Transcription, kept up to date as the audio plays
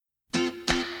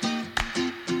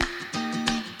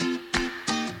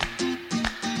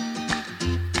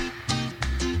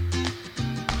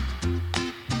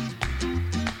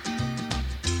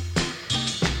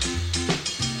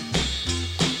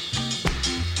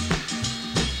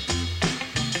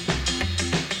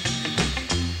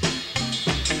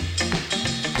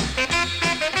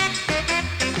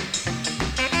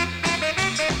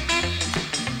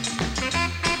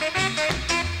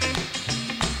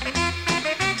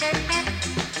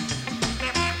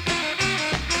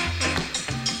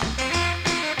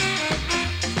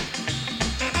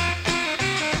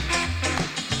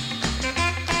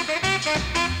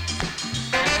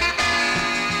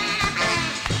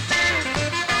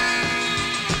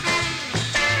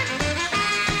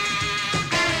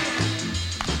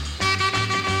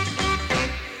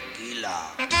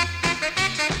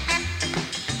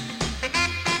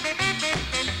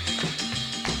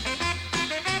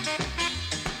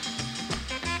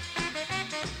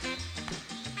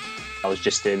I was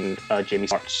just in Jamie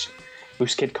Smart's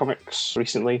Moose Kid comics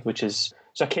recently, which is...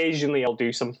 So occasionally I'll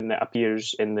do something that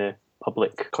appears in the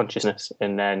public consciousness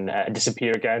and then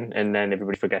disappear again, and then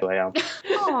everybody forgets who I am.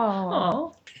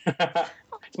 Aww.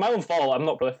 It's my own fault. I'm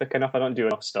not prolific enough. I don't do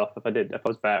enough stuff. If I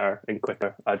was better and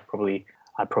quicker, I'd probably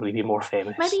be more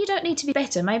famous. Maybe you don't need to be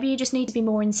better. Maybe you just need to be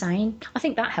more insane. I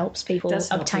think that helps people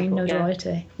obtain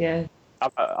notoriety. Yeah.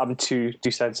 I'm too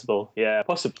sensible. Yeah,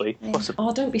 possibly.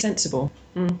 Oh, don't be sensible.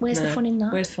 Where's the fun in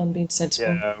that? Where's fun being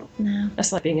sensible? Yeah. No.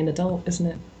 That's like being an adult, isn't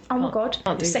it? Oh my God,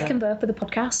 the second burp of the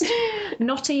podcast.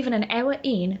 Not even an hour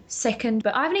in, second,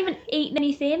 but I haven't even eaten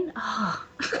anything. Oh.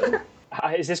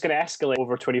 Is this going to escalate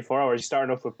over 24 hours? You're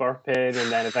starting off with burping,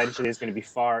 and then eventually it's going to be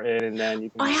farting, and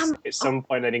then at some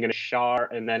point then you're going to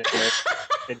shart, and then it's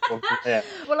going to...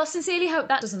 Well, I sincerely hope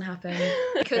that doesn't happen,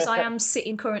 because I am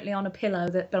sitting currently on a pillow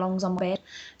that belongs on my bed.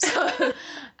 So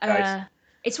Nice.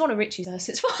 It's one of Richie's house,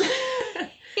 it's fine.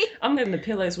 I'm hoping the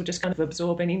pillows will just kind of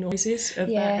absorb any noises of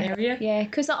that area. Yeah,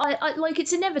 because I like,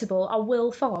 it's inevitable. I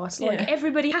will fart. Like,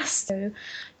 everybody has to.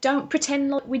 Don't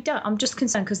pretend like we don't. I'm just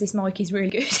concerned because this mic is really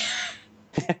good.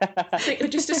 I think we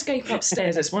just escape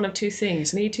upstairs. It's one of two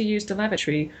things. Need to use the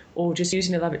lavatory or just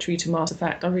using the lavatory to mask the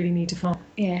fact I really need to fart.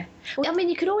 Yeah. Well, I mean,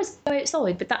 you could always go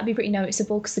outside, but that'd be pretty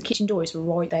noticeable because the kitchen door is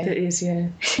right there. It is, yeah.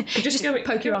 You just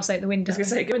poke your ass out the window. I was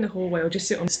going to say, go in the hallway or just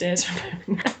sit on the stairs.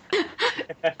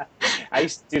 I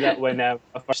used to do that when I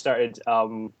first started...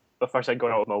 First I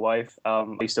going out with my wife, I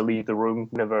used to leave the room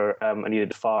whenever I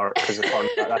needed to fart because I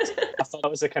thought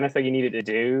that was the kind of thing you needed to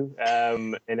do,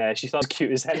 and she thought it was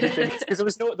cute as anything because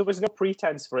there was no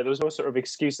pretense for it. There was no sort of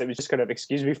excuse. It was just kind of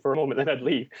excuse me for a moment, then I'd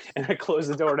leave and I'd close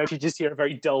the door and I'd just hear a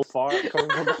very dull fart coming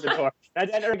from the door. And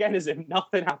I'd enter again as if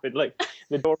nothing happened. Like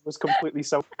the door was completely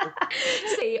silent.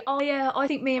 See, I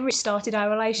think me and Rich started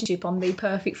our relationship on the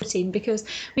perfect footing because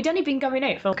we'd only been going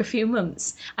out for like a few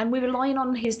months and we were lying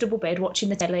on his double bed watching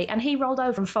the telly. And he rolled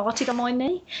over and farted on my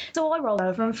knee. So I rolled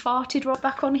over and farted right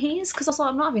back on his because I was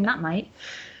like, I'm not having that, mate.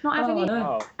 Not having it.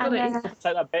 No. And it's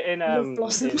like that bit in Love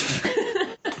Blossom.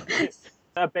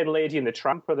 that bit Lady in the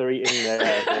Tramp where they're eating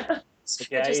the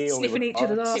spaghetti. Just sniffing each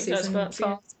other's asses and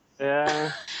farts.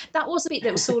 Yeah. That was a bit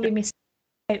that was sorely missed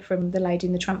out from the Lady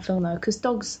in the Tramp film though, because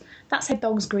that's how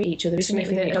dogs greet each other, isn't it?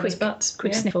 With a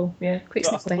quick sniffle. Yeah. Quick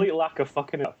Got a sniffle. complete lack of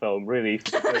fucking in that film, really.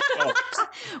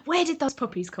 Where did those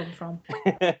puppies come from?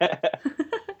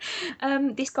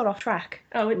 This got off track.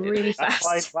 Oh, really fast.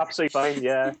 Fine, absolutely fine.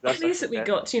 Yeah. At least that we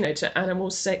got to animal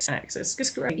sex acts. It's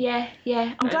just great. Yeah.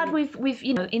 I'm glad we've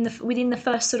within the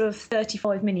first sort of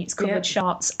 35 minutes covered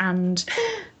sharks and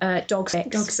dog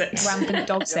sex. Rampant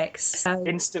dog sex. So.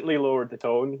 Instantly lowered the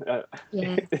tone.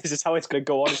 This is how it's going to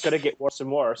go on. It's going to get worse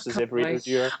and worse as every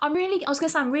year. I'm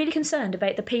really concerned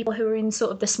about the people who are in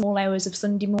sort of the small hours of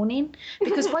Sunday morning,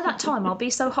 because by that time I'll be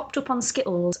so hopped up on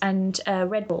Skittles and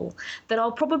Red Bull that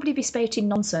I'll probably be spouting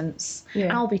nonsense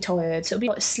and I'll be tired. So it'll be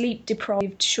like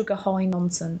sleep-deprived, sugar-high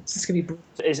nonsense. It's going to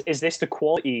be Is this the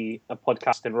quality of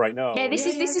podcasting right now? Yeah, this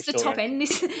is the top end.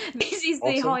 This is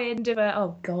the high end of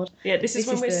oh God. Yeah, this is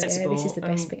when we're sensible. This is the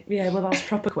best bit. Yeah, we'll ask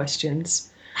proper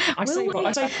questions. I say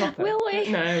proper. Will we?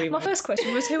 No. My first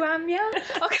question was, who am you?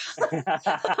 Okay.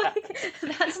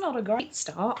 That's not a great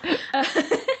start.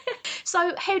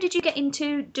 So how did you get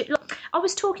into... Look, I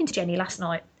was talking to Jenny last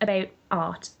night about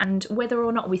art and whether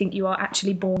or not we think you are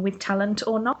actually born with talent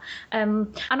or not.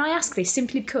 And I ask this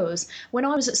simply because when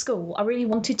I was at school, I really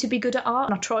wanted to be good at art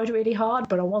and I tried really hard,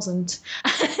 but I wasn't.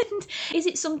 And is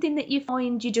it something that you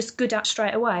find you're just good at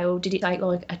straight away, or did it take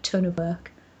like a ton of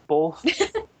work? Both.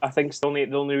 I think it's the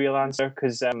only real answer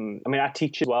because I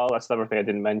teach as well. That's the other thing I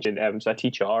didn't mention. So I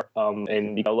teach art,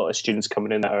 and you got a lot of students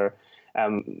coming in that are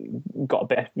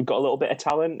got a little bit of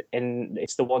talent, and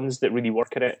it's the ones that really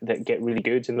work at it that get really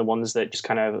good, and the ones that just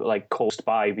kind of like coast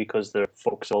by because their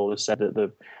folks always said that they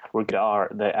were good at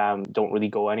art that don't really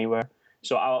go anywhere.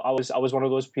 So I was one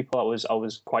of those people. I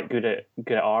was quite good at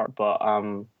art, but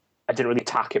I didn't really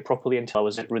attack it properly until I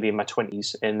was really in my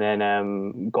 20s, and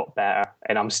then got better,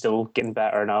 and I'm still getting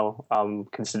better now.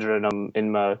 Considering I'm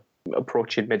in my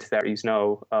approaching mid-30s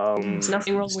now. There's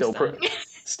nothing wrong with that.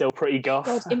 Still pretty goth.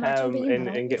 God,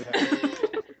 and getting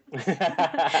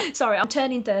Sorry, I'm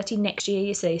turning 30 next year,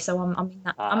 you see, so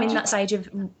I'm in that stage of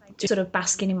just sort of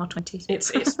basking in my 20s.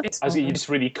 It's you're just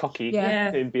really cocky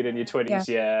in being in your 20s.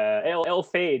 Yeah. It'll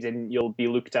fade and you'll be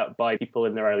looked at by people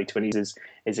in their early 20s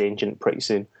as ancient pretty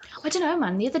soon. I don't know,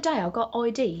 man. The other day I got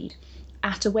ID'd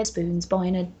at a Wetherspoons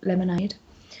buying a lemonade.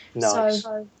 Nice.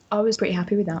 So I was pretty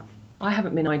happy with that. I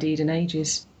haven't been ID'd in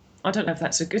ages. I don't know if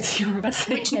that's a good thing or a bad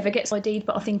thing. Which never gets ID'd,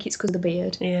 but I think it's because of the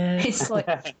beard. Yeah. It's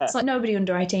like nobody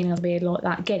under 18 has a beard like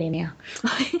that. Get in here.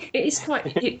 It is quite.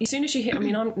 As soon as you hit, I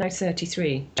mean, I'm now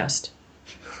 33. Just.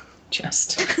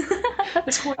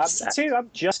 That's quite sad. I'm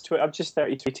just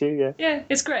 33 too. Yeah. Yeah,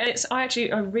 it's great. I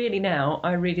really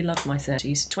love my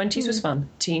 30s. 20s was fun.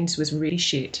 Teens was really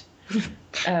shit. But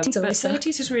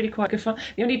 30s is really quite good fun.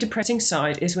 The only depressing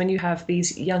side is when you have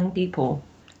these young people.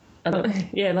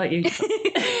 Yeah, like you.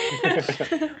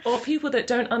 Or people that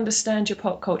don't understand your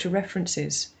pop culture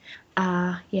references.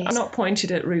 Yes. I'm not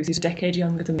pointed at Ruth, who's a decade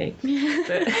younger than me.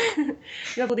 But you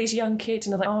have all these young kids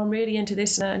and they're like, oh, I'm really into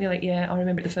this and that. And you're like, yeah, I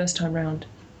remember it the first time round.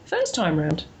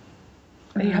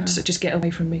 And you have to just get away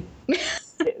from me.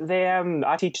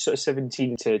 I teach sort of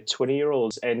 17 to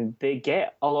 20-year-olds, and they know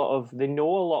a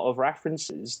lot of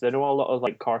references. They know a lot of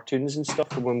like cartoons and stuff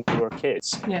from when we were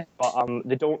kids. Yeah. But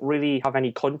they don't really have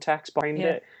any context behind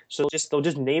it. So they'll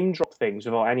just name drop things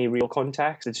without any real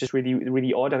context. It's just really,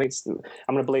 really odd. I think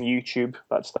I'm going to blame YouTube.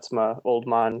 That's my old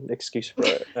man excuse for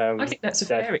it. I think that's a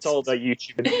fair. It's all about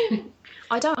YouTube.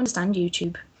 I don't understand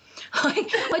YouTube.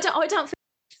 I don't feel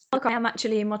like I am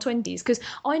actually in my 20s, because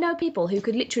I know people who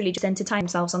could literally just entertain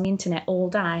themselves on the internet all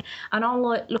day, and I'll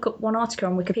like look up one article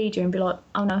on Wikipedia and be like,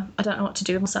 oh no, I don't know what to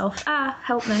do with myself.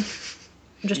 Help me.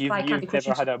 Just play Candy Crush.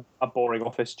 You've never had a boring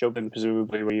office job, then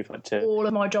presumably where you've had to. All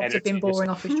of my jobs have been boring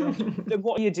office jobs. Then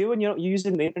what are you doing? You're not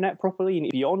using the internet properly. You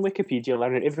need to be on Wikipedia,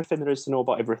 learning everything there is to know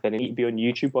about everything. And you need to be on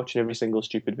YouTube watching every single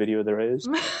stupid video there is.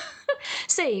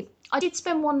 See, I did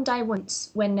spend one day once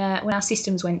when our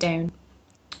systems went down,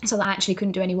 so that I actually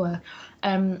couldn't do any work,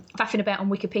 faffing about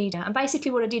on Wikipedia. And basically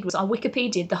what I did was I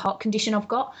Wikipedia'd the heart condition I've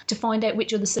got to find out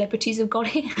which other celebrities have got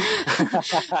it.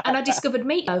 And I discovered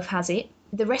Meatloaf has it,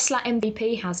 the wrestler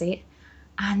MVP has it,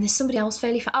 and there's somebody else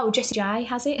fairly Jessie J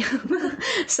has it.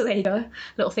 So there you go,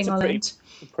 little thing I learned.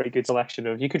 Pretty good selection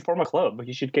of. You could form a club.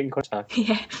 You should get in contact.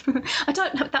 Yeah. I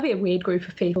don't know, that'd be a weird group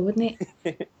of people, wouldn't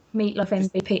it? Meatloaf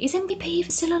MVP. Is MVP even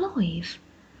still alive?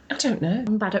 I don't know.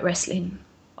 I'm bad at wrestling.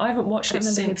 I haven't watched it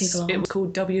since it was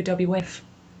called WWF.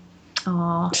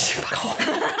 Oh,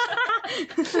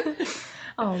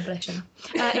 oh, bless you.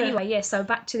 Anyway, yeah, so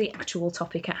back to the actual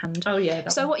topic at hand. Oh, yeah.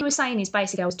 So what you were saying is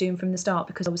basically I was doomed from the start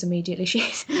because I was immediately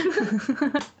shit.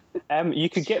 You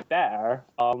could get better.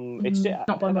 It's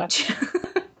not by much.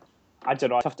 I don't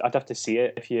know. I'd have to see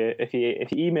it.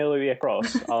 If you email me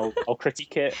across, I'll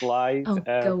critique it live. Oh,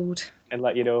 gold. And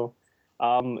let you know.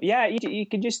 You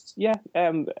can just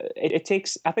it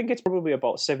takes. I think it's probably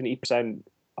about 70%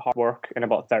 hard work and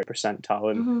about 30%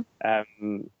 talent.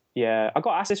 Mm-hmm. I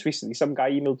got asked this recently. Some guy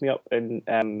emailed me up and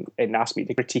asked me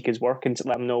to critique his work and to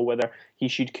let him know whether he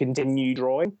should continue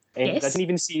drawing. And yes. I didn't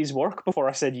even see his work before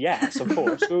I said yes, of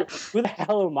course. So who the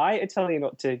hell am I to tell you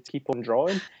not to keep on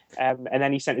drawing? And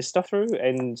then he sent his stuff through,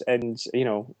 and I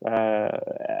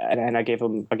gave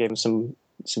him some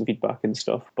feedback and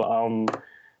stuff. But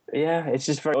it's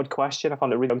just a very odd question. I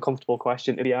found it a really uncomfortable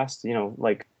question to be asked.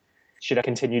 Like, should I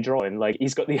continue drawing? Like,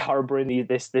 he's got the harboring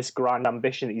this grand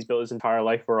ambition that he's built his entire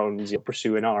life around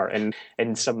pursuing art, and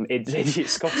some idiot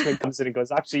Scotsman comes in and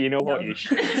goes, actually, you know what? You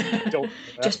should don't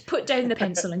just put down the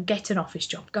pencil and get an office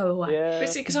job. Go away. Yeah.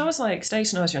 Because I was like,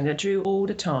 Stacey, when I was younger, I drew all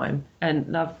the time and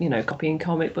loved, copying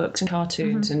comic books and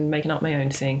cartoons and making up my own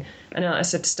thing. And I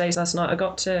said to Stacey last night, I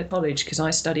got to college because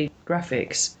I studied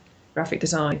graphic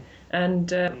design.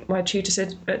 And my tutor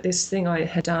said at this thing I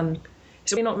had done, he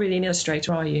said, "You're not really an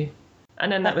illustrator, are you?"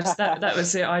 And then that was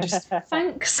it. I just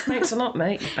thanks a lot,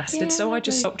 mate, you bastard. Yeah, so I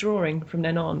just stopped drawing from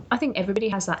then on. I think everybody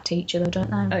has that teacher, though,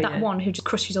 don't they? One who just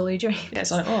crushes all your dreams. Yeah,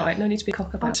 it's like, all right, no need to be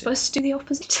cock about I'm supposed to do the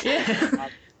opposite. Yeah.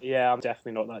 Yeah, I'm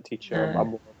definitely not that teacher.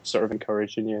 I'm more sort of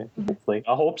encouraging you. Hopefully,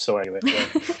 I hope so. Anyway, yeah.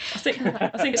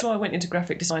 I think it's why I went into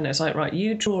graphic design. It's like, right,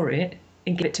 you draw it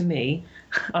and give it to me,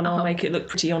 and I'll make it look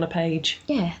pretty on a page.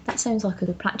 Yeah, that sounds like a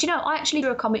good plan. Do you know, I actually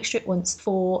drew a comic strip once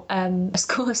for a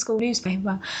school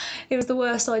newspaper. It was the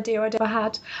worst idea I'd ever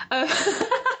had.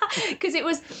 Because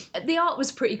the art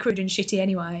was pretty crude and shitty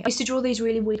anyway. I used to draw these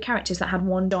really weird characters that had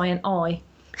one giant eye.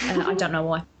 I don't know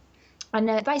why. And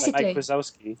basically, like Mike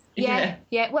Wazowski. Yeah.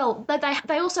 Well,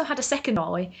 they also had a second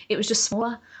eye. It was just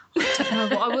smaller.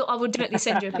 I will definitely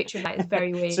send you a picture of that. It's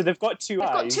very weird. So they've got two eyes.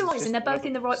 They've got two eyes, and they're both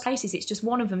in the right places. It's just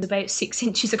one of them's about 6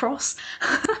 inches across.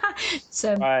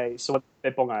 So right, so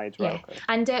they're bong-eyed, right? Yeah. Okay.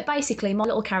 And basically, my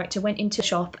little character went into a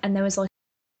shop, and there was like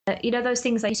you know those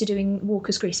things they used to do in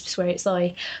Walker's Crisps where it's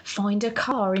like, find a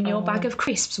car in your bag of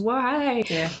crisps, hooray.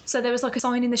 Yeah. So there was like a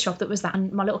sign in the shop that was that,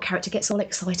 and my little character gets all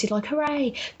excited like,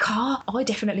 hooray, car, I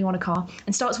definitely want a car,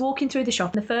 and starts walking through the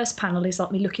shop, and the first panel is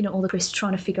like me looking at all the crisps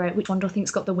trying to figure out which one do I think's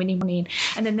got the winning one in,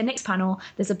 and then the next panel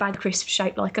there's a bag of crisps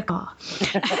shaped like a car.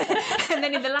 And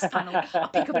then in the last panel I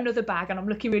pick up another bag and I'm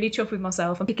looking really chuffed with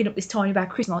myself. I'm picking up this tiny bag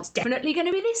of crisps and it's definitely going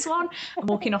to be this one. I'm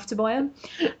walking off to buy them,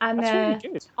 and That's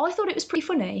really good. I thought it was pretty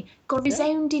funny. Got a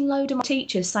resounding load of my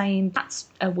teachers saying that's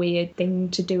a weird thing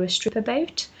to do a strip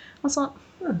about. I was like,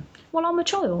 well, I'm a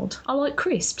child. I like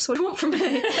crisps. What do you want from me?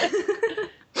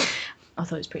 I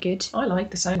thought it was pretty good. I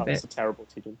like the sound of That's a it. terrible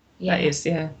teaching. Yeah. That is,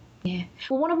 yeah. Yeah.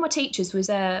 Well, one of my teachers was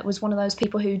one of those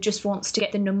people who just wants to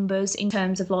get the numbers in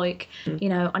terms of like, you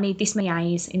know, I need this many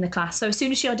A's in the class. So as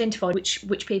soon as she identified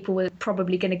which people were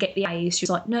probably going to get the A's, she was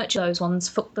like, nurture those ones,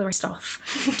 fuck the rest off.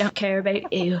 Don't care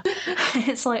about you.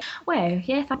 It's like, well,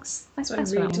 yeah, thanks That's for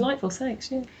really that one. delightful,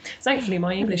 thanks, yeah. Thankfully,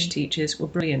 my English teachers were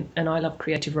brilliant, and I love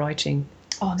creative writing.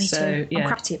 Oh, me So, too. yeah. I'm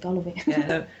crafty, I love it. Yeah,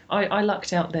 so I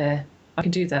lucked out there. I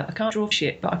can do that. I can't draw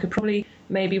shit, but I could probably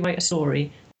maybe write a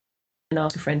story and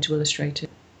ask a friend to illustrate it.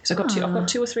 Because I've got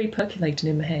 2 or 3 percolating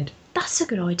in my head. That's a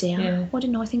good idea. Yeah. Why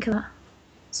didn't I think of that?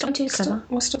 Stop too clever.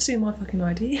 Stop seeing my fucking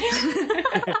ideas.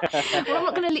 Well, I'm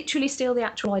not going to literally steal the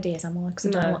actual ideas, am I? Because I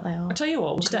don't know what they are. I'll tell you what,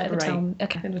 we'll Just don't ever tell collaborate. me.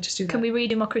 Okay. And we'll just do that. Can we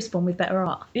redo my crisp one with better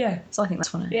art? Yeah, So I think that's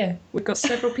funny. yeah. We've got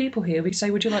several people here. We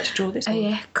say, would you like to draw this Oh one?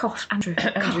 yeah, cough, Andrew.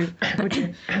 Andrew, would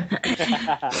you?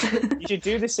 You should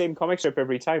do the same comic strip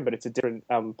every time, but it's a different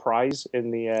prize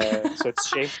in the. So it's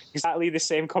shaped exactly the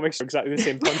same comic strip, exactly the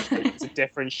same punch, but it's a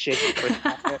different shape.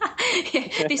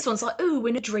 Yeah, this one's like, ooh,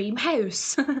 in a dream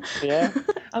house. Yeah.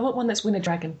 I want one that's win a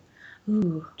dragon.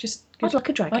 Ooh, Just I'd like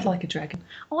a dragon. I'd like a dragon.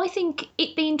 I think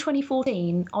it being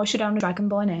 2014, I should own a dragon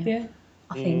by now. Yeah.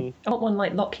 I think. I want one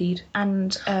like Lockheed.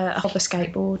 And a hover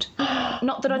skateboard.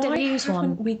 Not that I'd ever Why use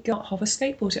haven't one. we got hover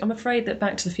skateboards? I'm afraid that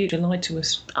Back to the Future lied to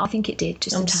us. I think it did,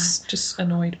 just I'm a tad. just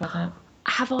annoyed by that.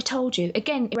 Have I told you?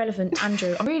 Again, irrelevant,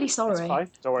 Andrew. I'm really sorry. fine.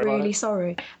 Don't worry about Really it.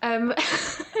 sorry.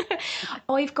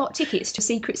 I've got tickets to a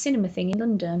secret cinema thing in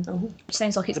London. Oh. Which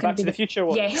sounds like it's The going Back to to be the Future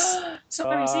one. Yes. It's not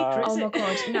very secret, is Oh it? my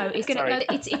god, no! It's gonna. Sorry. No,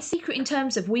 it's secret in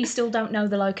terms of we still don't know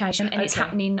the location, and it's Okay.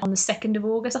 happening on the 2nd of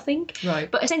August, I think. Right.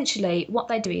 But essentially, what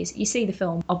they do is you see the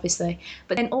film, obviously,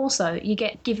 but then also you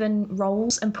get given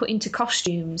roles and put into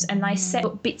costumes, and they set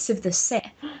up bits of the set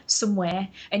somewhere,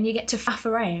 and you get to faff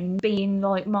around being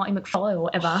like Marty McFly or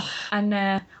whatever. And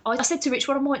I said to Rich,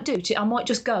 what I might do, I might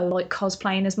just go like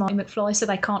cosplaying as Marty McFly, so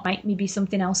they can't make me be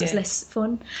something else that's Yeah. less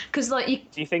fun. Because like you.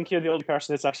 Do you think you're the only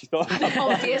person that's actually thought about that?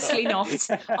 Obviously not.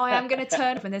 I am going to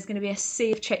turn up and there's going to be a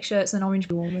sea of check shirts and orange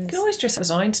warmers. You can always dress up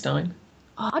as Einstein.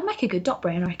 Oh, I'd make a good Doc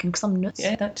Brown, I reckon, because I'm nuts.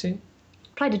 Yeah, that too.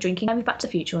 Played a drinking game with Back to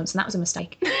the Future once, and that was a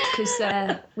mistake.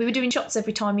 Because we were doing shots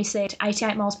every time you said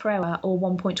 88 miles per hour or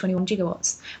 1.21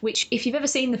 gigawatts, which, if you've ever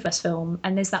seen the first film,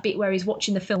 and there's that bit where he's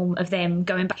watching the film of them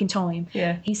going back in time,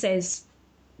 Yeah. he says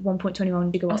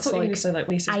 1.21 gigawatts. I thought you were going to say like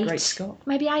when he says 8, Great Scott.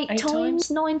 maybe 8 8 times,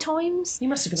 times? 9 times. You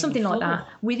must have been Something on the like floor.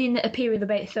 that. Within a period of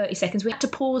about 30 seconds, we had to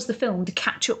pause the film to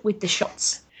catch up with the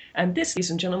shots. And this,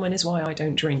 ladies and gentlemen, is why I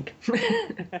don't drink.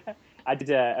 I did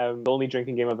the only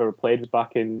drinking game I've ever played was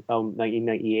back in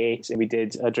 1998, and we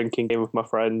did a drinking game with my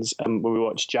friends where we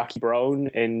watched Jackie Brown,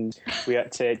 and we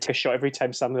had to take a shot every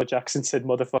time Samuel Jackson said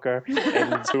 "motherfucker,"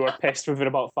 and we were pissed within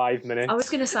about 5 minutes. I was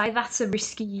going to say that's a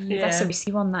risky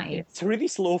one. That is. It's a really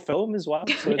slow film as well,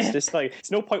 so it's just like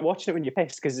it's no point watching it when you're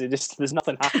pissed because there's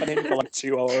nothing happening for like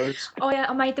 2 hours.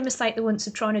 I made the mistake the once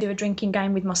of trying to do a drinking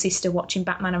game with my sister watching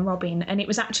Batman and Robin, and it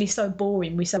was actually so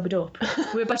boring we sobered up.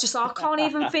 We were both just like, I can't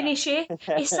even finish it.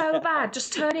 It's so bad.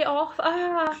 Just turn it off.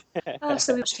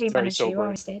 So we watched He-Man Very and She-Ra sobering.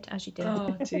 instead, as you do.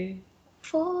 Oh, dear.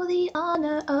 For the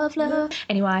honour of love.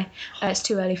 Anyway, it's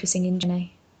too early for singing,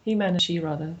 Jenny. He-Man and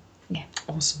She-Ra, though. Yeah,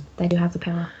 Awesome. they do have the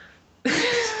power.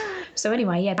 So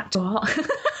anyway, yeah, back to art.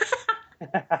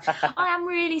 I am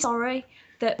really sorry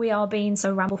that we are being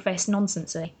so ramble-fest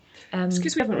nonsensy. It's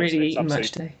because we haven't really It's eaten much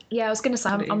absolutely- today. Yeah, I was going to say,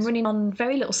 That's what it I'm is. running on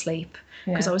very little sleep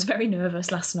because Yeah. I was very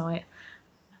nervous last night.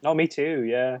 Oh, me too.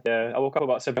 Yeah. I woke up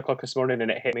about 7 o'clock this morning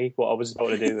and it hit me what I was about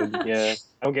to do. And yeah,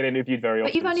 I don't get interviewed very often.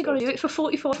 But you've only got to so- do it for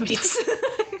 45 minutes.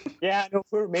 Yeah, no,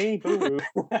 for me, boo.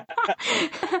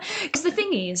 Because the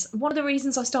thing is, one of the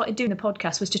reasons I started doing the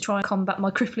podcast was to try and combat my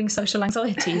crippling social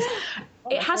anxieties.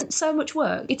 It hasn't so much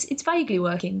worked. It's vaguely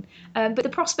working. But the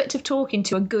prospect of talking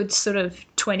to a good sort of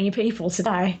 20 people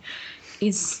today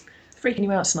is... Freaking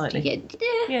you out slightly.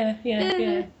 Yeah,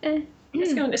 Yeah.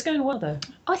 It's going well, though.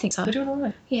 I think so. We're doing all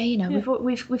right. Yeah, you know,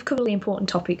 we've covered all the important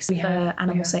topics with have, we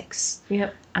animal have. sex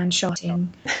Yep. and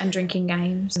shotting and drinking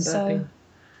games. And So burping.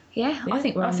 Yeah, I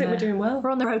think we're doing well.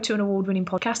 We're on the road to an award-winning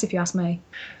podcast, if you ask me.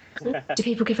 Do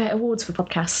people give out awards for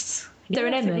podcasts? Is there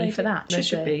an Emmy for that? There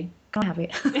should be. Can I have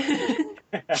it?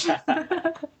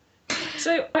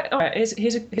 So, all right,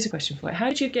 here's a question for you. How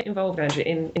did you get involved, Andrew,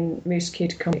 in Moose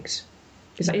Kid Comics?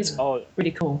 Because that is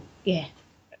really cool. Yeah.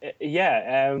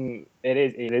 Yeah, it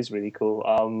is really cool.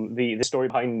 The story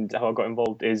behind how I got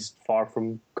involved is far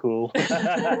from cool.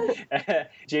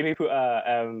 Jamie put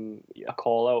a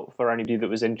call out for anybody that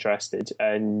was interested,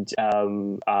 and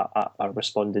I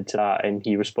responded to that, and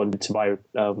he responded to my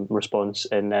response,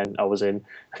 and then I was in.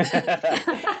 When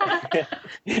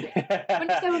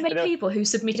there were many people who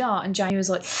submitted art, and Jamie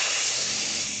was like,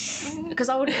 because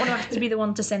I wouldn't want to have to be the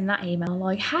one to send that email,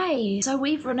 like, hey, so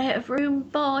we've run out of room,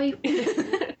 bye.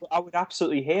 I would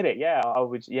absolutely hate it. Yeah, I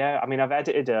would. Yeah, I mean, I've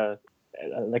edited an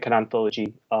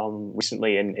anthology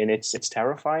recently, and it's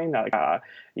terrifying. I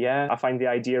find the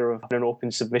idea of an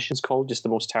open submissions call just the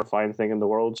most terrifying thing in the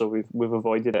world. So we've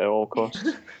avoided it at all costs.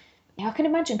 Yeah, I can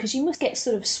imagine, because you must get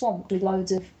sort of swamped with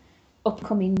loads of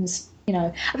upcomings. You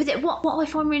know, but what I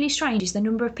find really strange is the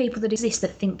number of people that exist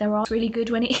that think their art's really good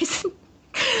when it isn't.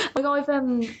 Like, I've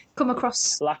come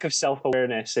across lack of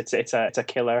self-awareness. It's a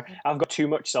killer. I've got too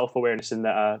much self-awareness in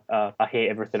that I hate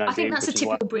everything I do. I think that's a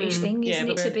typical British thing, isn't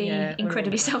it, to be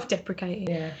incredibly self-deprecating?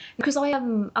 Yeah. Because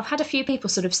I've had a few people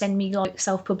sort of send me like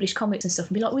self-published comics and stuff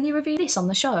and be like, will you review this on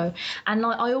the show? And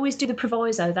like, I always do the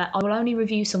proviso that I will only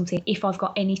review something if I've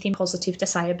got anything positive to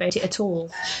say about it at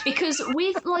all. Because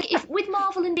with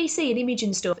Marvel and DC and Image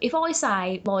and stuff, if I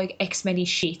say like X-Men is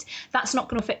shit, that's not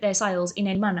going to affect their sales in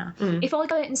any manner. If I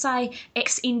go out and say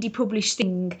X indie published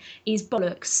thing is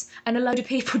bollocks, and a load of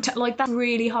people like, that's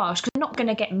really harsh, because I'm not going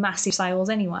to get massive sales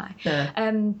anyway. Yeah.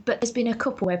 But there's been a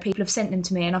couple where people have sent them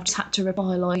to me and I've just had to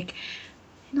reply like,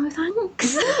 no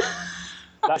thanks.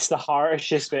 That's the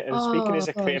harshest bit of speaking as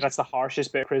a God. creative. That's the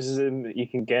harshest bit of criticism that you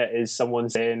can get, is someone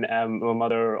saying, my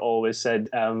mother always said,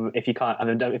 if you don't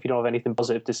have anything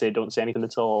positive to say, don't say anything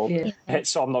at all. Yeah.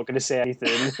 So I'm not going to say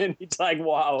anything. And it's like,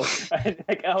 wow,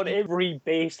 like, on every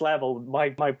base level, my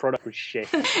product was shit.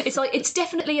 It's like, it's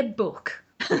definitely a book.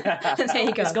 There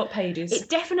you go. It's got pages. It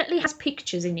definitely has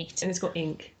pictures in it. And it's got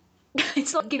ink.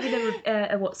 It's like giving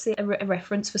a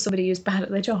reference for somebody who's bad at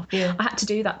their job. Yeah. I had to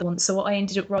do that once, so what I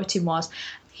ended up writing was,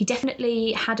 he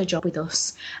definitely had a job with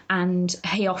us and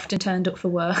he often turned up for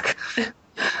work. And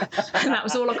that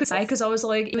was all I could say, because I was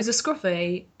like, it was a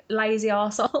scruffy, lazy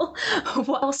arsehole.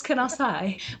 What else can I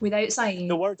say without saying?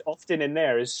 The word often in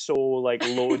there is so like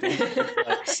loaded with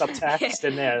like, subtext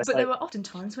in there. It's But like, there were often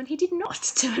times when he did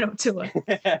not turn up to work.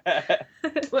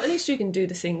 Well, at least you can do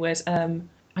the thing where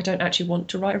I don't actually want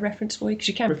to write a reference for you, because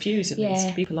you can refuse at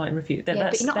least. People like and refuse. Yeah,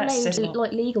 but you're not allowed,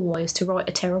 like, legal-wise, to write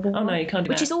a terrible one. Oh, no, you can't do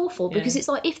Which that. is awful, because it's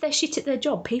like, if they're shit at their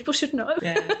job, people should know.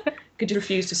 Yeah. Could you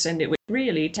refuse to send it? Which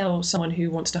really tell someone who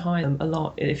wants to hire them a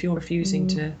lot if you're refusing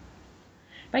to.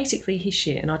 Basically, he's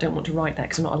shit, and I don't want to write that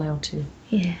because I'm not allowed to.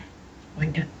 Yeah.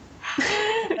 Wanker.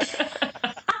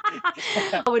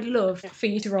 I would love for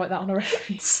you to write that on a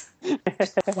reference.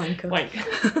 Wanker.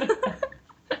 Wanker.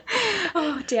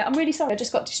 Oh dear, I'm really sorry. I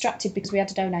just got distracted because we had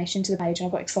a donation to the page and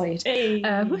I got excited. Hey.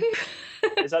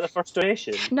 is that the first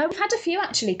donation? No, we've had a few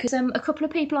actually, because a couple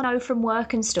of people I know from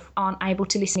work and stuff aren't able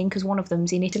to listen in because one of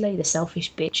them's in Italy, the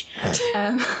selfish bitch.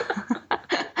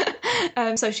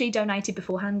 So she donated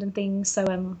beforehand and things.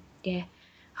 So yeah.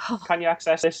 Can you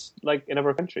access this like in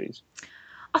other countries?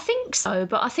 I think so,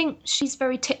 but I think she's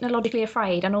very technologically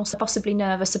afraid and also possibly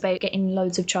nervous about getting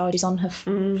loads of charges on her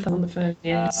phone On the phone,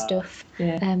 yeah. and stuff.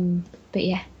 Yeah. But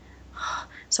yeah.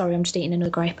 Sorry, I'm just eating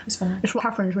another grape. It's fine. It's what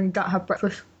happens when you don't have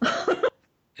breakfast.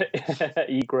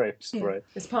 Eat grapes, Yeah. right?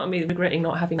 There's part of me regretting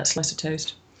not having that slice of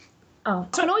toast. Oh,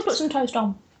 I can always put some toast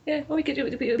on. Yeah, well, we could.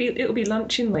 It'll be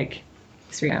lunch in like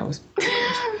 3 hours.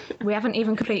 We haven't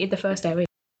even completed the first hour,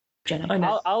 Jenna. I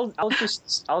know. I'll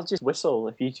just whistle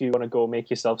if you two want to go make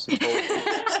yourself some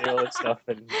cereal and stuff,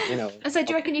 and you know. I said,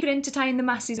 do you reckon you could entertain the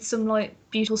masses with some like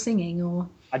beautiful singing, or?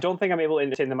 I don't think I'm able to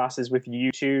entertain the masses with you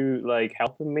two like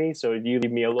helping me. So you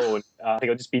leave me alone. I think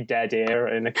I'll just be dead air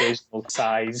and occasional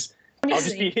sighs.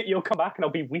 Honestly, You'll come back and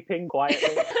I'll be weeping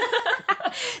quietly.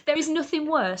 there is nothing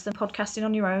worse than podcasting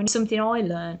on your own. It's something I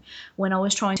learned when I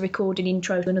was trying to record an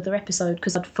intro to another episode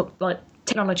because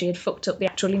technology had fucked up the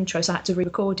actual intro, so I had to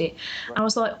re-record it. And I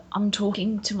was like, I'm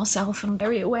talking to myself and I'm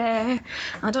very aware.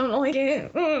 I don't like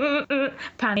it.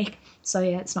 Panic. So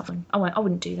yeah, it's not fun. I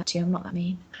wouldn't do that to you. I'm not that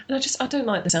mean. And I don't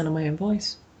like the sound of my own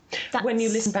voice. When you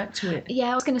listen back to it.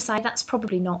 Yeah, I was going to say that's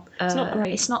probably not. It's not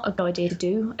great. It's not a good idea to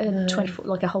do 24,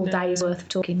 like a whole day's worth of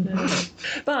talking.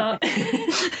 But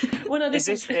when I Is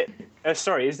listen... this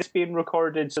is this being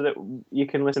recorded so that you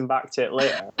can listen back to it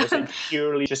later? Or is it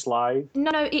purely just live?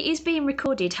 No, it is being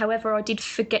recorded. However, I did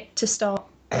forget to start.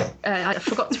 I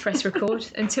forgot to press record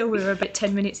until we were about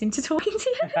 10 minutes into talking to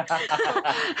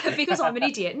you. Because I'm an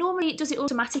idiot. Normally it does it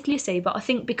automatically, you see, but I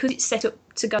think because it's set up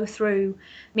to go through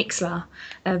Mixler,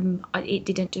 it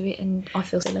didn't do it, and I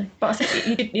feel silly. But I think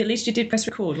you did, at least you did press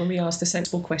record when we asked the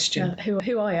sensible question. Who are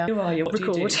you? Who are you? What do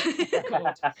you Record. do?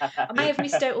 I may have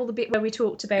missed out all the bit where we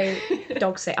talked about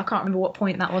dog sit. I can't remember what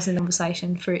point that was in the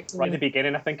conversation for it. Right at the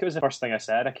beginning, I think it was the first thing I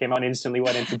said. I came out and instantly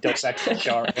went into dog sex and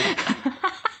showering.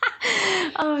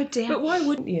 Oh dear. But why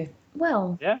wouldn't you?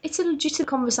 Well, Yeah. it's a legitimate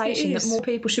conversation It that is. more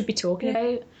people should be talking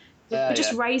about. We're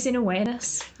just raising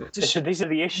awareness. So these are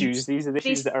the issues. These are the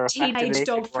issues These that are affecting teenage the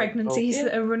dog right now. pregnancies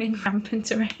that are running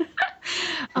rampant around.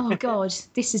 Oh God,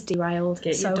 this is derailed.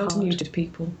 Get so your dogs hard. neutered,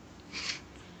 people.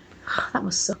 That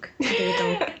must suck to be a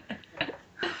dog.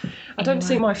 I don't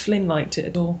think my Flynn liked it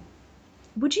at all.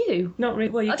 Would you? Not really.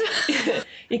 Well, I don't-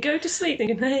 you go to sleep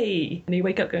thinking, hey, and you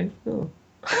wake up going, oh,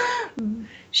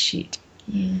 shit.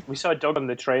 We saw a dog on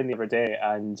the train the other day,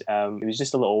 and it was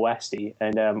just a little Westie.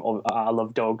 And I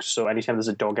love dogs, so anytime there's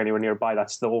a dog anywhere nearby,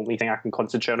 that's the only thing I can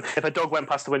concentrate on. If a dog went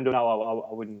past the window now,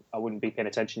 I wouldn't be paying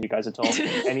attention to you guys at all.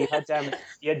 And he had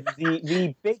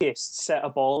the biggest set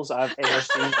of balls I've ever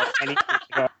seen of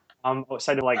anything.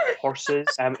 Outside of like horses,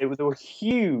 they were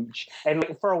huge, and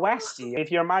like, for a Westie, if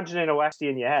you're imagining a Westie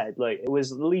in your head, like it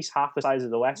was at least half the size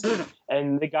of the Westie.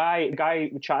 And the guy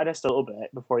chatted us a little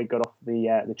bit before he got off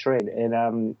the train,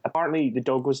 and apparently the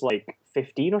dog was like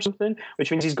 15 or something,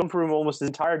 which means he's gone through almost his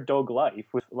entire dog life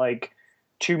with like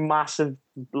two massive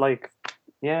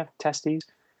testes.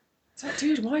 It's like,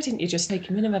 dude, why didn't you just take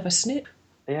him in and have a snip?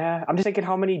 Yeah, I'm just thinking,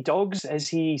 how many dogs has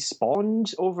he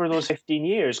spawned over those 15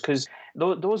 years? Because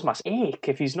those must ache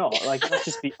if he's not. Like, he must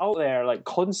just be out there, like,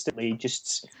 constantly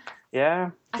just,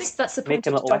 yeah. That's the point.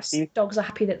 Making Of little dogs. Westie. Dogs are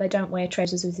happy that they don't wear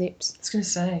trousers with zips. I was going to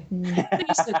say.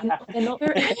 They're not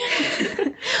very...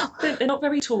 they're not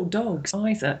very tall dogs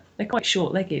either. They're quite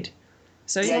short-legged.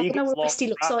 So Yeah, I you don't know get what Westie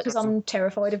looks like because I'm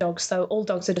terrified of dogs, so all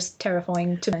dogs are just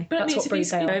terrifying to me. But That's I mean, what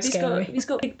breeds they are, scary. he's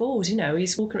got big balls, you know.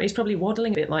 He's probably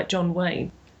waddling a bit like John Wayne.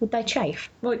 Would they chafe?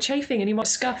 Well, chafing, and he might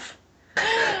scuff.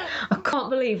 I can't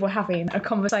believe we're having a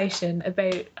conversation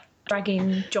about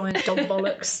dragging giant dog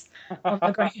bollocks on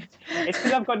the ground. It's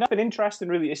because I've got nothing interesting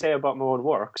really to say about my own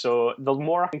work, so the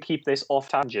more I can keep this off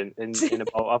tangent in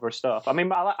about other stuff. I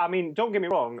mean, don't get me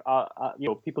wrong.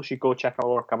 People should go check out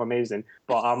my work. I'm amazing,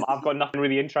 but I've got nothing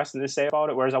really interesting to say about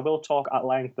it. Whereas I will talk at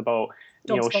length about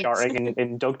sharting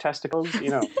in dog testicles. You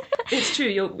know, It's true,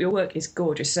 your work is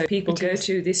gorgeous. So people go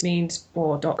to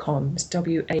thismeanswar.com. It's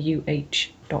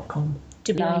WAUH.com.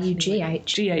 WAUGH.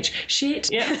 GH.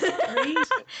 Shit. Yeah.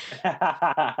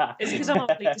 It's because I'm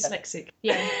awfully dyslexic.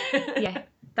 Yeah.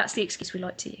 That's the excuse we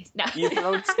like to use. No. You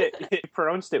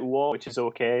pronounced it "war," which is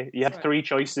okay. You had three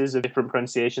choices of different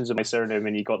pronunciations of my surname,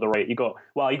 and you got the right. You got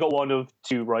one of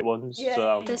two right ones. Yeah.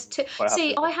 So There's two. quite happy See,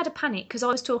 with I had a panic because I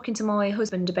was talking to my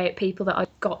husband about people that I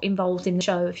got involved in the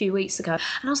show a few weeks ago, and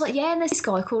I was like, "Yeah," and there's this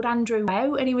guy called Andrew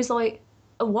Wow, and he was like,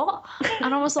 "A what?"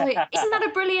 And I was like, "Isn't that a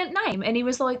brilliant name?" And he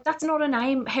was like, "That's not a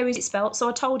name. How is it spelled?" So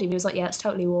I told him. He was like, "Yeah, it's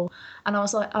totally war." And I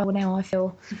was like, "Oh, now I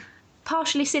feel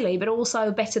partially silly, but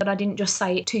also better that I didn't just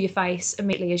say it to your face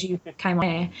immediately as you came on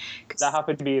air." That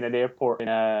happened to be in an airport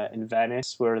in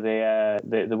Venice, where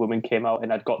the woman came out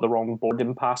and I'd got the wrong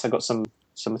boarding pass. I got some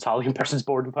Italian person's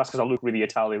boarding pass because I look really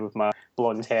Italian with my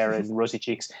blonde hair and rosy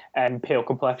cheeks and pale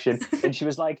complexion. And she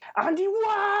was like, "Andy,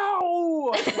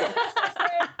 wow!"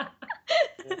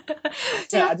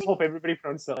 I just hope everybody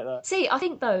pronounced it like that. See, I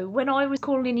think though, when I was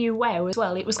calling you Wow as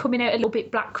well, it was coming out a little bit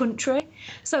Black Country,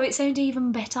 so it sounded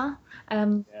even better.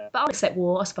 But I'll accept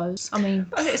war, I suppose. I mean,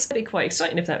 I think it's going to be quite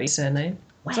exciting if that was your surname.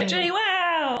 It's like, Jenny,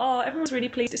 wow! Oh, everyone's really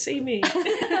pleased to see me.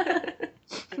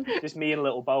 Just me and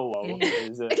Little Bow Wow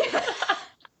is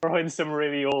throwing some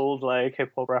really old like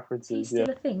hip hop he's references. still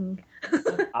a thing.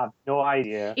 I have no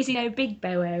idea. Is he now Big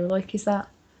Bow Wow? Like, is that?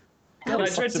 That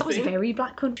was something. very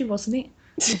Black Country, wasn't it?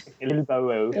 Little Bow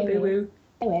Wow. Boo-woo.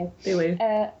 Hello. Boo-woo.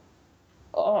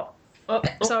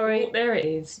 Sorry. There it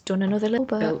is. Done another little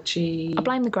burp. Belchy. I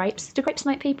blame the grapes. Do grapes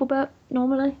make people burp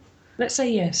normally? Let's say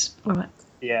yes. All right.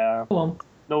 Yeah. Go on.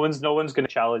 No one's going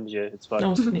to challenge you. It's fine.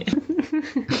 No,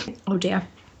 Oh dear.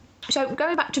 So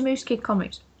going back to Moose Kid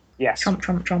Comics. Yes.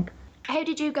 Trump. How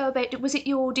did you go about it? Was it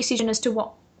your decision as to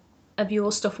what of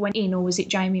your stuff went in, or was it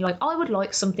Jamie like, I would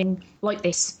like something like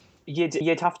this,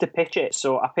 You'd have to pitch it.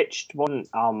 So I pitched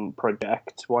one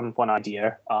project, one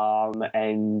idea,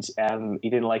 and he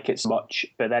didn't like it so much.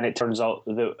 But then it turns out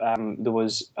that there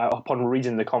was, upon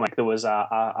reading the comic, there was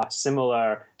a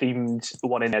similar themed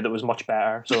one in there that was much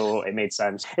better. So it made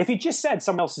sense. If he just said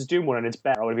someone else is doing one and it's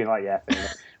better, I would have been like, yeah, fair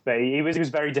enough. But he was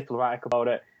very diplomatic about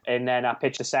it. And then I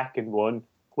pitched a second one,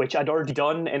 which I'd already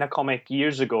done in a comic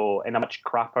years ago in a much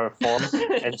crapper form,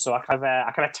 and so I kind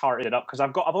of tarted it up because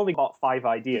I've only got 5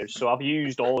 ideas, so I've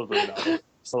used all of them now.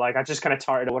 So like I just kind of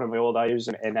tarted one of my old ideas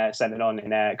and sent it on,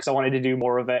 and because I wanted to do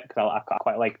more of it because I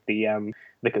quite like the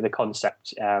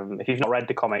concept. If you've not read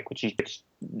the comic, which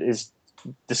is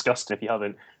disgusting if you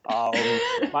haven't.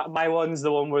 My one's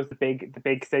the one with the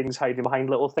big things hiding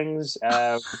behind little things.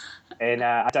 And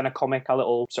I've done a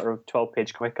little sort of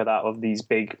 12-page comic of that, of these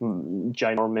big,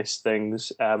 ginormous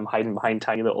things hiding behind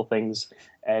tiny little things.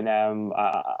 And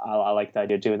I like the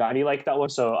idea of doing that. And he liked that one,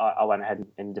 so I went ahead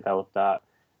and developed that.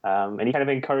 And he kind of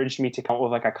encouraged me to come up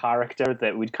with like a character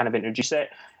that would kind of introduce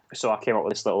it. So I came up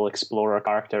with this little explorer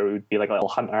character who would be like a little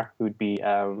hunter who would be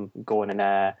going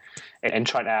and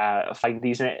trying to find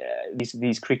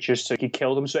these creatures so he could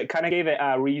kill them. So it kind of gave it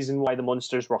a reason why the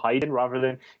monsters were hiding, rather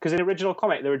than, because in the original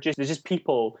comic there's just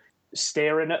people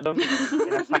staring at them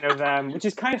in a kind of which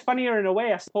is kind of funnier in a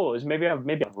way, I suppose. Maybe I've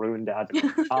ruined it. I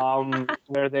don't know.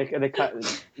 Where they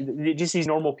just these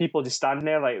normal people just standing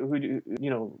there, like who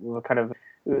kind of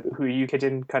who you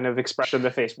kidding kind of expression on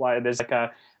their face. Why there's like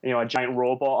a giant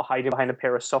robot hiding behind a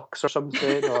pair of socks or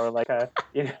something, or like a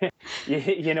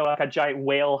like a giant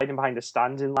whale hiding behind a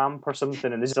standing lamp or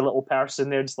something, and there's a little person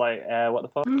there just like what the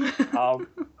fuck.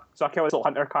 So I came up with this little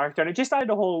hunter character, and it just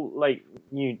added a whole like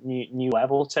new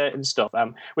level to it and stuff,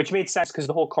 which made sense because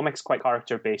the whole comic's quite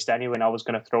character based anyway. And I was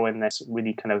going to throw in this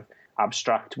really kind of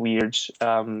abstract, weird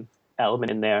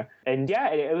element in there, and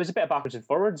yeah, it was a bit of backwards and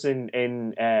forwards, and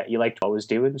you liked what I was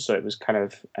doing, so it was kind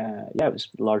of it was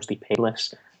largely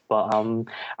painless. But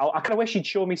I kind of wish you'd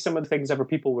show me some of the things other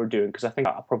people were doing, because I think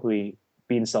I probably,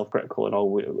 being self-critical and all,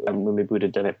 we would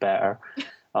have done it better.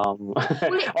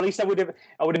 At least I would have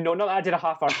known. Not that I did a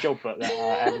half-assed job, but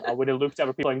I would have looked at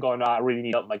other people and gone, I really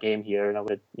need up my game here, and I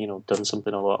would have done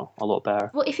something a lot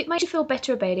better. Well, if it made you feel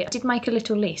better about it, I did make a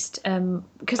little list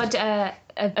because I'd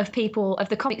of people, of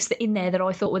the comics that in there that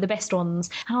I thought were the best ones,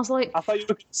 and I was like, I thought you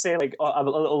were going to say like a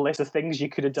little list of things you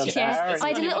could have done better. I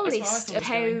had a little list of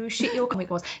how shit your comic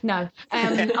was. No,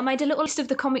 I made a little list of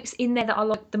the comics in there that I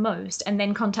liked the most, and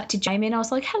then contacted Jamie, and I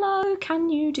was like, hello, can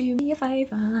you do me a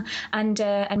favour? And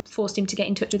forced him to get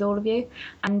in touch with all of you,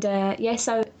 and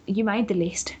so you made the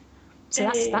list, so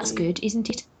that's good, isn't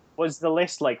it? Was the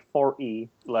list like 40?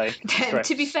 Like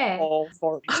to be fair, all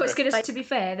 40 I was going to say, to be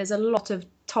fair, there's a lot of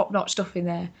top-notch stuff in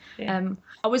there. Yeah.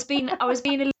 I was being a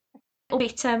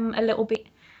little bit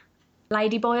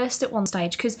lady biased at one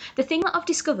stage, because the thing that I've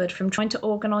discovered from trying to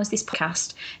organise this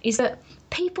podcast is that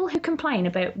people who complain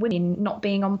about women not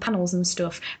being on panels and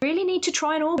stuff really need to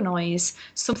try and organise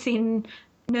something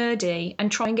nerdy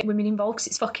and try and get women involved, because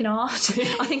it's fucking hard.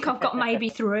 I think I've got maybe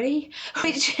 3,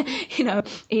 which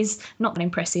is not that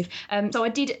impressive. So I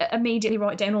did immediately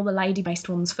write down all the lady-based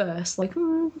ones first, like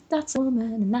that's a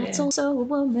woman and that's also a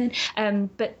woman.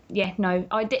 But yeah, no,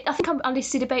 I think I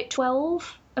listed about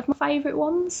 12 of my favourite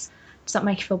ones. Does that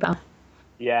make you feel better?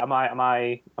 Yeah, am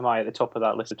I at the top of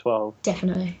that list of 12?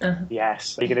 Definitely.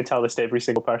 Yes. Are you going to tell this to every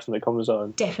single person that comes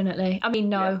on? Definitely. I mean,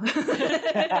 no.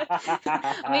 Yeah.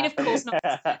 I mean, of course not.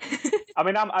 I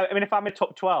mean, if I'm in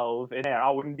top 12 in there, I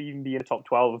wouldn't even be in the top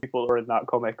 12 of people that are in that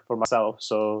comic for myself.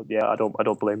 So yeah, I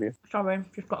don't blame you. Sorry,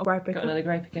 just got a grape again. Got another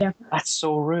grape again. Yeah. That's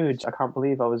so rude. I can't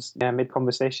believe I was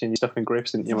mid-conversation. You stuffing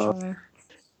grapes, didn't you, Mo?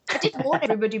 I did warn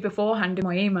everybody beforehand in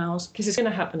my emails, because it's going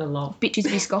to happen a lot. Bitches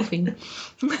be scoffing.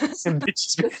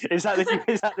 Is that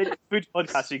the food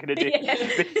podcast you're going to do? Yeah.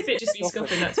 Bitches be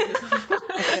scoffing.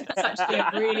 That's actually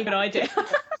a really good idea.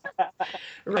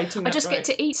 I just get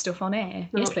to eat stuff on air.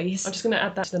 No, yes, please. I'm just going to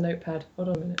add that to the notepad. Hold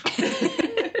on a minute.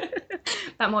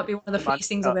 That might be one of the funniest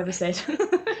things I've ever said.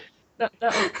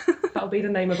 That'll be the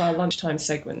name of our lunchtime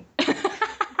segment.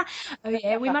 Oh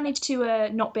yeah, we managed to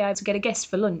not be able to get a guest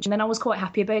for lunch, and then I was quite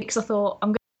happy about it, because I thought, I'm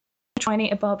going to try and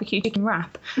eat a barbecue chicken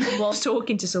wrap whilst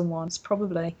talking to someone.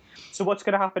 Probably. So what's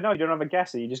going to happen now? You don't have a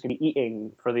guest, or you're just going to be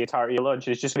eating for the entirety of your lunch?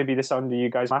 It's just going to be the sound of you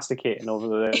guys masticating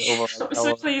over. I'm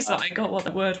so pleased that I got what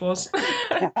the word was.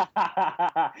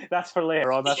 That's for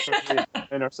later on. That's for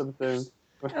later or something.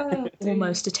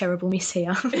 Almost a terrible miss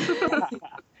here.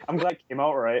 I'm glad it came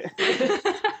out right.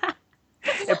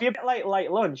 It'd be a bit like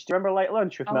Light Lunch. Do you remember Light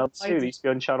Lunch with Oh, Mel I Sue? do. They used to be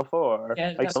on Channel 4.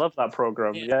 Yeah, I used to love that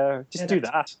programme. Yeah. Just Yeah, do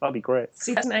that. That'd be great.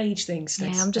 See, that's an age thing,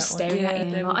 Stacey, Yeah, I'm just that one. staring at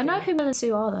you. there we I know go. who Mel and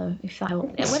Sue are, though, if that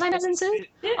helps. Were they Mel and Sue?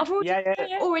 Yeah. I've already,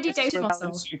 Yeah. already This is doubted where Mel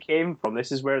myself. and Sue came from.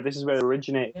 This is where it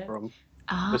originated Yeah. from.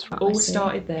 Ah, was I All see.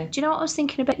 started there. Do you know what I was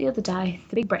thinking about the other day?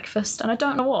 The big breakfast, and I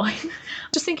don't know why.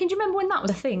 Just thinking, do you remember when that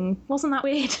was a thing? Wasn't that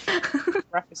weird?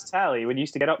 Breakfast Tally, when you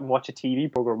used to get up and watch a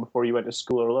TV program before you went to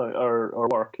school or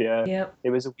work. Yeah. Yep.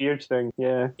 It was a weird thing.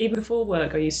 Yeah. Even before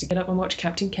work, I used to get up and watch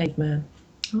Captain Caveman.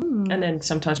 And then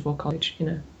sometimes before college,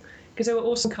 Because there were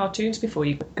awesome cartoons before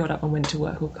you got up and went to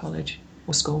work or college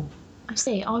or school. I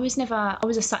see. I was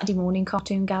a Saturday morning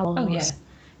cartoon gal. Oh, yeah.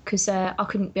 Because I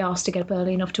couldn't be asked to get up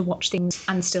early enough to watch things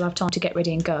and still have time to get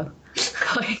ready and go.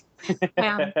 Like, I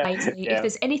am lazy. Yeah. If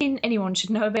there's anything anyone should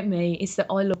know about me, it's that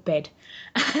I love bed.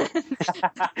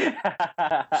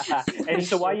 And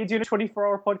so why are you doing a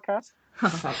 24-hour podcast? I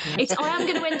am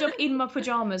going to end up in my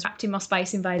pyjamas, wrapped in my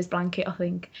Space Invaders blanket, I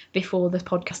think, before the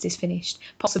podcast is finished.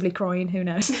 Possibly crying, who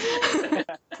knows?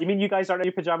 You mean you guys aren't in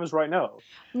your pajamas right now?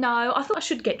 No, I thought I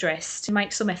should get dressed and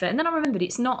make some effort. And then I remembered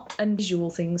it's not a visual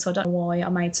thing, so I don't know why I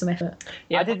made some effort.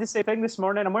 I did the same thing this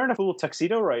morning. I'm wearing a full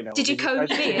tuxedo right now. Did you comb your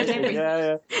beard and everything?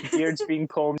 Yeah. Beard's being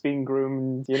combed, being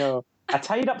groomed, I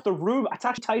tidied up the room. I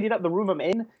actually tidied up the room I'm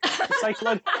in. It's like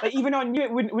even though I knew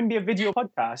it wouldn't be a video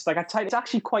podcast, it's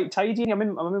actually quite tidy. I'm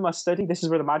in my study. This is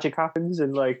where the magic happens,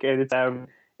 and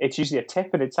it's usually a tip,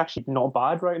 and it's actually not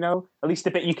bad right now. At least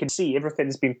the bit you can see,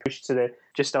 everything's been pushed to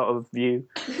just out of view.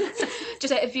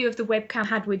 Just out of view of the webcam,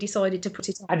 had we decided to put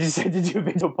it on? I decided to do a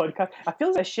video podcast. I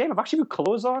feel like a shame. I've actually got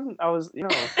clothes on. I was,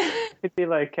 it'd be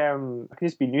like I could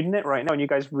just be nude in it right now, and you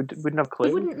guys wouldn't have clue.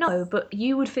 You wouldn't know, but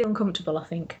you would feel uncomfortable, I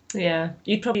think. Yeah,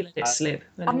 you'd probably let it slip.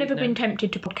 I've never been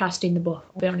tempted to podcast in the buff,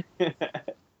 I'll be honest.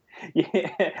 Yeah,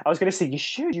 I was going to say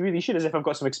you really should, as if I've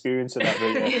got some experience in that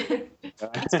video.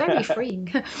 It's very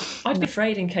freeing. I'd be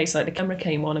afraid in case the camera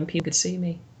came on and people could see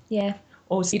me. Yeah.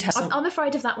 Or you'd have I'm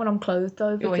afraid of that when I'm clothed,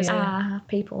 though, because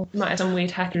people. You might have some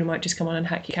weird hacker who might just come on and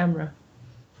hack your camera.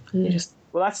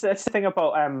 Well, that's the thing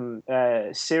about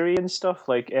Siri and stuff.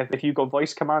 Like, if you got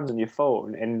voice commands on your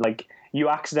phone and you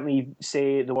accidentally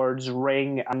say the words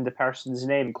 "ring" and the person's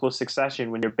name in close succession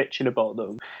when you're bitching about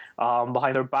them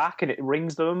behind their back, and it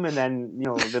rings them, and then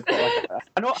they've got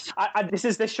I know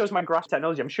this shows my grasp of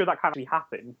technology. I'm sure that can't actually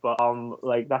happen, but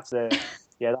that's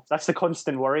the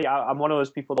constant worry. I'm one of those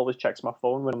people that always checks my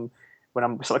phone when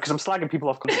I'm because I'm slagging people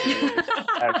off constantly.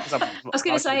 I was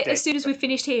going to say, as soon as we've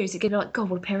finished here, is it going to be like, God,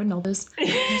 what a pair of knobbers?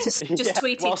 Just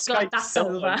tweet it like that's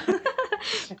over.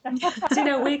 So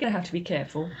we're going to have to be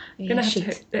careful. We're going to have to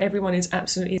hope that everyone is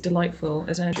absolutely as delightful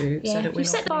as Andrew. Yeah, so that you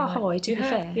set the bar high, to be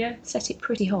fair. Yeah. Set it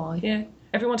pretty high. Yeah.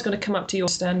 Everyone's going to come up to your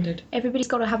standard. Everybody's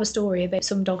got to have a story about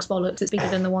some dog's bollocks that's bigger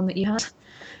than the one that you had.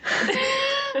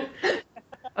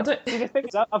 The thing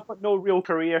is, I've got no real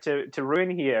career to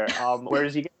ruin here.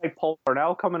 Whereas you get Paul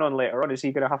Cornell coming on later on, is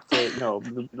he going to have to,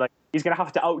 he's going to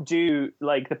have to outdo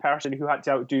the person who had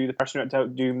to outdo the person who had to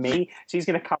outdo me. So he's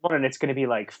going to come on and it's going to be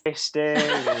fisting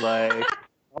and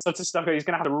all sorts of stuff. He's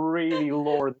going to have to really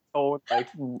lower the tone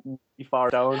really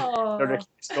far down in order to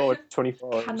keep it going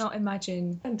 24 hours. I cannot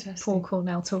imagine Fantastic. Paul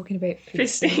Cornell talking about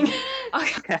Fisting.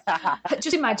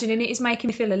 Just imagining it is making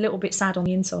me feel a little bit sad on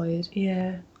the inside.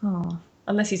 Yeah. Oh.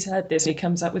 Unless he's heard this and he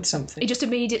comes up with something. He just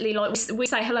immediately, we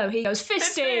say hello, he goes,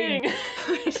 fisting!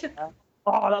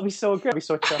 Oh, that'd be so good. That'd be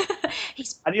so tough.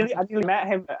 I nearly met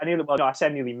him. I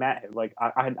said nearly met him.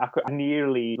 I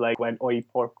nearly went, oi,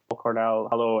 Paul Cornell,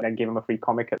 hello, and then gave him a free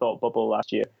comic at Thought Bubble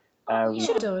last year. You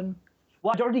should have done.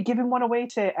 Well, I'd already given one away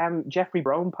to Jeffrey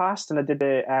Brown passed, and I did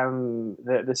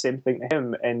the same thing to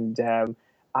him, and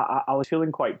I was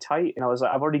feeling quite tight, and I was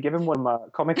like, I've already given one of my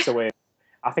comics away.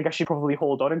 I think I should probably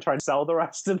hold on and try and sell the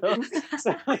rest of them.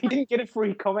 So I didn't get a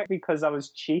free comic because I was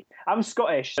cheap. I'm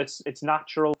Scottish, so it's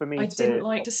natural for me I didn't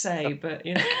like to say, but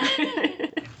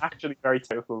actually very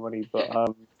tight for money, but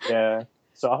yeah.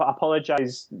 So I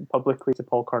apologise publicly to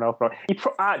Paul Cornell for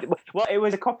well, it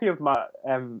was a copy of my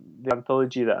the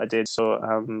anthology that I did, so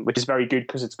which is very good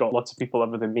because it's got lots of people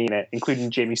other than me in it, including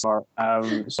Jamie Smart.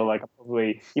 So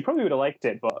you probably would have liked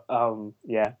it, but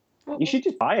yeah, you should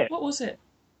just buy it. What was it?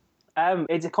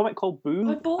 It's a comic called Boo.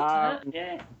 I bought that.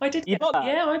 Yeah, I did. You bought that?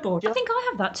 Yeah, I bought it. I think I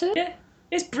have that too. Yeah,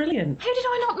 it's brilliant. How did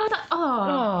I not know that?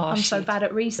 I'm so shit. bad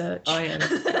at research. I am.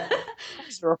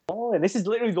 This is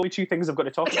literally the only two things I've got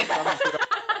to talk about. I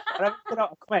haven't put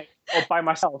out a comic by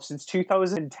myself since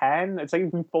 2010. It's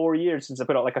been 4 years since I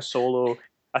put out a solo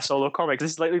comic.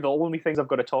 This is literally the only things I've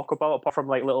got to talk about, apart from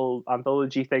little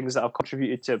anthology things that I've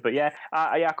contributed to. But yeah,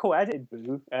 I co-edited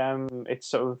Boo. It's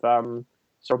sort of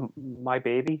sort of My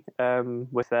Baby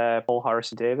with Paul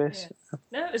Harrison Davis.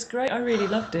 No, it was great. I really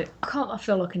loved it. I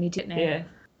feel like an idiot now. Yeah.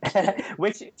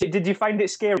 Which did you find it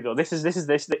scary though? This is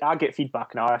I get feedback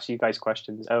and I'll ask you guys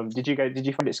questions. Did you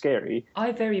find it scary?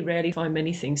 I very rarely find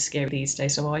many things scary these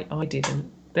days, so I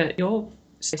didn't. But I'm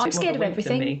scared of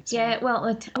everything. Me, so. Yeah, well,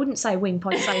 I wouldn't say wimp,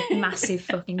 I'd say massive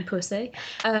fucking pussy.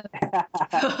 So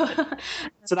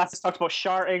that's talked about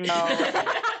sharting now.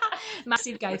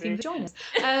 Massive gaping vaginas.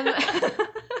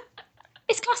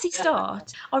 It's a classy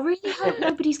start. I really hope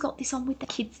nobody's got this on with the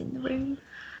kids in the room.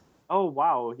 Oh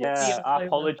wow, yeah. I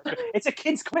apologize. It's a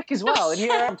kids' comic as well, and here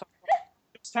I'm talking about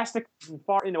fantastic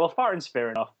farting. Well, farting's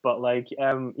fair enough, but like,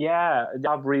 I really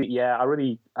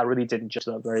didn't judge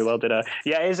that very well, did I?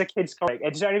 Yeah, it is a kids' comic.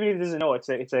 Is there anybody who doesn't know?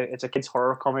 It's a kids'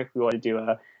 horror comic. We want to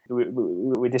do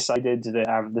we decided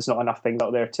that there's not enough things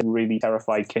out there to really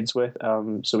terrify kids with,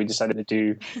 so we decided to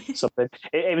do something.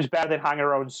 It was better than hanging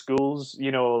around schools,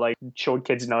 like showing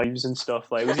kids knives and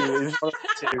stuff. Like it was one of the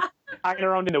two. Hanging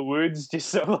around in the woods, just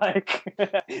sort of like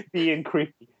being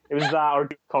creepy. It was that or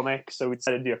do a comic, so we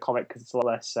decided to do a comic because it's a lot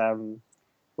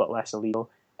less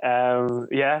illegal. So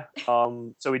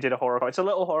we did a horror comic. It's a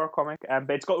little horror comic,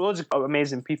 but it's got loads of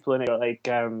amazing people in it. Like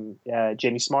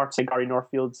Jamie Smarts and Gary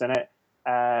Northfield's in it.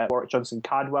 Warwick Johnson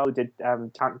Cadwell, who did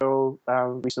Tank Girl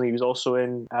recently. He was also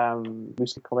in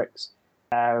Moose Comics.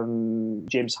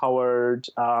 James Howard,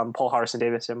 Paul Harrison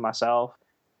Davis, and myself.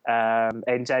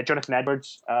 And Jonathan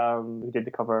Edwards, who did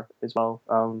the cover as well.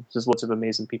 So there's lots of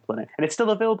amazing people in it, and it's still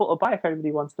available to buy if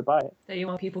anybody wants to buy it. There you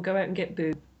are, people. Go out and get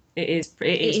Boo. It is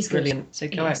brilliant. Good. So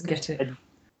go out and get it.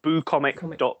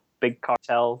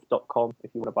 boocomic.bigcartel.com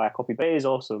if you want to buy a copy. But it is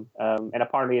awesome, and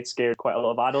apparently it's scared quite a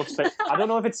lot of adults. But I don't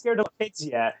know if it's scared of kids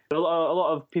yet. But a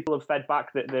lot of people have fed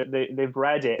back that they've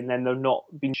read it and then they're not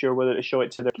being sure whether to show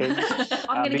it to their kids.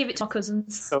 I'm going to give it to my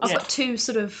cousins. I've got two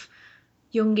sort of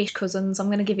youngish cousins. I'm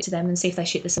going to give it to them and see if they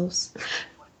shit themselves.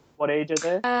 What age are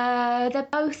they? They're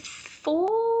both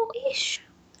 4-ish.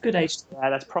 Good age. Yeah,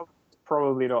 that's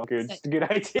probably not good. It's a good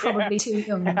idea. Probably too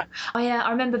young.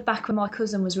 I remember back when my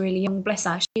cousin was really young. Bless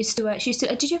her. She used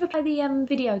to. Did you ever play the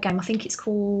video game? I think it's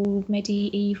called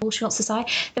Medieval. She wants to say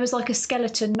there was like a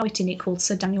skeleton knight in it called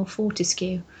Sir Daniel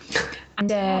Fortescue. And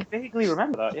I vaguely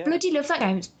remember that. Yeah. Bloody love that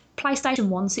game. It's PlayStation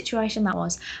 1 situation that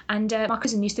was, and my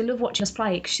cousin used to love watching us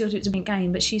play it because she thought it was a big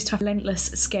game, but she used to have relentless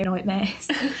scare nightmares.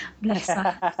 Bless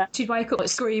her. She'd wake up like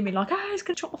screaming like, it's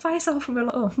going to chop my face off, and we're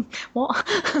like, oh, what?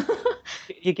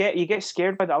 You get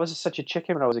scared by that. I was such a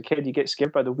chicken when I was a kid. You get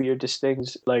scared by the weirdest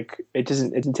things. Like it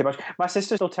doesn't take much. My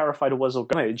sister's still terrified of Wuzzle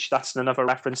Gummidge. That's another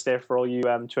reference there for all you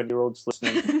 20-year-olds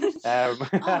listening. I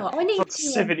need to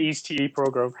 70s TV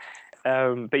program.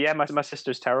 But yeah, my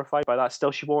sister's terrified by that.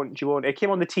 Still, she won't. It came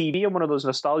on the TV on one of those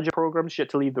nostalgia programs. She had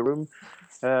to leave the room.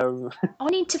 I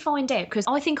need to find out because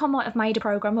I think I might have made a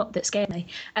program up that scared me.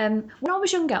 When I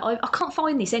was younger, I can't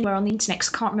find this anywhere on the internet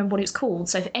because I can't remember what it's called.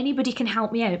 So if anybody can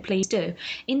help me out, please do.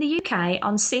 In the UK,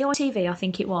 on CITV, I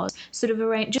think it was, sort of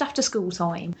around just after school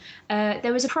time,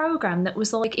 there was a program that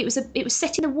was like it was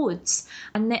set in the woods,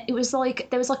 and it was like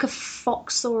there was like a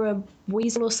fox or a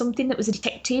weasel or something that was a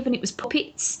detective, and it was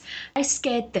puppets. They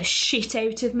scared the shit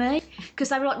out of me because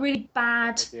they were like really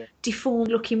bad,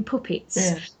 deformed-looking puppets,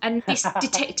 and this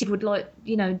detective would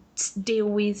deal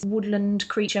with woodland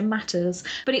creature matters.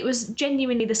 But it was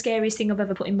genuinely the scariest thing I've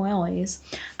ever put in my eyes,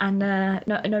 and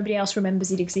nobody else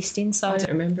remembers it existing. So I don't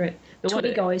remember it.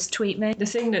 Guys, tweet me. The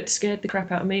thing that scared the crap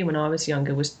out of me when I was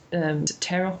younger was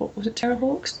Terrorhawks. Was it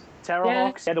Terrorhawks?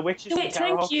 Terrorhawks, yeah, the witches.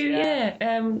 Thank you.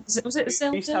 Yeah. Was it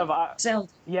Zelda? We used to have Zelda.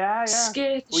 Yeah.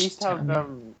 Scared We used to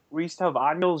have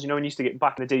annuals. When you used to get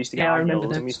back in the day, you used to get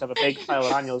annuals, and we used to have a big pile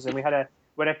of annuals, and we had a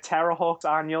Terrorhawks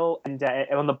annual, and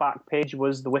on the back page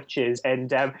was the witches,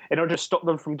 and in order to stop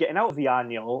them from getting out of the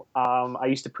annual, I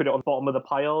used to put it on the bottom of the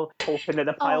pile, hoping that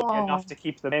the pile would get enough to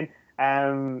keep them in. I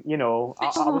was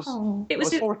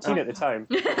 14 at the time.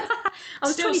 I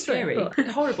was still scary,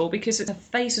 horrible, because the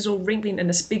face is all wrinkling and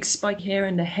this big spiky hair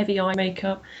and the heavy eye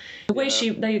makeup. The way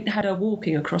they had her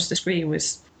walking across the screen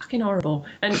was fucking horrible.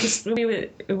 And because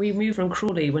we moved from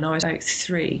Crawley when I was about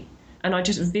 3, and I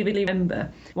just vividly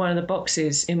remember one of the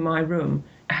boxes in my room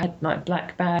had like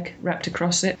black bag wrapped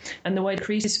across it, and the way the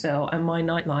creases fell, and my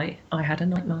nightlight. I had a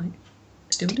nightlight.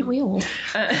 Still do. We all.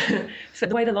 For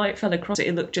the way the light fell across it,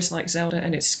 it looked just like Zelda,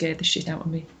 and it scared the shit out of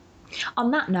me.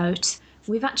 On that note,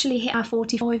 we've actually hit our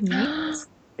 45 minutes.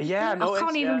 Yeah, I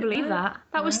can't even believe that.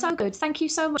 That was so good. Thank you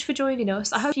so much for joining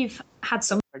us. I hope you've had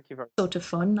some Thank you very much. sort of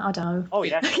fun. I don't know. Oh,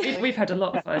 yeah. We've had a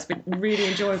lot of fun. It's been really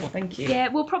enjoyable. Thank you. Yeah,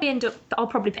 I'll probably end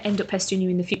up pestering you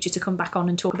in the future to come back on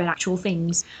and talk about actual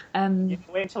things. Wait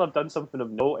until I've done something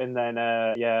of note, and then,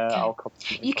 I'll come.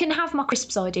 You can have my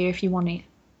crisps idea if you want it.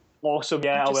 Awesome,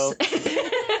 yeah, I will.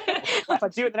 If I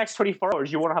do it in the next 24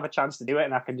 hours, you won't have a chance to do it,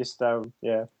 and I can just,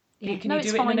 yeah. Yeah, Can no, you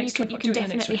it's do it in the fine. next You 24 can do it in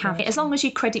the next definitely have 24 it. As long as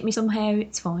you credit me somehow,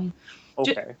 it's fine.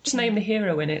 Okay. Just name the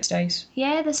hero in it, Stace.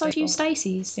 Yeah, there's so few Default.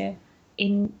 Stacys Yeah.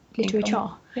 in literature.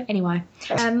 Yeah. Anyway,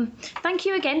 thank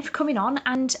you again for coming on,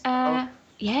 and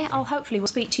yeah, I'll hopefully we'll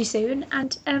speak to you soon,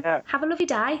 and have a lovely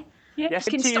day. Yeah. Yes,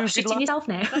 You can stop shitting yourself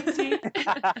now.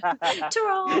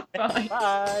 Ta-ra! Bye.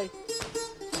 Bye.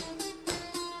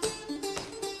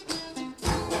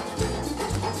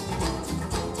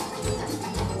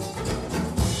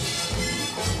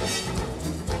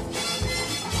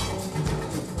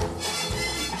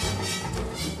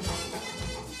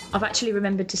 I've actually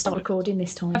remembered to start recording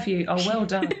this time. Have you? Oh, well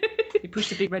done. You pushed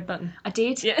the big red button. I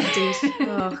did. Yeah. I did.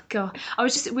 Oh god.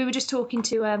 We were just talking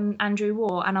to Andrew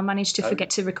Waugh, and I managed to forget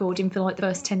to record him for like the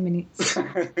first 10 minutes,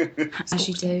 as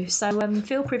you do. So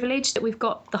feel privileged that we've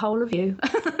got the whole of you.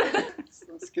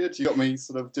 That's good. You got me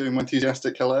sort of doing my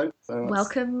enthusiastic hello. So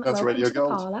welcome. That's welcome radio to the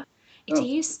gold. parlour. It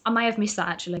is. I may have missed that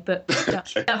actually, but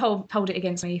don't hold it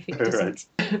against me if it doesn't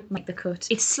make the cut.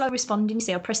 It's slow responding. You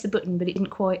see, I pressed the button, but it didn't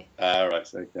quite Right,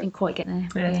 okay. get there.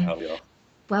 Yeah. Yeah. How are you?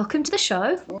 Welcome to the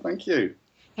show. Well, thank you.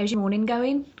 How's your morning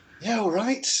going? Yeah, all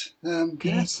right. Good.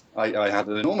 Yes. I had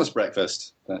an enormous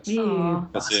breakfast. That's Oh,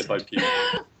 it by people.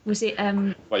 was it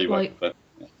Where you like were.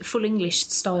 But full English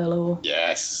style or?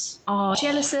 yes. Oh,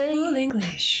 jealousy. Full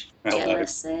English. Hello.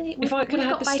 Jealousy. If I could We've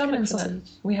have got the bacon stomach and for that. sausage.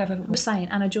 We have a... I'm just saying,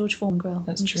 Anna George Foreman grill.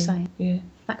 That's I'm true. just saying. Yeah,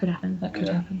 That could happen. that could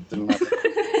happen. Didn't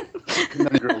have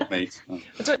any grilled meat. Oh.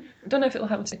 I don't know if it'll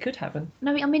happen. It could happen.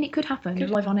 No, I mean it could happen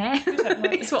live on air.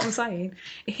 happen. It's what I'm saying.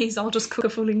 Is I'll just cook a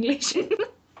full English.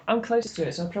 I'm close to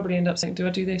it, so I'll probably end up saying, do I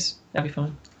do this? That'll be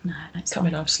fine. No, it's Come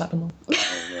in, I'll slap them all. Oh,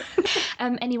 yeah.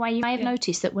 Anyway, you may have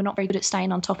noticed that we're not very good at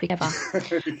staying on topic ever.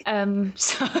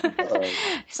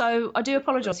 So I do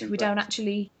apologise if we don't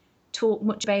actually talk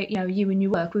much about you and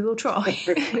your work. We will try,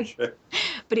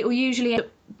 but it will usually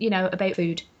end up about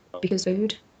food because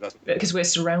food. Because we're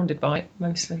surrounded by it,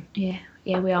 mostly. Yeah,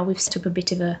 we are. We've set up a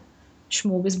bit of a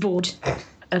smorgasbord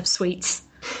of sweets.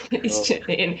 It's just,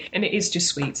 and it is just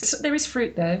sweets. There is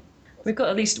fruit there. We've got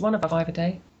at least one of our 5 a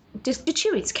day. Do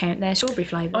Chewits count? They're strawberry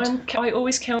flavoured. I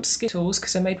always count Skittles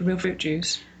because they're made with real fruit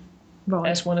juice Right.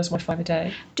 as one as my 5 a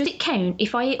day. Does it count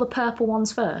if I eat the purple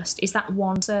ones first? Is that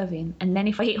one serving? And then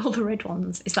if I eat all the red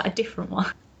ones, is that a different one?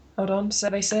 Hold on,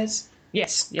 survey says.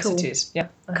 Yes, Cool. it is. Yeah.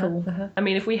 Cool. I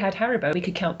mean, if we had Haribo, we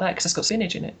could count that because it's got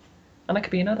spinach in it. And that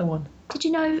could be another one. Did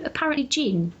you know apparently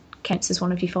gin counts as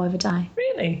one of your 5 a day?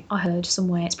 Really? I heard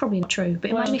somewhere. It's probably not true, but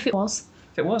imagine if it was.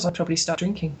 If it was, I'd probably start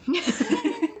drinking.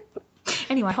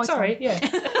 Anyway, hi, Sorry, Tom. yeah.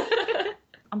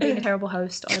 I'm being a terrible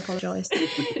host. I apologise.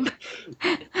 I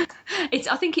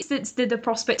think it's the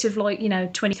prospect of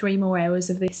 23 more hours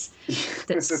of this.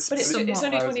 That's But it's only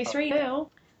 23 now.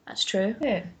 That's true.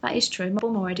 Yeah. That is true. My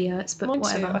bum already hurts, but Mine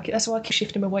whatever. too. That's why I keep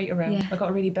shifting my weight around. Yeah. I've got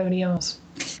a really bony arse.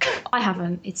 I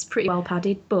haven't. It's pretty well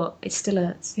padded, but it still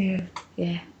hurts. Yeah.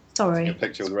 Yeah. Sorry. A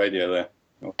picture of the radio there.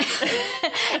 Oh.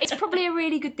 It's probably a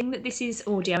really good thing that this is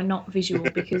audio and not visual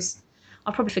because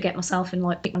I'll probably forget myself and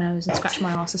pick my nose and scratch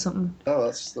my arse or something Oh,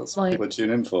 that's what Like- people tune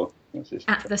in for. That's just-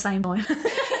 at the same time.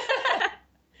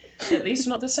 At least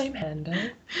not the same hand, eh?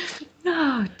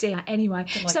 Oh dear. Anyway,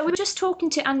 like so we were just talking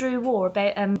to Andrew Waugh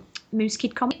about Moose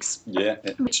Kid Comics, Yeah.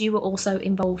 which you were also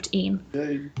involved in.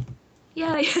 Yay.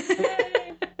 Yay!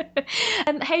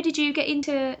 How did you get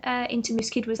into Moose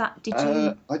Kid? Was that did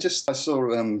you? I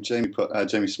saw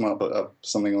Jamie Smart put up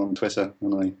something on Twitter,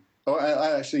 and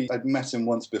I'd met him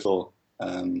once before,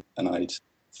 and I'd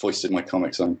foisted my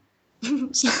comics on.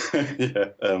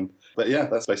 Yeah, but yeah,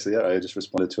 that's basically it. I just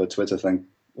responded to a Twitter thing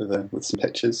with some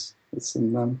pictures, with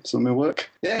some of my work.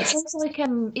 Yeah, It sounds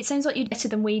like you're better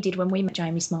than we did when we met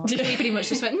Jamie Smart. We pretty much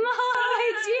just went,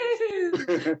 "Hi, it's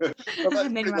you." well, that's And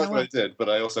then pretty ran much what away. I did, but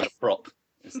I also had a prop.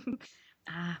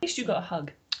 Ah, At least you got a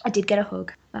hug. I did get a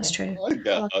hug. That's true. I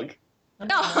got a hug.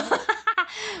 Oh.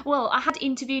 Well, I had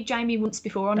interviewed Jamie once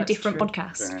before on a That's different true.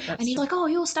 podcast, Yeah. and he's like, "Oh,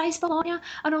 you're Stacebell, aren't you?"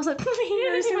 And I was like,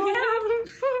 "Yes,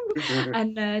 I am,"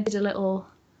 and did a little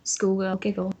schoolgirl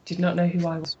giggle. Did not know who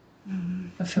I was. I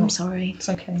I'm felt sorry. it's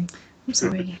okay. I'm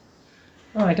sorry.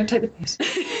 All right, don't take the piss.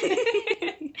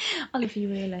 I love you,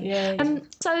 really. Yeah.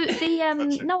 So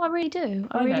the no, I really do.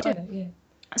 I really do. Yeah.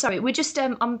 Sorry, we're just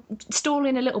I'm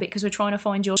stalling a little bit because we're trying to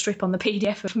find your strip on the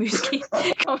PDF of Moose Kid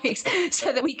comics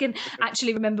so that we can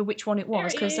actually remember which one it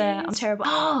was, because I'm terrible.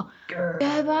 Oh,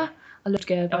 Gerber. I loved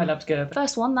Gerber. I loved Gerber.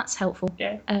 First one, that's helpful.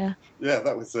 Yeah. Yeah,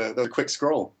 that was a quick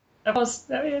scroll. It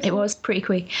was pretty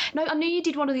quick. No, I knew you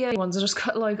did one of the early ones. I just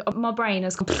got my brain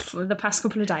has gone the past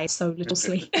couple of days, so little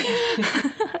sleep.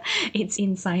 It's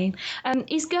insane.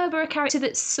 Is Gerber a character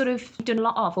that's sort of done a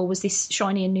lot of, or was this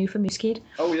shiny and new for Moose Kid?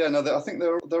 Oh yeah, no, I think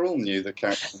they're all new. The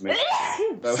characters.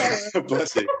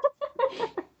 Bless you.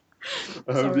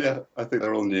 Yeah, I think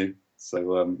they're all new.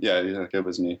 So yeah,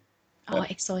 Gerber's new. Oh,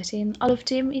 exciting! I loved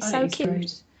him. He's so cute.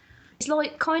 Great. He's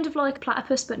like kind of like a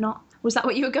platypus, but not. Was that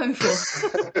what you were going for?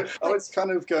 I was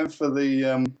kind of going for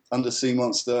the undersea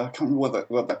monster. I can't remember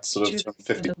what that sort of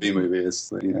 50p movie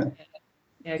is. Yeah.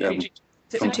 Is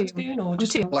it Black Lagoon or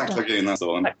just Black Lagoon? That's the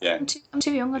one. Yeah. I'm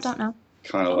too young. I don't know.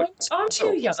 Kind of like. I'm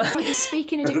too young. He's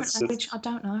speaking a different language. I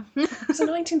don't know. It's the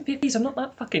 1950s. I'm not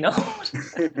that fucking old.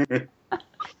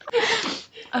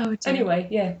 Oh, dear. Anyway,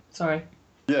 yeah. Sorry.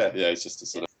 Yeah. It's just a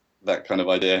sort of that kind of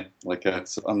idea, like a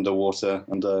sort of underwater,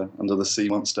 under the sea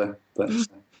monster, but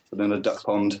in a duck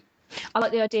pond. I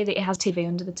like the idea that it has TV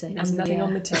under the tea. There's nothing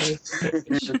on the telly.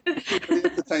 He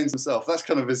entertains himself. That's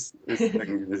kind of his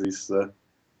thing. Is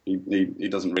he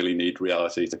doesn't really need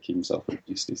reality to keep himself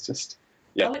amused. He's just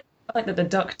I like that the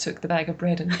duck took the bag of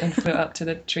bread and flew up to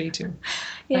the tree too.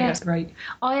 Yeah, I think that's great.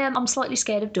 I'm slightly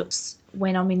scared of ducks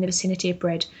when I'm in the vicinity of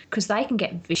bread because they can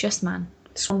get vicious, man.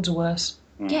 Swans are worse.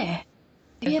 Yeah.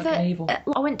 Have you They're fucking evil.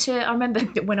 I remember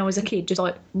when I was a kid, just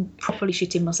like properly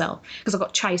shitting myself because I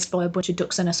got chased by a bunch of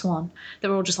ducks and a swan. They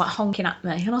were all just like honking at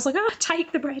me, and I was like,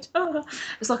 take the bread.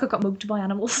 It's like I got mugged by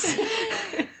animals.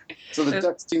 So the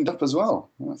ducks teamed up as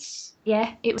well.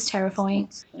 Yeah, it was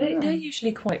terrifying. They're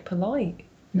usually quite polite.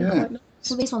 Yeah. Quite nice.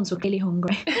 Well, these ones were really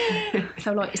hungry. They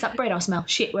were like, is that bread I smell?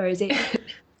 Shit, where is it?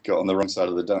 Got on the wrong side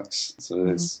of the ducks. So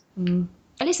it's.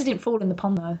 At least I didn't fall in the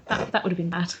pond, though. That would have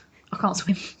been bad. I can't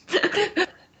swim.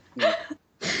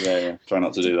 Yeah. Try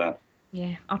not to do that.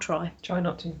 Yeah, I'll try. Try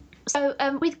not to. So,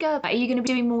 with Gerber, are you going to be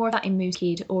doing more of that in Moose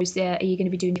Kid, or are you going to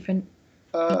be doing different?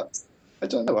 I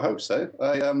don't know. I hope so.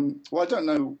 I don't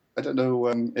know. I don't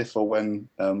know if or when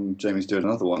Jamie's doing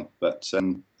another one, but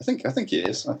I think he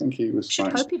is. I think he was.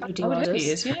 Should hope he would do others. He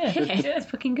is. Yeah, it's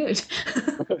fucking good.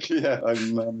 Yeah,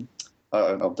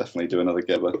 I'll definitely do another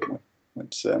Gerber.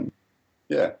 But,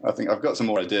 yeah, I think I've got some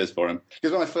more ideas for him.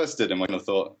 Because when I first did him, I kind of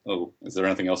thought, oh, is there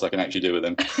anything else I can actually do with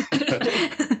him?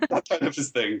 That kind of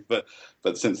his thing. But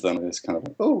since then, it's kind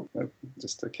of like,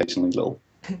 just occasionally little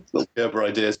Gerber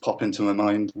ideas pop into my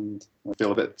mind, and I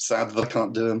feel a bit sad that I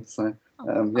can't do them. So, I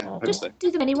hope just so. do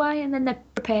them anyway, and then they're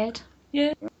prepared.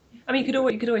 Yeah. I mean, you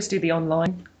could always do the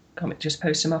online comic, just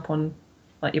post them up on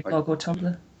like your blog or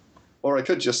Tumblr. Or I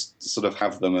could just sort of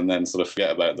have them and then sort of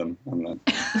forget about them.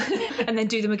 And then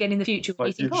do them again in the future when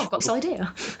you think, I've got this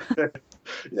idea.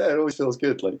 Yeah, it always feels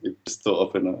good. Like you just thought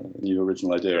up in a new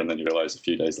original idea and then you realise a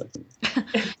few days later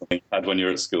something you had when you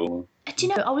were at school. Do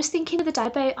you know, I was thinking the other day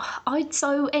about, I'd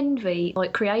so envy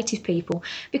like creative people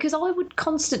because I would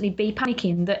constantly be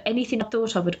panicking that anything I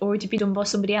thought of had already been done by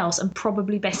somebody else and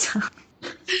probably better.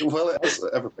 Well,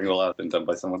 everything will have been done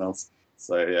by someone else.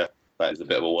 So, yeah. That is a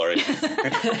bit of a worry.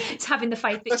 It's having the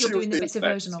faith that you're doing the better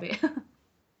version of it.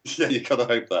 Yeah, you gotta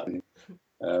hope that.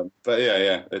 But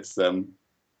yeah,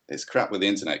 it's crap with the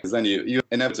internet because then you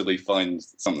inevitably find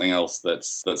something else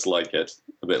that's like it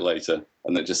a bit later,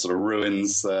 and that just sort of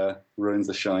ruins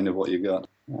the shine of what you got.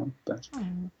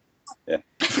 Yeah.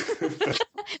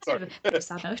 Sorry. Bit of a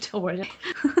sad note already.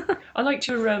 I liked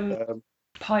your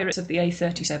Pirates of the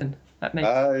A37. That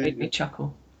made me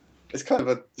chuckle. It's kind of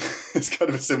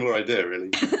a similar idea, really.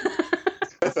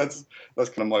 that's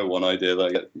kind of my one idea that I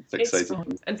get fixated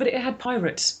on. But it had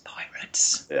pirates.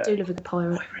 Yeah. I do love a good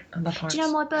pirate. And the pirates. Do you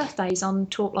know my birthday's on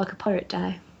Talk Like a Pirate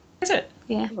Day? Is it?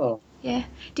 Yeah. Oh. Yeah.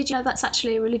 Did you know that's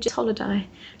actually a religious holiday?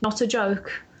 Not a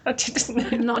joke. I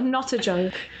didn't know. Not a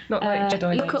joke. Not like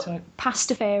Jedi look up type.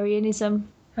 Pastafarianism.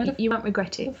 You won't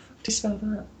regret it. How do you spell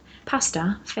that?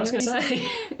 Pasta. I was going to say.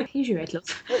 Use your head, love.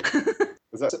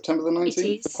 Is that September the 19th? It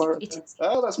is. The Pirate Day?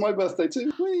 Oh, that's my birthday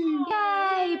too. Whee!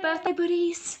 Yay, birthday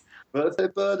buddies. Birthday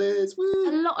buddies. Woo!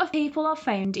 A lot of people I've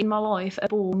found in my life are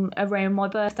born around my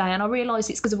birthday, and I realise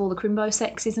it's because of all the crimbo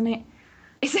sex, isn't it?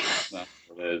 No,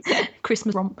 it is.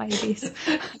 Christmas romp babies.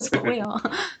 That's what we are.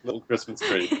 Little Christmas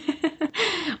tree.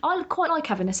 I quite like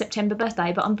having a September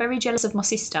birthday, but I'm very jealous of my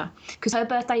sister because her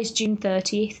birthday is June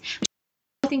 30th, which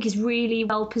I think is really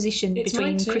well positioned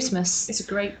between Christmas. It's a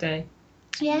great day.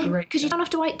 Yeah, because you don't have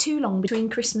to wait too long between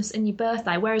Christmas and your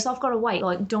birthday, whereas I've got to wait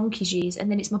like donkey's years, and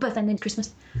then it's my birthday and then it's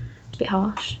Christmas. It's a bit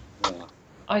harsh. Yeah.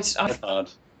 I Hard.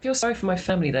 feel sorry for my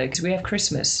family though, because we have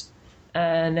Christmas,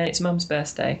 and then it's Mum's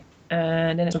birthday,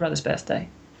 and then it's my brother's birthday,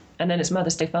 and then it's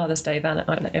Mother's Day, Father's Day, I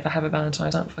don't ever have a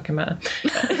Valentine's, don't fucking matter.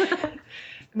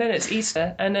 And then it's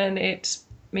Easter, and then it's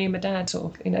me and my dad,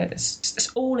 sort of, it's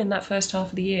all in that first half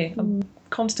of the year. I'm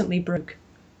constantly broke.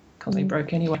 Constantly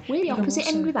broke anyway. We're the Even opposite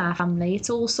more so. end with our family. It's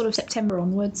all sort of September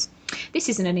onwards. This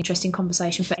isn't an interesting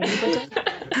conversation for anybody.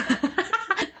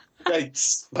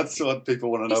 Dates. That's what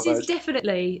people want to know This about. is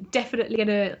definitely going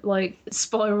to like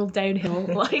spiral downhill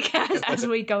like as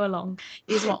we go along.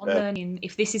 Is what I'm learning.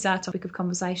 If this is our topic of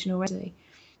conversation already.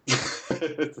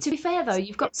 To be fair though,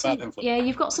 you've got some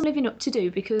living up to do,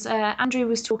 because Andrew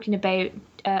was talking about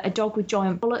a dog with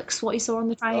giant bollocks, what he saw on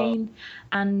the train,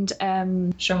 and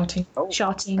Sharting.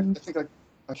 sharting. I think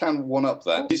I can one up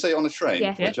that. Did you say on a train?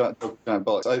 Yeah. With giant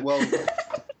bollocks?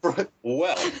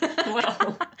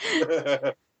 Well,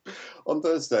 on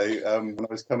Thursday, when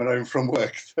I was coming home from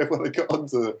work, when I got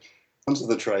onto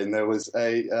the train, there was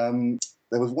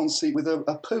one seat with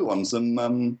a poo on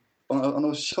some on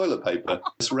a toilet paper,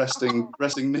 just resting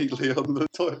neatly on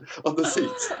the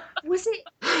seat. Was it?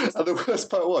 And the worst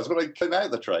part was when I came out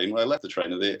of the train, when I left the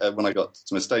train, when I got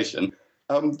to my station,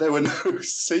 there were no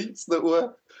seats that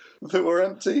were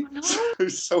empty. No.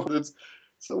 So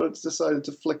someone had decided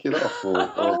to flick it off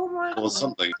or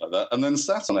something like that, and then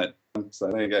sat on it. So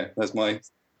there you go. There's my.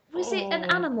 Was it an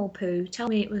animal poo? Tell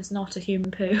me it was not a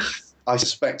human poo. I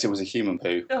suspect it was a human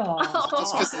poo.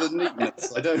 Just because of the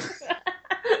neatness. I don't.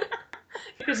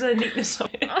 Because of the neatness of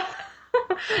it.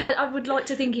 I would like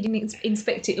to think he didn't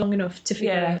inspect it long enough to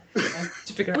figure out.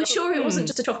 To figure We're out. sure it wasn't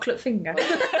just a chocolate finger.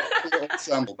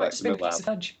 Sample back Just in been the a piece of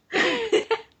lab. fudge.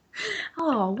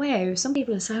 Oh, wow. Some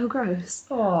people are so gross.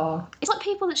 Oh. It's like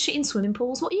people that shit in swimming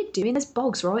pools. What are you doing? There's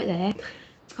bogs right there.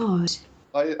 God.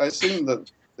 I assume that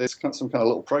there's some kind of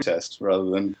little protest rather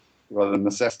than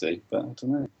necessity, but I don't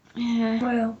know. Yeah.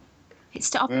 Well.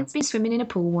 I've been swimming in a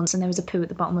pool once and there was a poo at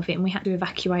the bottom of it and we had to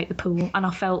evacuate the pool and I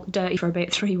felt dirty for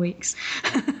about 3 weeks.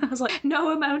 I was like,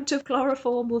 no amount of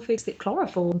chloroform will fix it.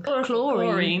 Chloroform?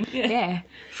 Chlorine. Yeah.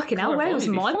 Fucking hell, where was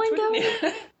my mind going?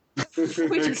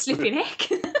 We're just slipping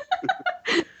heck.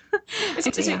 Is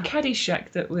it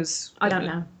Caddyshack that was... I don't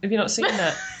know. Have you not seen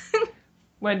that?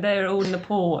 When they're all in the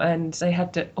pool and they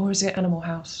had to... Or is it Animal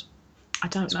House? I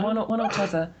don't know. One or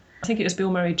t'other. I think it was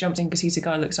Bill Murray jumped in because he's the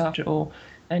guy who looks after it all,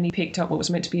 and he picked up what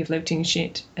was meant to be a floating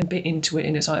shit and bit into it,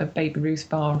 and it's like a Baby Ruth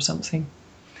bar or something.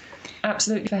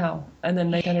 Absolutely foul. And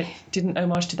then they didn't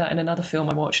homage to that in another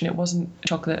film I watched, and it wasn't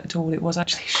chocolate at all, it was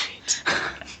actually shit.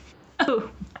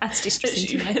 Oh, that's distressing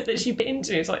to me. That she bit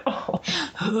into. It's like, oh.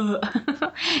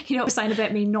 You know what we're saying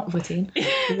about me not voting?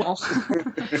 Well.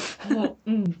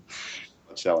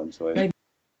 A challenge for you. Maybe.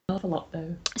 A lot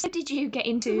though. So did you get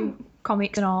into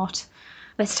comics and art?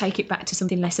 Let's take it back to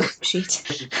something less of shit.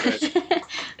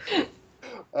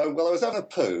 Well, I was having a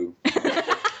poo.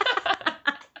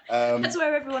 That's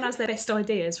where everyone has their best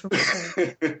ideas from.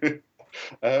 I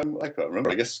can't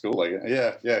remember. I guess school.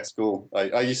 Yeah, school.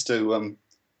 I used to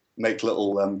make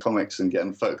little comics and get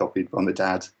them photocopied by my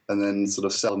dad, and then sort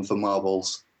of sell them for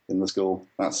marbles in the school.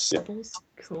 That's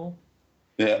Cool.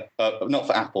 yeah. Not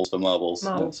for apples, for marbles.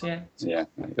 Marbles, yeah. Yeah,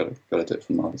 got to do it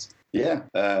for marbles. Yeah,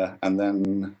 and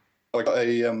then I got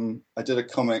I did a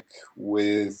comic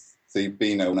with the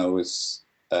Beano when I was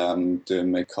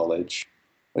doing mid-college,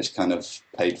 which kind of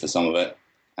paid for some of it,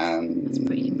 and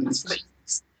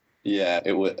yeah,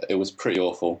 it was pretty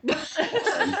awful.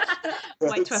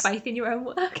 Wait to have faith in your own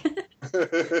work.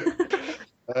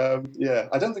 Yeah,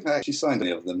 I don't think I actually signed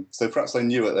any of them, so perhaps I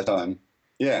knew at the time.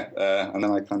 Yeah, and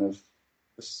then I kind of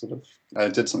sort of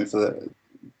did stuff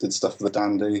for the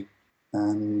Dandy,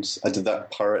 and I did that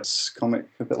Pirates comic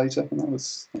a bit later, and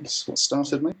that's what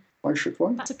started me.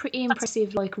 That's a pretty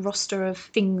impressive roster of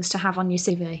things to have on your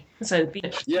CV. So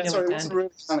yeah, sorry, it wasn't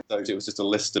really an anecdote. It was just a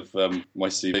list of my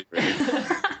CV.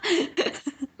 Really.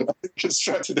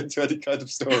 Constructed into any kind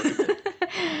of story.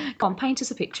 Go on, paint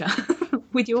us a picture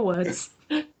with your words.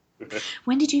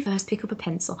 When did you first pick up a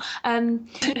pencil?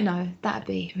 No, that'd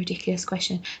be a ridiculous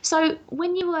question. So,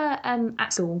 when you were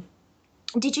at school,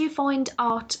 did you find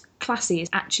art classes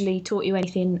actually taught you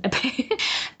anything about?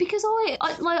 Because I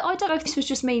don't know if this was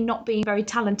just me not being very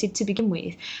talented to begin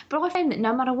with, but I found that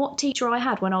no matter what teacher I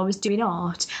had when I was doing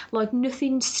art,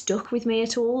 nothing stuck with me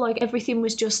at all. Everything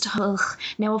was just, ugh,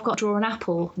 now I've got to draw an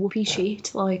apple. Whoopee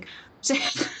shit. Were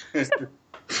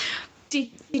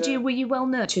you well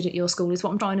nurtured at your school? Is what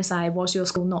I'm trying to say. Was your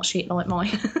school not shit like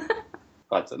mine?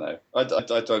 I don't know.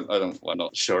 I'm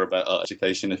not sure about art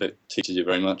education if it teaches you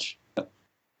very much.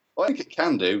 I think it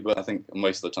can do, but I think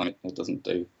most of the time it doesn't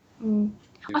do.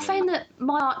 I found that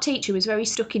my art teacher was very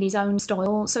stuck in his own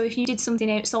style. So if you did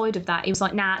something outside of that, he was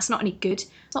like, "Nah, it's not any good."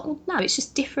 It's like, well, no, it's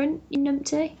just different, you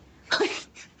numpty.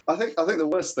 I think the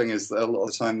worst thing is that a lot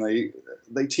of the time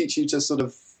they teach you to sort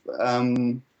of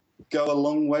go a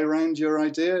long way around your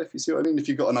idea. If you see what I mean, if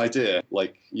you've got an idea,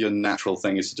 like your natural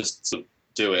thing is to just sort of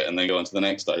do it and then go on to the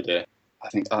next idea. I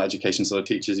think art education sort of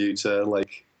teaches you to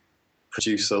like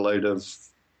produce a load of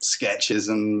sketches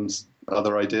and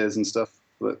other ideas and stuff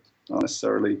that aren't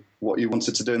necessarily what you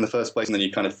wanted to do in the first place, and then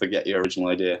you kind of forget your original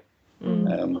idea,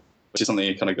 which is something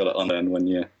you kind of got to unlearn when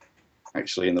you're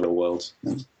actually in the real world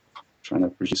and trying to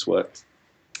produce work.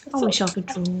 I wish I could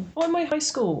draw. Well, my high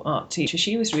school art teacher,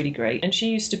 she was really great, and she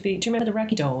used to be. Do you remember the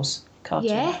Raggy Dolls cartoon?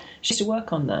 Yeah. She used to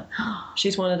work on that.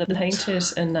 She's one of the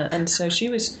painters, and so she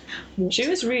was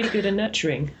really good at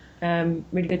nurturing,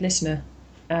 really good listener,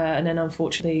 and then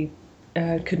unfortunately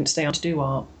couldn't stay on to do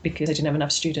art because they didn't have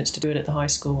enough students to do it at the high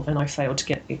school, and I failed to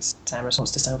get exam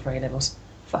results to stand for A levels.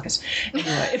 Fuckers.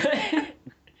 Anyway,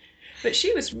 but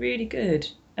she was really good.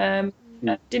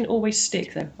 Didn't always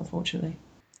stick though, unfortunately.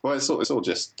 Well, it's all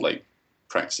just like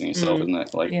practicing yourself, isn't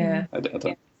it? Like, Yeah. I don't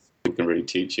think people can really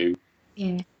teach you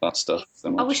that stuff.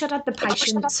 So much. I wish I'd had the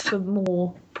patience for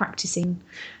more practicing.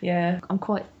 Yeah. I'm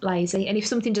quite lazy, and if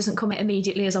something doesn't come out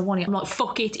immediately as I want it, I'm like,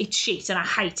 fuck it, it's shit, and I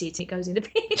hate it. It goes in the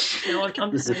bin. No,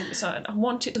 I'm the same. So I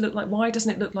want it to look like. Why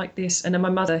doesn't it look like this? And then my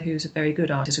mother, who's a very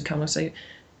good artist, would come and say,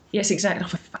 "Yes, exactly." Oh,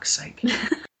 for fuck's sake.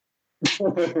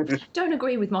 Don't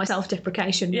agree with my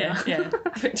self-deprecation. Yeah, yeah.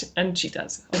 And she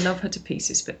does. I love her to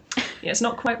pieces, but yeah, it's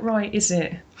not quite right, is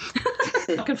it?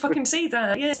 I can fucking see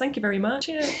that. Yes, thank you very much.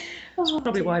 Yeah, that's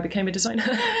probably why I became a designer.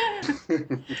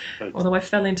 Although I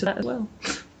fell into that as well.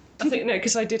 I think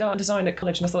because I did art and design at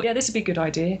college, and I thought, yeah, this would be a good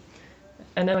idea.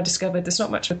 And then I discovered there's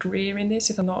not much of a career in this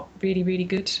if I'm not really, really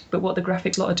good. But what the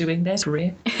graphics lot are doing, there's a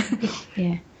career.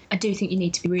 Yeah, I do think you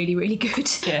need to be really, really good.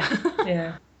 Yeah,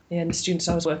 yeah. Yeah, and the students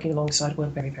I was working alongside were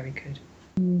very, very good.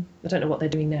 I don't know what they're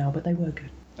doing now, but they were good.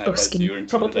 Busking, you're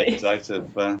intimidated out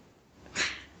of.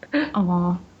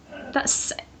 Oh,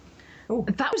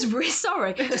 that was really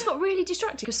sorry. I just got really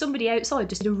distracted because somebody outside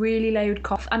just did a really loud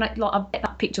cough, and I bet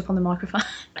that picked up on the microphone.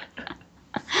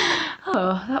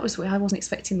 Oh, that was weird. I wasn't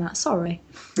expecting that. Sorry.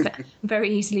 But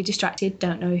very easily distracted.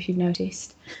 Don't know if you've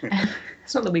noticed.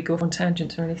 It's not that we go off on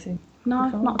tangents or anything. No,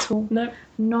 not at all. No,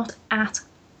 not at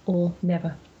all.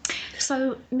 never.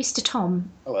 So, Mr. Tom.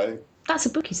 Hello. That's a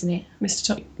book, isn't it? Mr.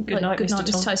 Tom. Good night, Mr.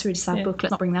 Tom. It's a really sad Yeah. book.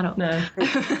 Let's not bring that up. No.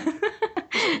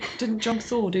 Didn't John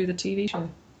Thor do the TV show?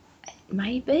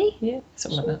 Maybe. Yeah,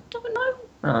 something like that. Don't know.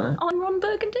 I don't know. I'm Ron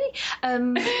Burgundy.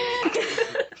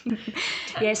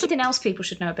 Yeah, something else people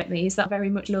should know about me is that I very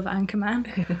much love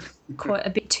Anchorman. Quite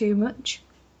a bit too much.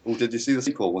 Well, did you see the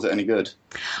sequel? Was it any good?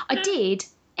 I did.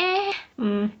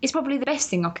 It's probably the best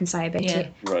thing I can say about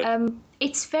it. Right.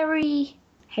 It's very...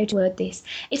 How to word this?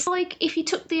 It's like if you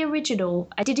took the original,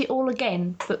 I did it all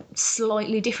again, but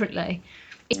slightly differently.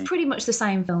 It's pretty much the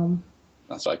same film.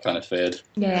 That's what I kind of feared.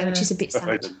 Yeah, which is a bit sad.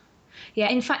 Right. Yeah,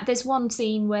 in fact, there's one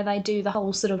scene where they do the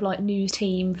whole sort of like news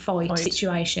team fight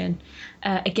situation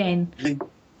again.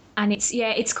 And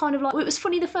it's kind of like, well, it was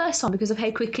funny the first time because of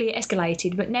how quickly it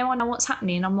escalated, but now I know what's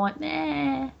happening, I'm like,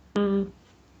 meh.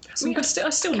 I mean, I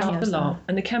still laughed a lot,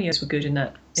 and the cameos were good in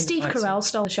that. in Steve the fight Carell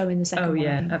stole the show in the second scene. Oh, one.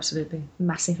 yeah, I think, absolutely.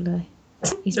 massively.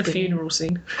 He's The brilliant. funeral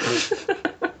scene.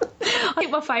 I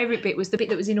think my favourite bit was the bit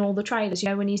that was in all the trailers, you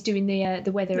know, when he's doing the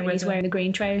weather and he's weather. wearing the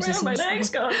green trousers. Where are my and legs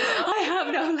gone? I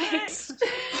have no legs.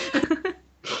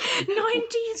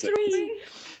 93.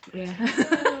 Yeah.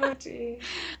 Oh, dear.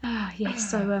 Yes,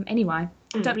 so anyway,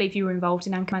 I don't believe you were involved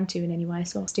in Anchorman 2 in any way,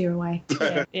 so I'll steer away.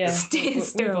 Yeah, yeah. Steer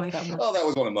Move away off that from one. Oh, that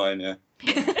was one of mine, yeah.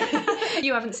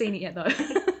 You haven't seen it yet, though.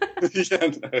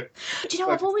 Yeah, no. Do you know,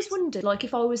 I've always wondered, like,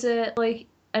 if I was an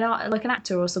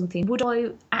actor or something, would I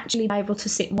actually be able to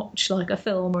sit and watch like a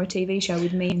film or a TV show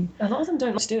with me? A lot of them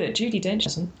don't do it. Judi Dench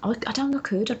doesn't. I don't know, I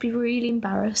could. I'd be really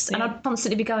embarrassed, and Yeah. I'd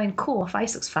constantly be going, "Cool, my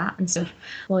face looks fat" and stuff.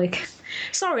 Like,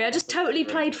 sorry, I just totally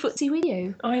played footsie with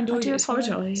you. I enjoyed do it. It's fine.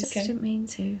 apologise. It's okay. I didn't mean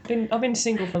to. I've been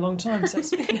single for a long time, so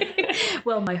it's...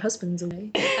 Well, my husband's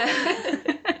away.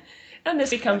 And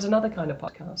this becomes another kind of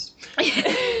podcast.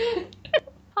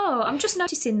 Oh, I'm just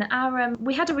noticing that our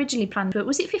we had originally planned, but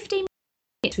was it 15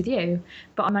 minutes with you?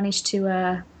 But I managed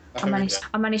to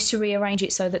I managed to rearrange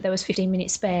it so that there was 15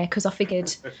 minutes spare because I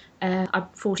figured I'd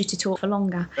force you to talk for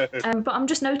longer. But I'm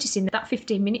just noticing that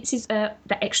 15 minutes is that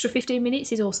extra 15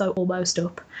 minutes is also almost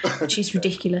up, which is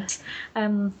ridiculous.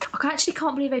 I actually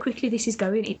can't believe how quickly this is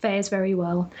going. It fares very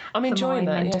well. I'm enjoying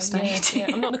my that. mental Yeah, state.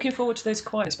 yeah. I'm not looking forward to those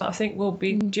quiets, but I think we'll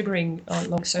be gibbering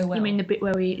along so well. You mean the bit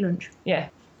where we eat lunch? Yeah.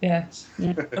 Yeah.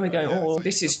 Yeah. And we go, oh,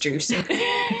 this is juicy.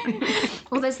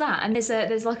 Well, there's that, and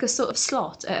there's like a sort of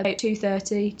slot at about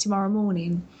 2:30 tomorrow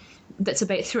morning. That's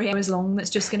about 3 hours long. That's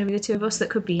just going to be the two of us. That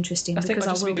could be interesting I think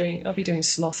because I'll be doing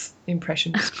sloth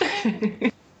impressions.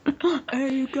 There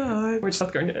you go. We're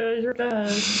just going, there you go.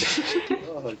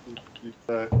 Oh,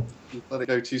 you've let it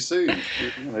go too soon.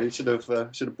 You should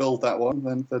have billed that one.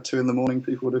 Then for 2 a.m,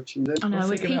 people would have tuned in. I know, We'll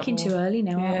we're figure it out peaking too more. early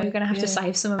now, aren't we? Yeah, We're going to have to yeah.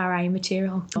 save some of our AIM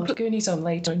material. We'll put Goonies on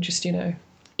later and just, If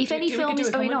We any could film do is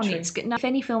a going on, commentary. if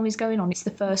any film is going on, it's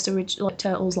the first original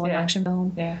Turtles live action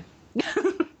film. Yeah.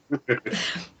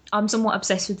 I'm somewhat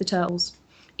obsessed with the Turtles.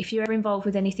 If you're ever involved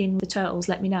with anything with the Turtles,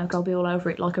 let me know, because I'll be all over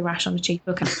it like a rash on a cheek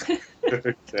booker.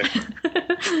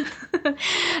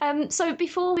 So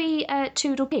before we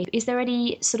toodle pig, is there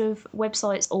any sort of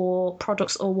websites or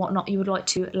products or whatnot you would like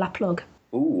to la plug?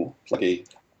 Ooh, pluggy.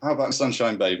 How about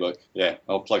Sunshine Bay book? Yeah,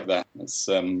 I'll plug that. It's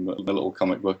a little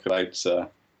comic book about sort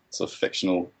of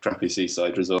fictional, crappy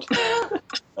seaside resort.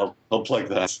 I'll plug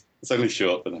that. It's only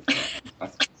short, but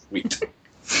that's sweet.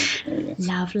 There you go.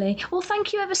 Lovely. Well,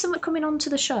 thank you ever so much for coming on to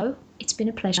the show. It's been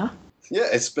a pleasure. Yeah,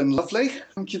 it's been lovely.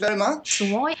 Thank you very much.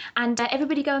 All right. And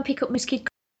everybody go and pick up Miss Kid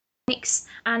Comics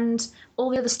and all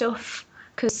the other stuff,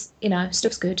 because,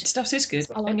 stuff's good. Stuff is good.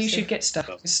 I like And you stuff. should get stuff.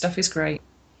 Stuff is great.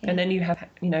 And then you have,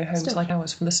 homes Stuff. like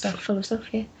ours full of stuff. Full of stuff,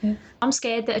 yeah. I'm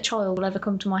scared that a child will ever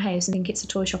come to my house and think it's a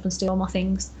toy shop and steal all my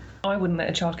things. I wouldn't let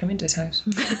a child come into this house.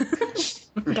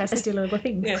 In case they steal all my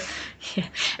things. Yeah. Yeah.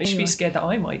 You should Anyway. be scared that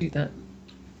I might do that.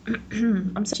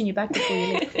 I'm searching your bag before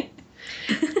you leave.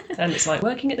 And it's like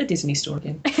working at the Disney store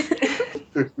again.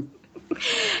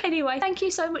 Anyway, thank you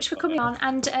so much for coming on,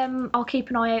 and I'll keep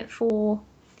an eye out for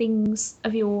things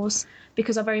of yours,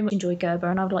 because I very much enjoy Gerber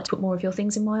and I would like to put more of your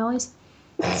things in my eyes.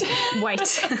 Wait.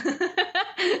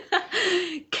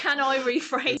 Can I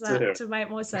rephrase that to make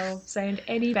myself sound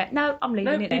any better? No, I'm leaving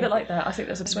No, it leave there. it like that. I think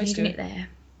that's the best way to do Leaving it.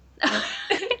 it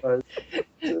there.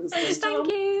 Thank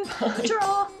you.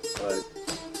 Ta-ra. Bye.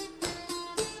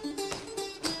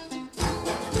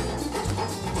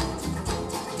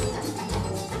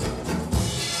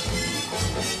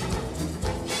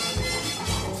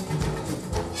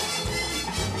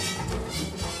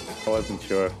 I wasn't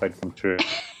sure if I'd come through.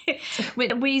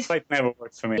 We've Like, never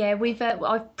works for me. Yeah,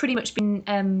 I've pretty much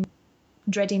been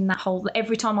dreading that whole.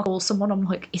 Every time I call someone, I'm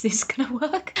like, is this going to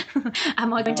work?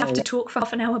 Am I going to have to talk for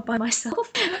half an hour by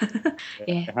myself? Yeah,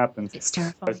 It happens. it's I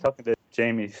was terrifying. talking to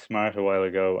Jamie Smart a while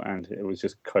ago, and it was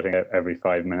just cutting out every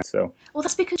 5 minutes. So, Well,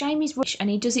 that's because Jamie's rich and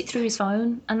he does it through his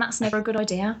phone, and that's never a good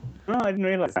idea. no, I didn't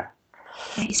realise that.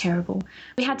 Yeah, it's terrible.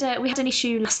 We had an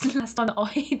issue last time that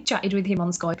I chatted with him on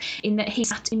Skype, in that he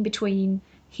sat in between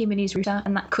him and his router,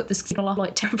 and that cut the signal off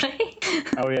like terribly.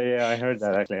 Oh, yeah, I heard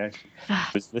that actually. I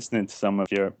was listening to some of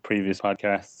your previous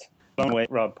podcasts. Blown away,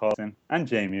 Rob Paulson and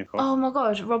Jamie, of course. Oh my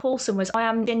god, Rob Paulson was. I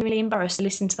am genuinely embarrassed to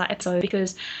listen to that episode,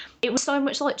 because it was so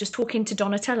much like just talking to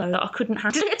Donatello that I couldn't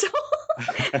handle it at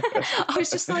all. I was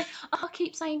just like, I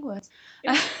keep saying words.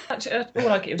 Actually, all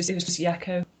I it was just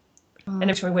Yakko. And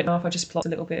every time I went off, I just plopped a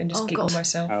little bit and just Oh, giggled God.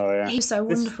 myself. Oh, yeah. He's so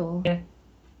wonderful. Yeah.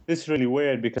 This is really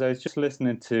weird because I was just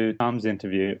listening to Tom's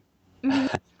interview, and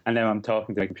now I'm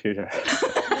talking to my computer.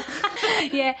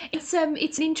 Yeah, it's an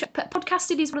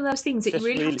podcasting is one of those things that Just you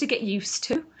really really- have to get used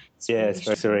to. Yeah, it's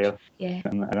very surreal. Yeah.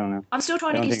 And I don't know. I'm still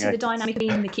trying I to don't get used to think the I- dynamic of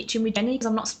being in the kitchen with Jenny,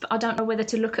 because I don't know whether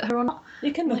to look at her or not.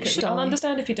 You can look Like, at should it. I'll I?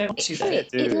 understand if you don't want to. though. It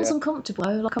do, feels yeah.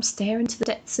 uncomfortable, like I'm staring into the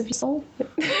depths of your soul.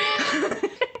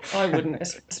 I wouldn't.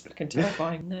 It's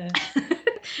terrifying there.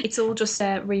 It's all just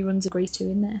reruns of Grease 2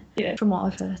 in there, Yeah, from what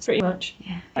I've heard. pretty much.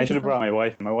 Yeah. I should have brought my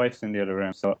wife. My wife's in the other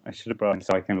room, so I should have brought her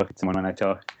so I can look at someone when I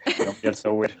talk. I don't feel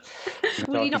so weird.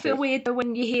 Will you not feel weird though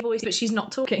when you hear a voice but she's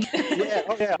not talking? Yeah,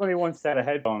 oh yeah. Only one set of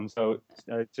headphones, so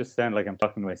it just sounds like I'm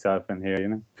talking to myself in here, you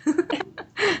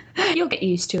know. You'll get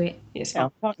used to it. Yes. Yeah,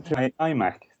 I'm talking to my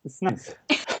iMac. It's nice.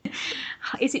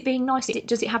 Is it being nice?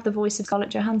 Does it have the voice of Scarlett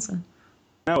Johansson?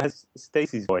 No, it has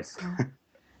Stacey's voice.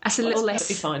 That's a little That'd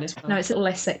be less. fine as well. No, it's a little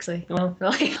less sexy. Well,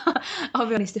 Like, I'll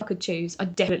be honest, if I could choose,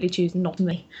 I'd definitely choose not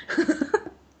me.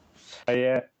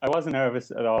 I wasn't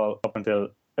nervous at all up until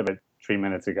about 3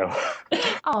 minutes ago.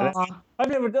 Oh, I've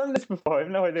never done this before. I have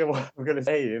no idea what I'm going to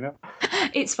say, you know.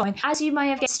 it's fine. As you may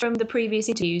have guessed from the previous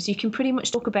interviews, you can pretty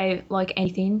much talk about like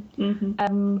anything.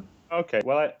 Okay,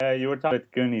 well, you were talking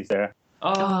about Goonies there.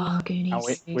 oh,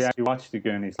 Goonies. And we actually watched the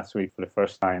Goonies last week for the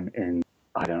first time in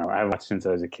I don't know. I watched since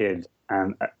I was a kid,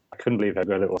 and I couldn't believe how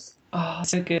good it was. Oh,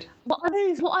 so good. What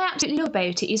I absolutely love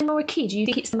about it is when you're a kid, you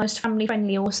think it's the most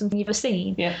family-friendly, awesome thing you've ever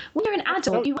seen. Yeah. When you're an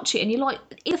adult, you watch it and you're like,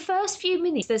 in the first few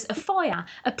minutes, there's a fire,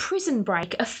 a prison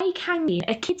break, a fake hanging,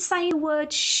 a kid saying the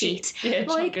word shit. Yeah,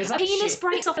 like, goes, a penis shit.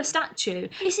 breaks off a statue.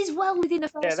 This is well within the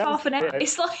first half an hour.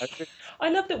 It's like... I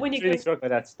love that when I you was really go. struck by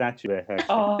that statue there.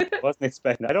 Oh, I wasn't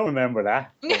expecting. I don't remember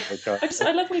that. Oh my God.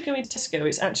 I love when you go into Tesco.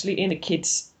 It's actually in a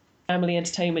kids' family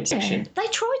entertainment section. They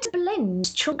tried to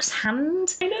blend Chunk's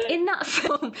hand in that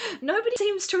film. Nobody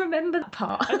seems to remember that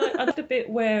part. And I like the bit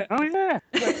where Oh yeah.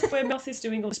 where Moth is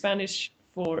doing all the Spanish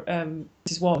for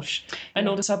Mrs. Walsh, and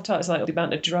all the subtitles like the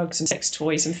amount of drugs and sex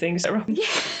toys and things that are on. Yeah.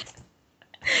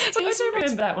 So I don't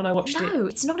remember that when I watched it. No,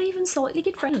 it's not even slightly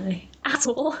kid-friendly at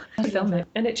all. I film it.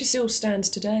 And it just still stands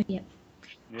today. Yeah.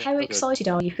 How excited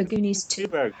are you for Goonies 2?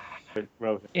 Spielberg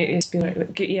wrote it. It is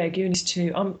good. Yeah, Goonies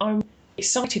 2. I'm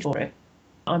excited for it.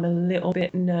 I'm a little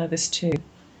bit nervous too.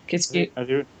 Because They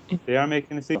are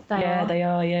making a sequel. they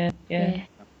are. Yeah.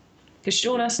 Because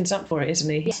Sean Astin's up for it, isn't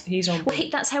he? He's on. Well,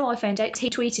 that's how I found out. 'Cause he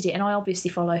tweeted it, and I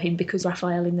obviously follow him because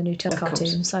Raphael in the Nutella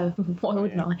cartoon. So why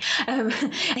wouldn't I?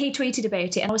 He tweeted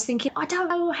about it, and I was thinking, I don't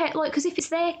know how, like, because if it's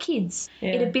their kids,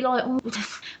 it'd be like, oh,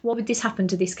 why would this happen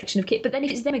to this collection of kids? But then if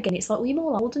it's them again, it's like, well, you're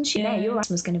more old than she now. Your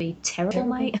asthma's going to be terrible,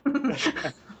 mate.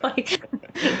 Like,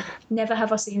 never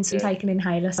have I seen someone take an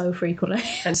inhaler so frequently.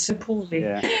 And so poorly.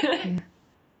 Yeah.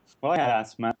 Well, I had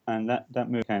asthma, and that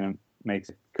movie kind of makes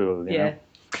it cool. You know?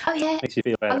 Oh yeah, Makes you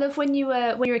feel better. I love when you're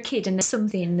a kid and there's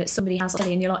something that somebody has on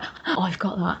and you're like, oh, I've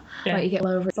got that. Yeah. Like, you get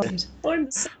well overexcited.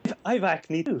 I've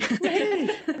acne too.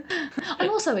 I'm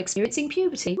also experiencing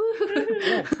puberty.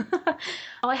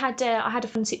 I had a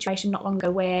fun situation not long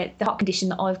ago where the heart condition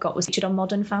that I've got was featured on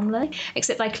Modern Family,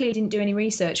 except they clearly didn't do any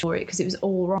research for it because it was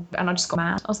all wrong, and I just got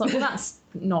mad. I was like, well, that's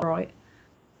not right.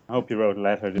 I hope you wrote a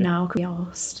letter. No, I could be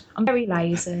asked. I'm very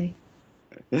lazy.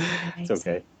 It's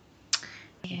okay.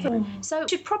 Yeah. So you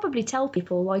should probably tell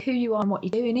people like who you are and what you're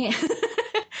doing here.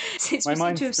 Since My we seem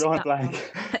mind's to have drawn seen that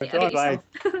blank. one. I've drawn blank.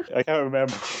 I can't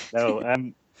remember.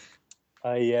 No.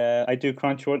 I do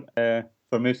Crunchwood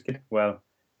for Moose Kid. Well,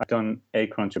 I've done a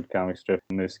Crunchwood comic strip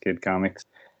for Moose Kid Comics,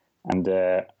 and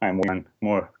I'm working on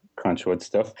more Crunchwood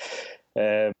stuff.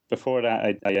 Before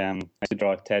that, I used to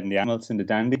draw Ted and the Animals in the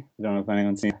Dandy. I don't know if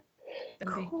anyone's seen it.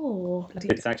 Cool.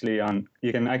 It's actually on.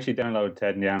 You can actually download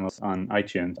Ted and the Animals on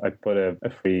iTunes. I put a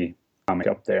free comic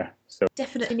up there. So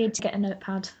Definitely need to get a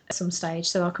notepad at some stage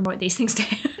so I can write these things down.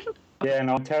 yeah,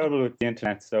 no, I'm terrible with the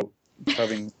internet, so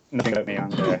probably nothing about me on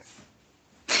there.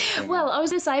 Well, I was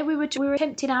going to say we were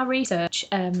attempting our research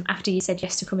after you said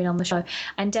yes to coming on the show,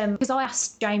 and because I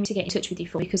asked Jamie to get in touch with you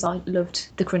because I loved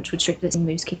the Crunchwood strip that's in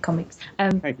Moose Kid Comics.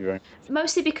 Thank you very much.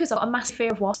 Mostly because I've got a massive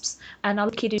fear of wasps, and I'm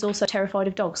a kid who's also terrified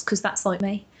of dogs because that's like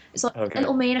me. It's like a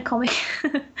little me in a comic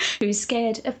who's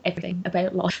scared of everything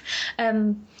about life.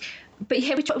 But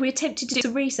yeah, we attempted to do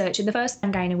some research, and the first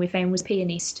Dangainer we found was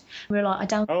Pianist. We were like, I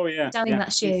don't think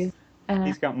that's you.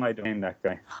 He's got my domain, that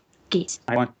guy. Git.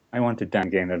 I wanted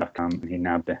dangainer.com, and he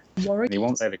nabbed it. Warwick. And he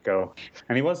won't let it go.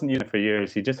 And he wasn't using it for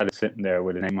years. He just had it sitting there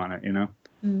with a name on it, you know?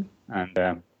 Mm. And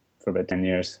for about 10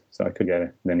 years, so I could get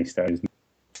it. Then he started using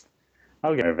it.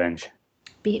 I'll get revenge.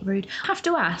 Be it rude. I have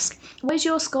to ask, where's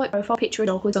your Skype profile picture of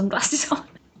a dog with sunglasses on?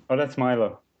 Oh, that's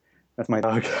Milo. That's my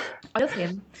dog. I love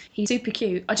him. He's super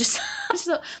cute. I just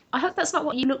thought, I hope that's not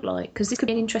what you look like, because this could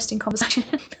be an interesting conversation.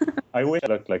 I wish I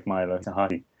looked like Milo. He's a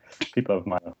hottie. People love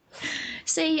Milo.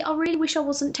 See, I really wish I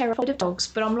wasn't terrified of dogs,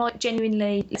 but I'm like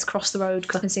genuinely, let's cross the road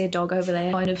because I can see a dog over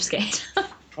there, kind of scared.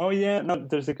 Oh, yeah. No,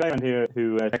 there's a guy around here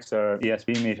who checks our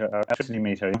ESP meter, our electricity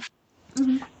meter.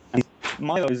 Mm-hmm. And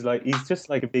Milo is like, he's just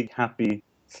like a big, happy,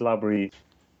 slobbery,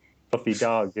 fluffy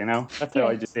dog, you know? That's how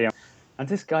I just see him. And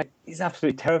this guy, he's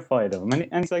absolutely terrified of him.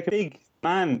 And he's like a big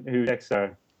man who checks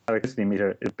our electricity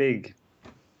meter, a big,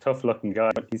 tough-looking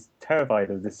guy, but he's terrified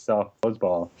of this soft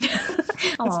buzzball.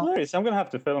 It's hilarious. I'm going to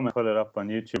have to film and put it up on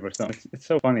YouTube or something. It's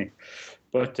so funny.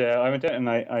 But I went out and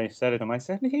I said to him, I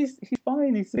said, he's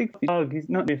fine. He's a big dog. He's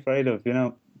not to be afraid of, you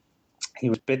know. He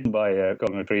was bitten by a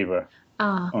golden retriever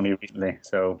only recently,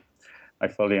 so I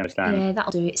fully understand. Yeah,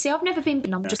 that'll do it. See, I've never been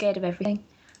bitten. I'm just scared of everything.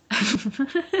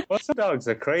 Well, some dogs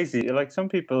are crazy. Like some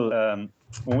people,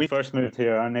 when we first moved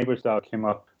here, our neighbour's dog came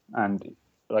up and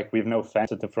like we have no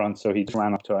fence at the front, so he just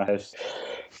ran up to our house.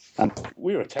 And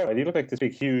we were terrified. He looked like this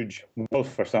big, huge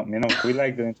wolf or something, you know. We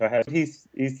legged it into our house. He's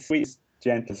the sweetest,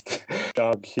 gentlest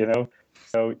dog, you know.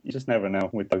 So you just never know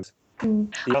with dogs.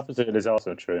 The opposite is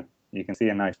also true. You can see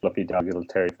a nice fluffy dog, it'll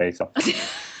tear your face off.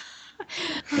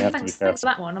 Thanks for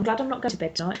that one. I'm glad I'm not going to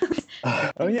bed tonight.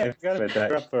 Oh yeah, I forgot about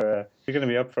that. You're going to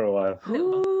be up for a while.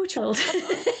 Ooh, child.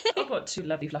 I've got 2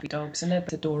 lovely fluffy dogs, and they're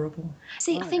adorable.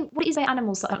 See, I think what it is about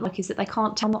animals that I don't like is that they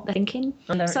can't tell what they're thinking.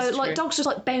 I know, So, it's like, true. dogs just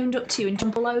like bound up to you and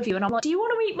jump all over you, and I'm like, do you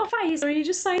want to eat my face, or are you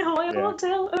just saying hi? I can't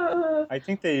tell. I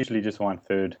think they usually just want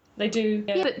food. They do.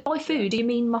 Yeah, but by food, do you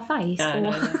mean my face?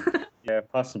 No. Yeah,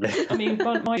 possibly. I mean,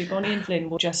 Bonnie and Flynn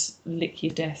will just lick you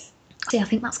to death. See, I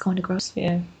think that's kind of gross.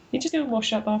 Yeah. You just go and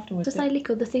wash up afterwards. Does they lick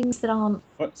other things that aren't?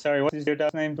 Sorry, what is your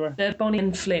dad's name, Dora? They're Bonnie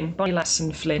and Flynn. Bonnie Lass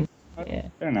and Flynn. Yeah.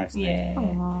 Very nice. Yeah.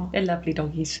 Aw. They're lovely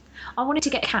doggies. I wanted to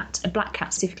get a cat, a black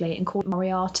cat specifically, and call it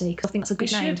Moriarty because I think that's a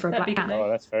good You name should. for a That'd black be a cat. good Oh,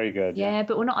 that's very good. Yeah,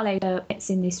 but we're not allowed pets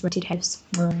in this rented house.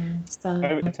 So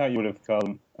I thought you would have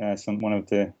called one of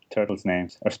the turtles'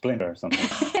 names, or Splinter or something.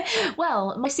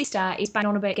 well, my sister is banging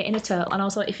on about getting a turtle, and I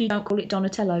was like, if you don't call it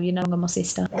Donatello, you're no longer my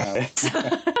sister.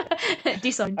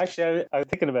 Disowned. Actually, I was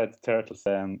thinking about the turtles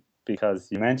because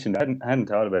you mentioned I hadn't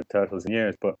thought about turtles in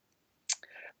years, but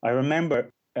I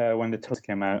remember when the turtles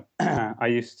came out,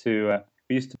 we used to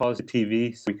pause the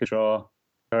TV so we could draw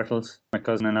turtles, my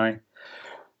cousin and I,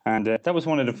 and that was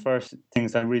one of the first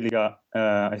things I really got,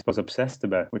 I suppose, obsessed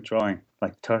about with drawing,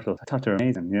 like turtles. I thought they were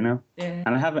amazing, you know, Yeah.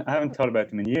 and I haven't thought about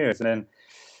them in years, and then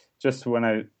just in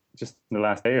the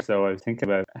last day or so, I was thinking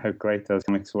about how great those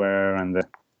comics were and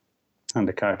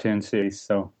the cartoon series.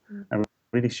 So I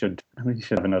really should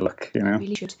have another look, you know.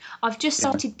 Really should. I've just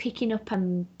started picking up.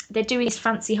 They're doing these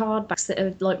fancy hardbacks that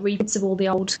are like reprints of all the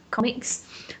old comics,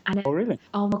 and Oh, really?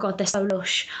 oh my god, they're so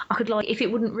lush. I could if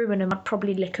it wouldn't ruin them, I'd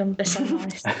probably lick them. They're so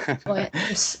nice.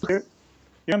 You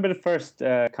remember the first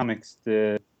comics?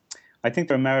 I think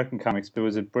they're American comics. There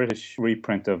was a British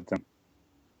reprint of them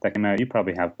that came out. You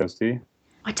probably have those, do you?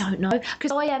 I don't know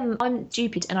because I'm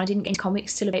stupid and I didn't get into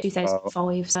comics till about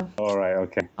 2005. So All right,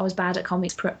 okay. I was bad at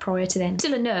comics prior to then.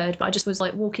 Still a nerd, but I just was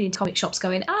like walking into comic shops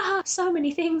going, so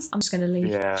many things. I'm just going to leave.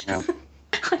 Yeah, I know.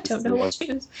 I don't know what to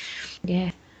choose.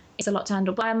 Yeah, it's a lot to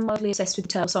handle. But I'm mildly obsessed with the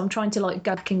turtle, so I'm trying to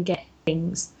go back and get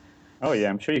things. Oh yeah,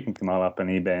 I'm sure you can pick them all up on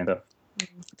eBay and stuff.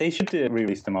 They should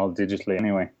release them all digitally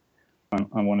anyway,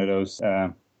 on one of those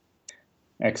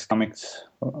X Comics,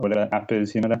 whatever that app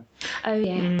is, you know that. Oh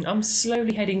yeah. I'm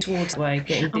slowly heading towards the way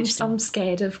getting digital. I'm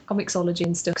scared of Comixology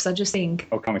and stuff because I just think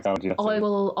Oh, Comixology. That's I it.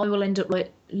 will end up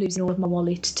losing all of my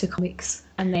wallet to comics,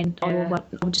 and then I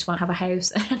just won't have a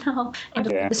house, and I'll end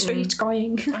up on the street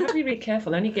crying. I have to be really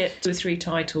careful. I only get 2 or 3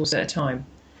 titles at a time.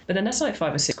 But then that's like £5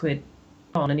 or £6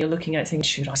 on, and you're looking at things,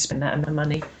 should I spend that amount of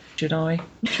money? Should I?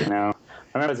 No.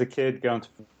 I remember as a kid going to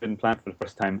Forbidden Planet for the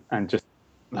first time and just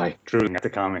drooling at the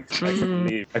comics. I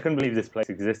couldn't believe this place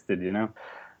existed, you know.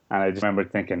 And I just remember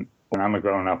thinking, when I'm a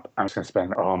grown up, I'm just going to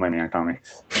spend all my money on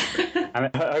comics. And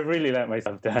I really let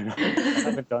myself down. I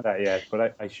haven't done that yet,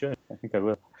 but I should. I think I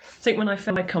will. I think when I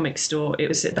found my comic store, it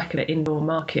was at the back of an indoor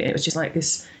market. It was just like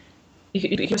this. You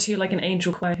could just hear like an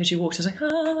angel choir as you walked. I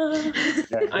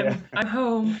was like, I'm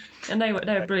home. And they were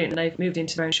brilliant. And they've moved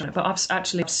into their own shop. But I've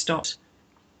actually stopped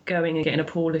going and getting a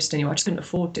pull list anymore. I just couldn't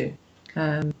afford to.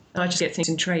 I just get things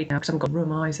in trade now because I haven't got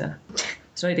room either.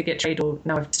 So I either get trade or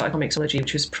now I've started Comixology,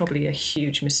 which was probably a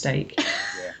huge mistake.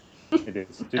 Yeah, it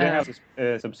is. Do they have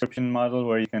a subscription model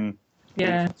where you can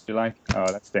Yeah. what you like? Oh,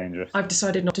 that's dangerous. I've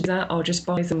decided not to do that. I'll just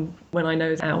buy them when I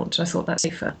know they're out. I thought that's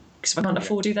safer. Because if I can't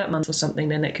afford to do that month or something,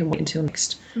 then it can wait until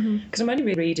next. Because I'm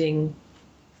only reading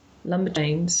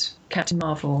Lumberjanes, Captain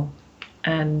Marvel,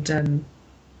 and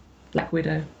Black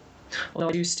Widow. Although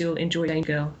I do still enjoy Dane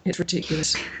Girl. It's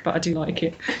ridiculous, but I do like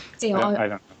it. See, I I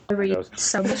don't read those.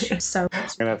 so much, so much. I'm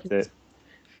gonna have to.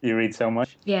 You read so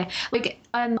much. Yeah,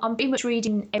 I'm pretty much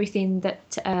reading everything that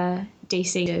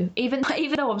DC do. Even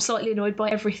though I'm slightly annoyed by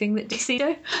everything that DC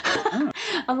do,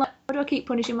 I'm like, why do I keep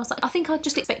punishing myself? I think I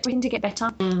just expect everything to get better,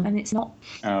 and it's not.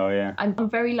 Oh yeah. I'm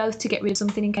very loath to get rid of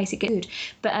something in case it gets good.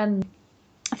 But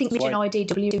I think Image and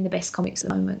IDW are doing the best comics at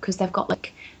the moment because they've got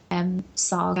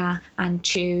Saga and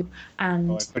Chew and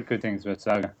Oh, I've heard good things about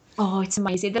Saga. oh, it's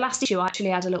amazing. The last issue I actually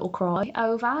had a little cry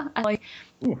over, and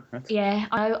Ooh, that's yeah,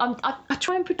 I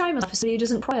try and portray myself as somebody who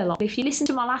doesn't cry a lot. But if you listen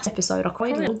to my last episode, I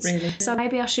cried Cried, loads. really? So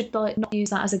maybe I should not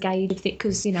use that as a gauge of it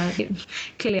because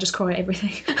clearly I just cry at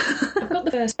everything. I've got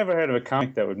the first. I've never heard of a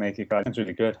comic that would make you cry. It's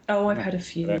really good. Oh, I've had a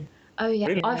few. Oh yeah,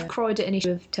 Really? I've cried at an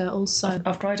issue of Turtles. So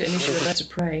I've cried at an issue of Birds of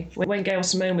Prey. When Gail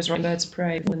Simone was writing Birds of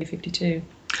Prey, when 52.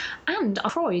 and I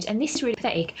cried, and this is really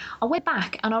pathetic. I went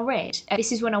back and I read.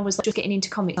 This is when I was just getting into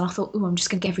comics, and I thought, oh, I'm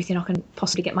just going to get everything I can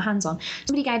possibly get my hands on.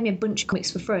 Somebody gave me a bunch of comics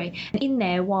for free, and in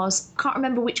there was, I can't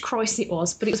remember which crisis it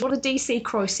was, but it was one of the DC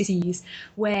crises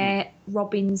where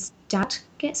Robin's dad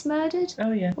gets murdered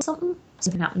Oh, yeah. or something.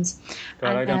 Something happens.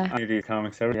 God, I And, don't read these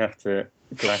comics. I really have to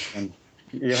collect them.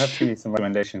 You have to give me some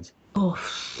recommendations. Oh,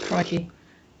 Crikey.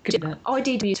 Could do that.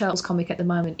 IDW Turtles comic at the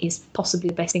moment is possibly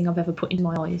the best thing I've ever put into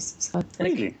my eyes. So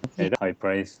Really? Okay, that's high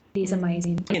praise. it is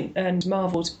amazing. And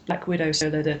Marvel's Black Widow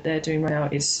solo that they're doing right now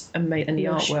is amazing, and the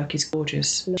Lush. artwork is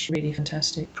gorgeous. Lush. Really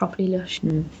fantastic. Properly lush.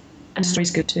 And the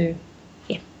story's good too.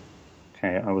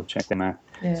 Okay, I will check them out.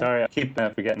 Yeah. Sorry, I keep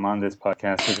forgetting I'm on this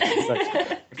podcast.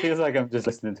 It feels like I'm just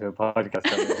listening to a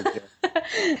podcast.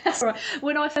 That's all right.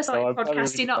 When I first started I'll probably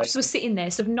podcasting, I like- just was sitting there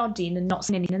sort of nodding and not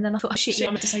saying anything, and then I thought, oh shit, Shit,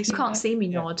 I meant to say you something can't see me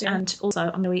Yeah. nod, Yeah. and also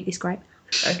I'm going to eat this grape.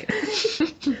 Okay.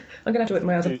 I'm going to have to whip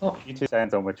my other pot. You two sound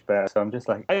so much better, so I'm just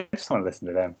like, I just want to listen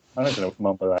to them. I'm not going to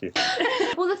mumble at you.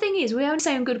 Well, the thing is, we only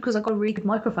sound good because I've got a really good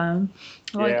microphone.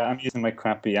 Like, Yeah, I'm using my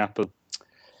crappy Apple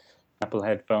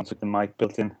headphones with the mic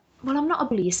built in. well, I'm not a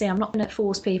bully, you see. I'm not going to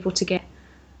force people to get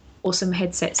awesome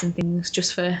headsets and things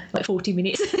just for like 40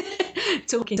 minutes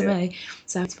talking to Yeah. me.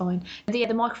 So it's fine. The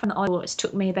microphone that I bought, it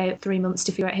took me about 3 months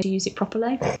to figure out how to use it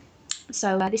properly.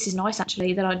 So this is nice,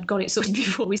 actually, that I got it sorted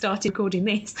before we started recording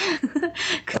this.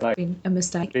 'Cause it's been a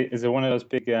mistake. Is it one of those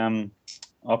big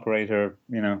operator,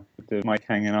 with the mic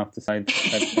hanging off the side?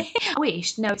 I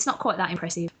wish. No, it's not quite that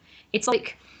impressive. It's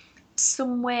like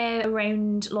somewhere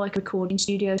around like a recording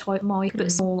studio type mic,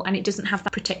 but small, and it doesn't have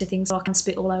that protector thing, so I can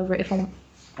spit all over it if I want.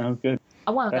 Oh, good.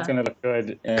 I won't. That's though. going to look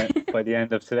good by the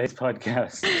end of today's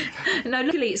podcast. No,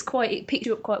 luckily it picked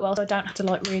you up quite well, so I don't have to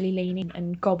like really lean in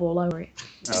and gob all over it.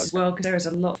 As well, because there is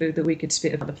a lot of food that we could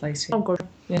spit about the place here. Oh god.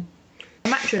 Yeah.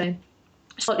 I'm actually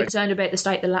slightly concerned about the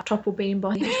state the laptop will be in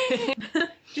by.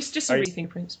 Just Are some you-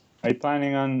 fingerprints. Are you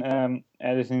planning on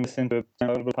editing this into a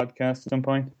downloadable podcast at some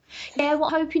point? Yeah,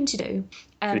 what I'm hoping to do.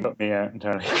 So you got me out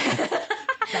entirely.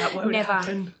 That won't Never.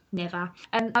 happen. Never.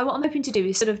 What I'm hoping to do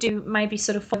is sort of do maybe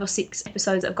sort of 5 or 6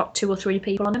 episodes that have got 2 or 3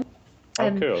 people on them.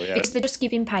 Oh, cool, yeah. Because they're just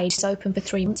giving pages open for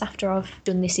 3 months after I've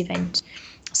done this event.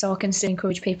 So I can still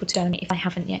encourage people to donate if they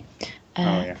haven't yet,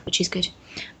 yeah. which is good.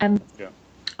 Yeah.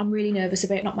 I'm really nervous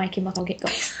about not making my target,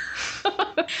 guys.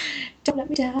 Don't let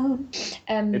me down.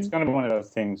 It's going to be one of those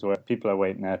things where people are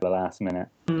waiting at the last minute.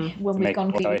 When we've make gone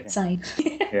it completely exciting.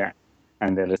 insane. Yeah.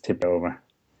 And they'll just tip it over.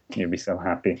 You'll be so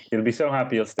happy. You'll be so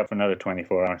happy you'll stop for another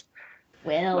 24 hours.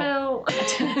 Well,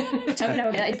 I don't know.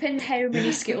 It depends how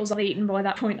many Skittles I've eaten by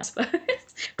that point, I suppose.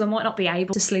 'Cause I might not be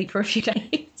able to sleep for a few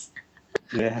days.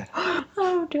 Yeah.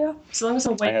 Oh dear. As long as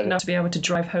I'm I had wake it. enough to be able to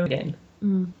drive home again,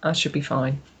 I should be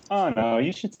fine. Oh, no,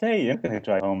 you should stay. You're not going to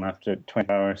drive home after 20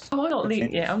 hours. Oh, I'm not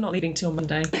leaving. Yeah, I'm not leaving till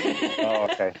Monday. Oh,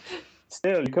 okay.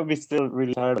 Still, you could be still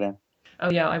really tired then. Oh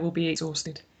yeah, I will be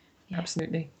exhausted. Yeah.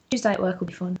 Absolutely. Tuesday at work will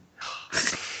be fun.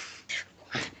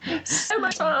 So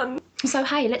much fun. So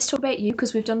hey, let's talk about you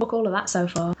because we've done all of that so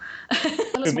far.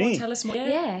 Tell us more. me? Tell us more.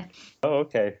 Yeah. Oh,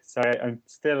 okay. Sorry, I'm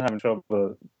still having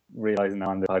trouble realising I'm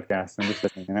on the podcast. I'm just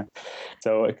listening,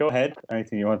 So go ahead.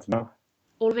 Anything you want to know?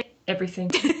 All of it. Everything.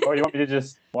 Or you want me to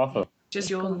just waffle? Just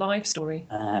your life story.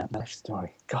 Life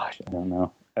story. Gosh, I don't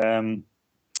know.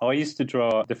 I used to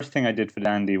draw. The first thing I did for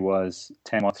Dandy was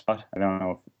 10 Watt Spot. I don't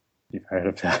know if you've heard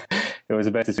of that. It was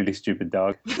about this really stupid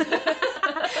dog.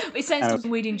 It sounds something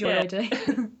we'd enjoy, Yeah.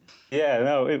 do. Yeah,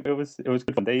 no, it was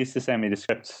good fun. They used to send me the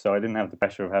scripts, so I didn't have the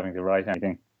pressure of having to write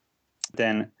anything.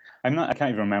 Then I can't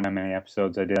even remember how many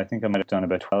episodes I did. I think I might have done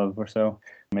about 12 or so,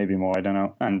 maybe more. I don't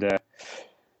know. And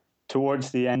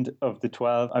towards the end of the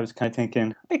 12, I was kind of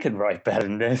thinking I could write better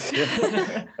than this.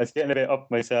 I was getting a bit up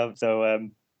myself, so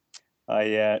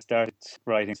I started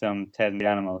writing some Ted and the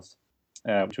Animals,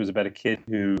 which was about a kid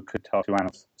who could talk to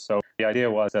animals. So the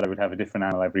idea was that I would have a different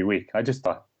animal every week. I just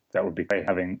thought that would be great.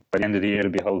 Having by the end of the year,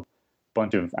 it'd be a whole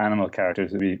bunch of animal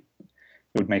characters. It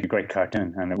would make a great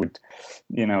cartoon, and it would,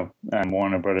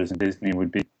 Warner Brothers and Disney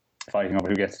would be fighting over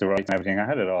who gets to write and everything. I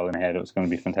had it all in my head. It was going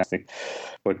to be fantastic,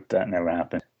 but that never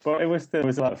happened. But it was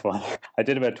a lot of fun. I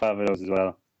did about 12 of those as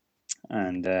well,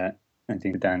 and I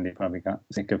think Dandy probably got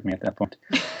sick of me at that point.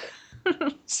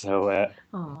 So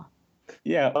Aw.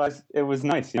 yeah, well, it was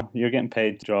nice. You're getting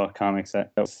paid to draw comics.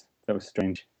 That was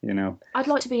strange. I'd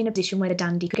like to be in a position where the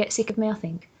dandy could get sick of me, I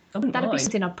think. I wouldn't That'd be mind.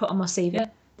 something I'd put on my CV. Yeah,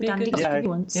 The be a dandy good- got sick Yeah, of me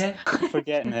once. Yeah. I'm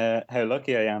forgetting how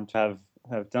lucky I am to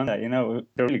have done that.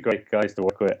 They're really great guys to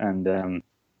work with, and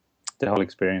the whole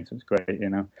experience was great.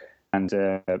 And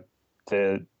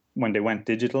when they went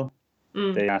digital,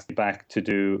 they asked me back to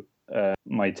do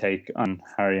my take on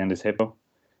Harry and his hippo.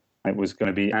 It was going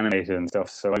to be animated and stuff,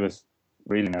 so I was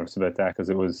really nervous about that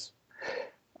because I was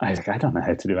like, I don't know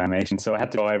how to do animation, so I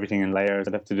had to draw everything in layers.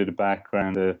 I'd have to do the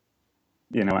background,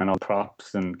 and all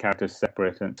props and characters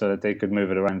separate, and so that they could move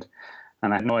it around.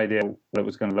 And I had no idea what it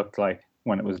was going to look like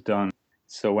when it was done.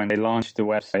 So when they launched the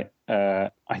website,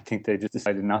 I think they just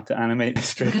decided not to animate the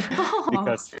strip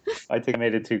because I think it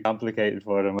made it too complicated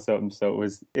for them or something. So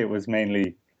it was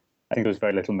mainly, I think there was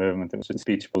very little movement. It was just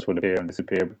speech bubbles would appear and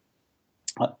disappear.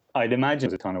 I'd imagine it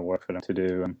was a ton of work for them to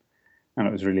do, and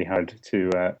it was really hard to,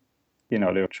 they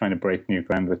were trying to break new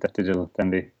ground with that digital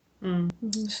Dendy.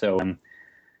 Mm-hmm. So,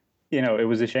 it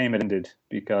was a shame it ended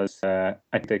because I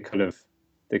think they could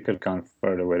have gone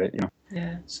further with it.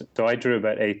 Yeah. So I drew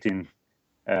about 18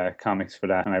 comics for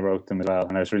that, and I wrote them as well,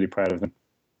 and I was really proud of them.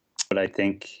 But I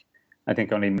think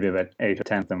only maybe about 8 or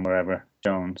 10 of them were ever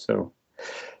shown. So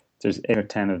there's 8 or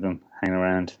 10 of them hanging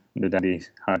around the Dendy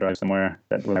hard drive somewhere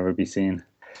that will never be seen.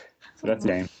 So that's a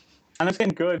shame. And I was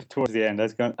getting good towards the end. I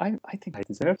was going, I think I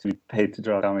deserve to be paid to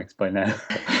draw comics by now.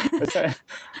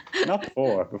 Not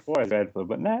before. Before I was dreadful,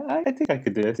 but now I think I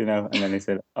could do it, And then they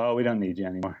said, "Oh, we don't need you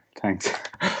anymore. Thanks."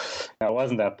 Now, it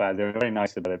wasn't that bad. They were very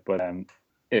nice about it, but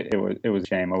it was a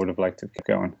shame. I would have liked to keep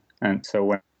going. And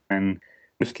so when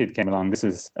this kid came along, this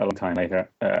is a long time later.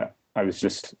 I was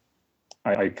just,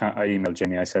 I emailed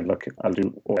Jimmy. I said, "Look, I'll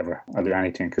do whatever. I'll do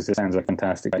anything because this sounds like a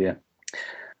fantastic idea."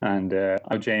 And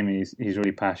Jamie, he's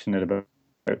really passionate about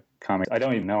comics. I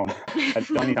don't even know. I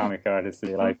don't any comic artist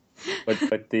in my life, but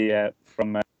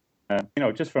from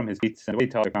just from his tweets and the way he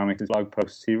talks about comics, his blog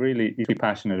posts, he's really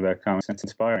passionate about comics, and it's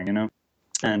inspiring,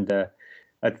 And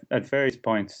at various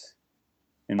points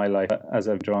in my life, as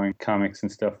I'm drawing comics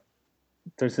and stuff,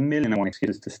 there's a million and one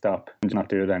excuses to stop and not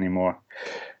do it anymore.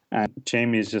 And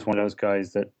Jamie is just one of those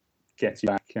guys that gets you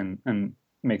back and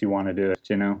makes you want to do it,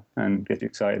 and gets you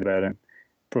excited about it.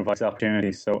 Provides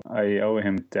opportunities, so I owe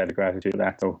him a debt of gratitude for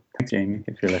that. So thanks, Jamie,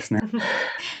 if you're listening.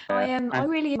 I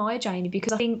really admire Jamie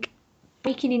because I think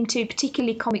breaking into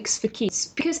particularly comics for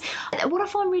kids, because what I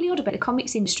find really odd about the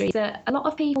comics industry is that a lot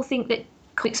of people think that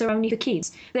comics are only for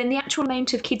kids. Then the actual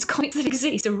amount of kids comics that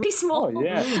exist are really small. Oh,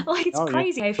 yeah. Like it's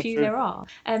crazy how few there are.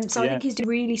 So I think he's doing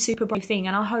a really super brave thing,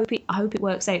 and I hope it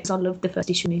works out because I loved the first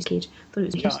issue of News Kid. Thought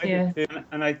it was just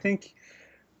And I think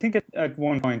at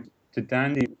one point the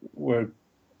Dandy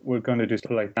we're going to do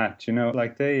stuff like that,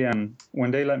 like they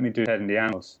when they let me do Ted and the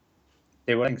Animals,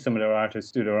 they were letting some of their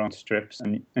artists do their own strips,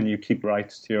 and you keep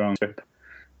rights to your own strip,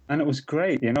 and it was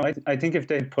great. I think if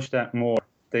they'd pushed that more,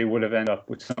 they would have ended up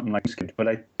with something like Skid. But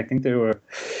I think they were,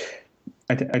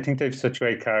 I think they've such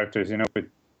great characters, with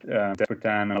Desperate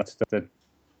Dan and all that stuff, that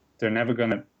they're never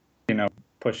going to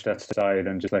push that aside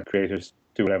and just let creators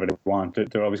do whatever they want.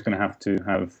 They're always going to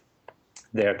have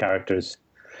their characters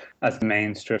as the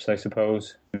main strips, I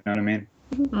suppose. You know what I mean?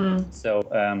 Mm-hmm. So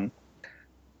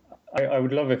I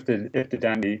would love if the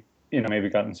Dandy, maybe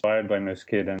got inspired by Moose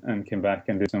Kid and came back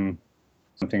and did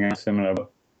something else similar.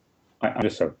 But I'm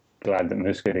just so glad that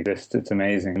Moose Kid exists. It's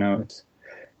amazing, It's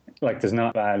like there's not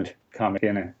a bad comic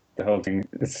in it. The whole thing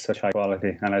is such high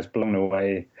quality, and I was blown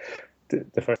away.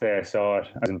 The first day I saw it,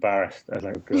 I was embarrassed. I was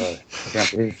like, oh, God, I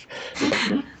can't believe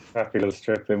a happy little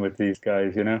strip in with these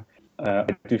guys, I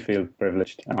do feel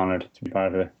privileged and honoured to be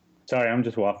part of it. Sorry, I'm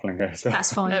just waffling here. So.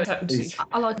 That's fine.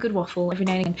 I like a good waffle every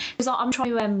now and again. Because I'm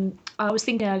trying to, I was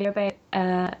thinking earlier about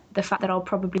the fact that I'll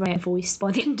probably run out of voice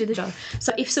by the end of the show.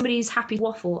 So if somebody's happy to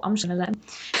waffle, I'm just going to let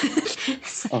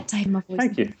them. Take my voice.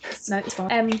 Thank you. No, it's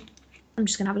fine. I'm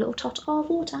just going to have a little tot of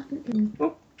water.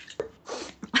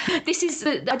 This is,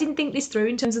 I didn't think this through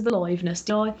in terms of the liveness,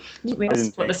 did I? Didn't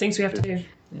realise what the things we have to do.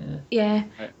 Yeah.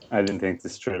 I didn't think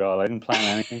this through at all. I didn't plan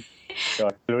anything. So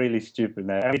I feel really stupid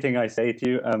now. Everything I say to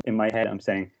you, in my head, I'm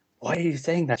saying, "Why are you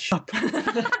saying that? Shut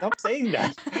up! Stop saying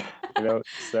that."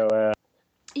 So.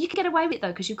 You can get away with it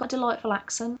though because you've got a delightful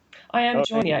accent. I am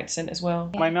enjoying the accent as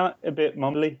well. Am I not a bit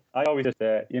mumbly? I always just,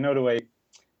 the way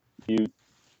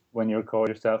when you record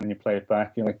yourself and you play it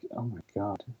back, you're like, "Oh my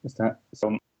God, is that?"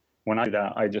 So when I do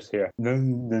that, I just hear.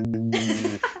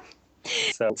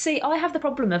 So. See, I have the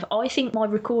problem of I think my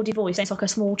recorded voice sounds like a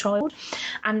small child,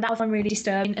 and that I find really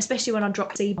disturbing, especially when I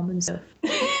drop C-bomb and stuff.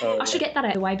 I should get that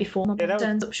out of the way before my mum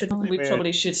turns up, shouldn't I? We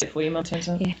probably should sit for you, mum turns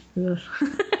up. Yeah. I'm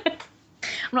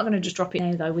not going to just drop it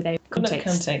now, though, without context.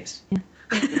 No context. Yeah.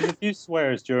 There was a few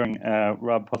swears during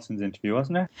Rob Hudson's interview,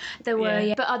 wasn't there? There were,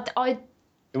 yeah. But I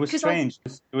it was strange.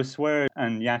 It was swear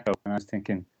and Yakko, and I was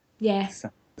thinking... Yeah.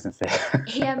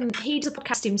 He does a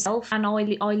podcast himself, and I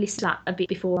listened to that a bit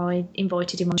before I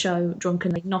invited him on the show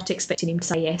drunkenly, not expecting him to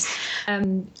say yes.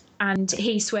 And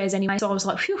he swears anyway, so I was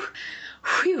like, phew.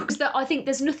 Because I think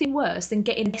there's nothing worse than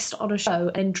getting a guest on a show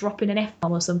and dropping an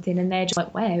F-bomb or something, and they're just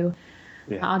like, wow,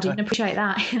 I didn't appreciate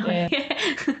that.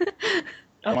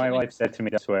 My wife said to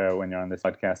me to swear when you're on this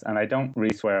podcast, and I don't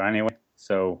really swear anyway,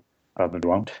 so Probably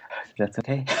won't. That's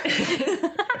okay.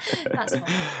 That's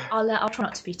fine. I'll try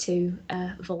not to be too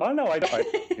vulgar. Oh no, I don't.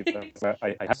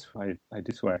 I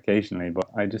do swear occasionally, but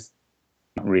I just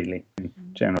not really in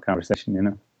general conversation, you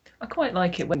know. I quite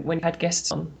like it when you had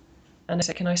guests on and they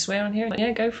say, "Can I swear on here?" Like,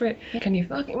 yeah, go for it. Can you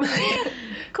fucking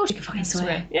Of course you can fucking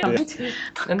swear. Yeah.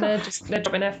 And they're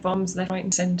dropping F-bombs left, right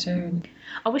and centre. And...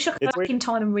 I wish I could go back in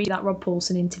time and read that Rob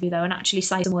Paulson interview though and actually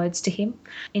say some words to him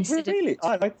instead of... Really?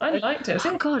 I liked it.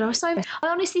 Oh God, I was so... I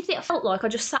honestly think I felt like I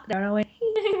just sat there and I went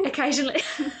occasionally.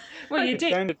 Well, you it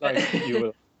did. sounded like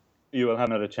you will have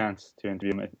another chance to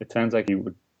interview him. It sounds like you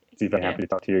would be very happy to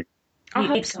talk to you. I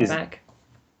hope so. Back.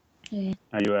 Yeah.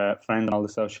 Are you a friend on all the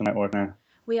social network now?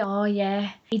 We are,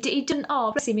 yeah. He didn't...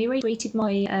 Oh, bless him, he retweeted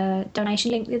my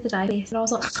donation link the other day and I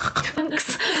was like,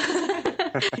 thanks.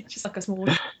 Just like a small...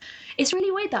 It's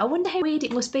really weird that. I wonder how weird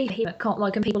it must be for him at cons,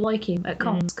 like, and people like him at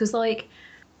cons, because, like,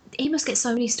 he must get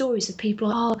so many stories of people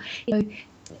like, oh, you know,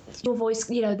 your voice,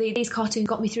 you know, these cartoons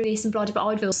got me through this and blah, but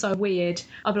I'd feel so weird.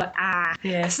 I'd be like,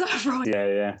 yeah. So right.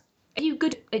 Yeah. Are you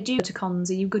good? Do you go to cons?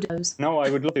 Are you good at those? No, I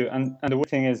would love to. And the weird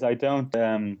thing is, I don't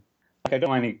mind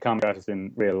any comic artists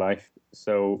in real life.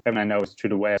 So everyone I know is through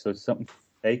the web. So it's something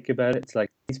fake about it. It's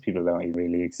like these people don't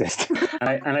really exist. and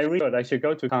I really thought I should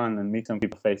go to a con and meet some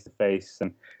people face to face.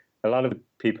 And a lot of the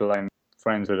people I'm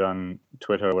friends with on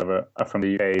Twitter or whatever are from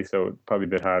the UK, so it's probably a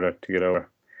bit harder to get over.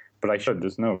 But I should.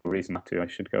 There's no reason not to. I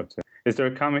should go to. Is there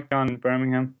a Comic Con in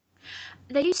Birmingham?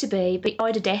 There used to be, but it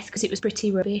died a death because it was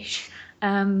pretty rubbish.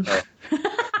 No,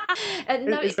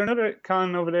 Is there another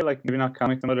con over there? Like maybe not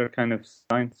comics, another kind of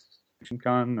science fiction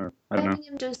con, or I don't know.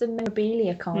 Birmingham does the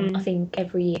memorabilia con, I think,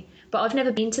 every year. But I've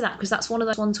never been to that because that's one of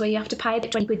those ones where you have to pay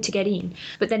about 20 quid to get in.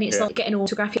 But then it's like getting an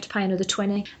autograph, you have to pay another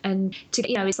 20. And to,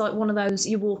 you know, it's like one of those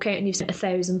you walk out and you've spent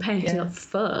 £1,000. Yeah. You're like,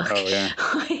 fuck. Oh yeah.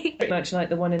 Pretty much like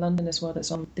the one in London as well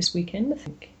that's on this weekend, I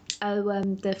think.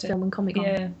 The film and comic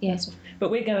con. Yeah. But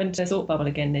we're going to Thought Bubble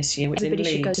again this year, which Everybody is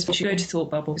in should go Leeds. to We should go to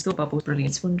Thought Bubble. Thought Bubble's brilliant.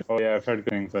 It's wonderful. Oh yeah, I've heard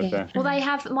good things about that. Well, they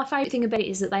have. My favourite thing about it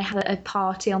is that they have a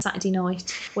party on Saturday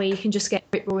night where you can just get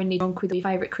rip-roaringly drunk with your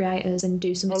favourite creators and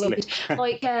do some stupid,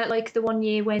 like the one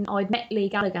year when I'd met Lee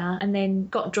Gallagher and then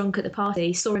got drunk at the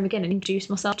party, saw him again and introduced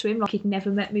myself to him like he'd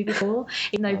never met me before,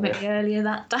 even though he'd met me earlier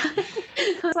that day.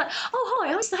 I was like, "Oh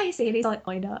hi, I'm Stacey," and he's like,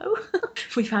 "I know,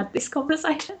 we've had this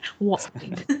conversation." What's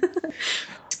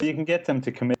You can get them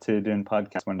to commit to doing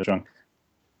podcasts when they're drunk.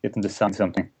 Get them to sign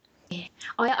something. Yeah.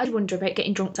 I'd wonder about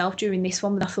getting drunk myself during this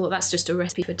one, but I thought that's just a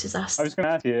recipe for disaster. I was going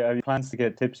to ask you, have you plans to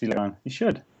get tipsy later on? You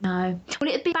should. No. Well,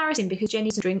 it'd be embarrassing because Jenny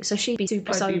doesn't drink, so she'd be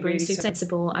super sober really and super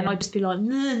sensible, and I'd just be like,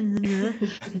 nah.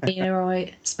 Being a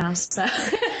right spouse. So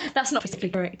that's not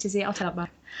particularly correct, is it? I'll tell her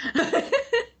back.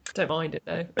 Don't mind it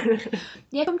though.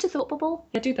 Yeah, come to Thought Bubble.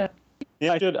 Yeah, do that.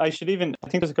 Yeah, I should even. I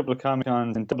think there's a couple of Comic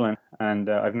Cons in Dublin, and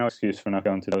I've no excuse for not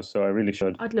going to those, so I really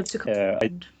should. I'd love to come.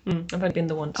 I've only been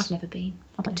there once. I've never been.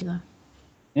 I'd like to go.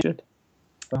 You should.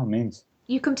 By all means.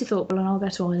 You come to Thought Bubble and I'll go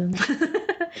to Ireland.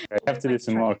 I have to do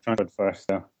some more content first,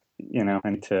 though. You know, I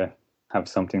need to have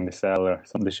something to sell or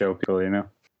something to show people, you know.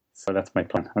 So that's my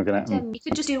plan. You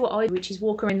could just do what I do, which is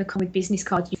walk around the con with business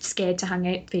cards. You're scared to hang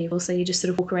out with people, so you just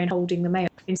sort of walk around holding them out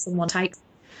and someone takes.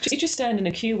 You just stand in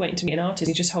a queue waiting to meet an artist.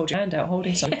 You just hold your hand out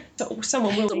holding something.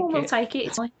 Someone will take it.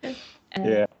 It's fine.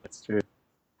 Yeah, that's true.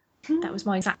 That was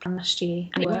my exact plan last year,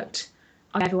 and it worked.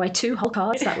 I gave away 2 whole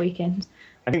cards that weekend.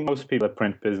 I think most people that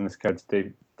print business cards,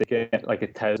 they get like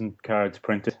 1,000 cards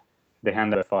printed. They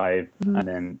hand out 5, and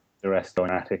then the rest go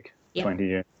in attic. 20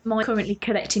 years. Mine currently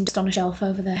collecting just on a shelf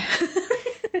over there.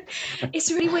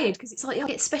 It's really weird because it's like you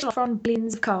get special offer on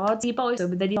billions of cards, you buy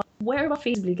them, and then you're like, where am I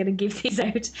feasibly going to give these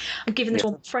out? I'm giving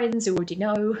them to friends who already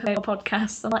know about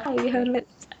podcasts. I'm like, hey, you heard of it?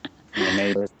 Your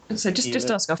neighbours. So just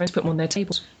ask our friends to put them on their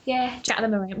tables. Yeah, chat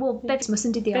them around. Well, Bevis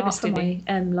Musson did the art for my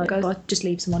logo, so I just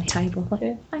leave some on his table.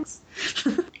 Like, thanks.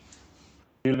 Are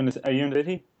you in the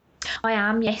city? I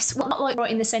am, yes. Well, not like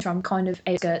right in the centre, I'm kind of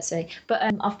outskirtsy. But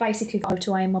I've basically got over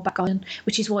to in my back garden,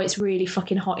 which is why it's really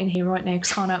fucking hot in here right now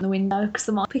because I can't open the window because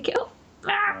they might pick it up.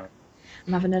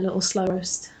 I'm having a little slow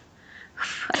roast.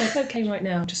 It's okay right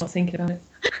now, I'm just not thinking about it.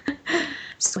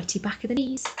 Sweaty back of the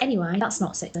knees. Anyway, that's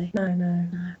not sexy. No.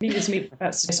 Leave it to me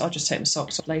about this. I'll just take my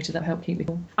socks off later. That'll help keep me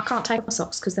warm. I can't take off my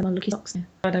socks because they're my lucky socks now.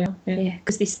 Oh, they are? Yeah,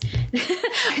 because this...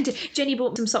 Jenny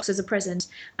bought some socks as a present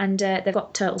and they've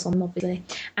got turtles on them, obviously.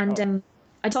 And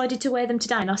I decided to wear them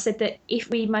today and I said that if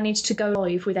we managed to go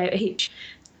live without a hitch,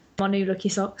 my new lucky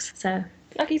socks. So...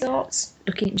 Lucky socks.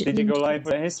 Did you go live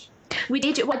with a hitch? We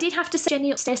did. Well, I did have to send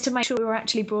Jenny upstairs to make sure we were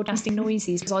actually broadcasting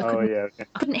noises because I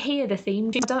couldn't hear the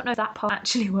theme. I don't know if that part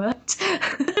actually worked.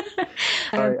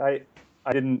 I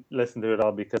I didn't listen to it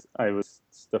all because I was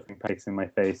stuffing pancakes in my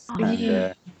face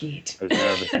and Git. I was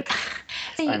nervous.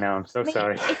 See, I know, I'm so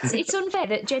sorry. It's unfair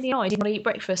that Jenny and I didn't want to eat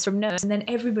breakfast from nurse, and then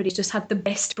everybody's just had the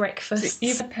best breakfast.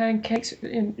 You've had pancakes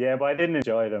in. Yeah, but I didn't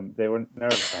enjoy them. They were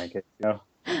nervous pancakes, you know.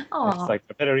 It's Aw. like,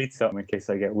 I better eat something in case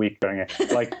I get weak during it.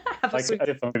 Like Have a if sweet-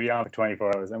 I'm going to be on for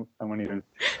 24 hours, I'm only doing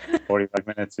 45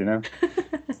 minutes, you know.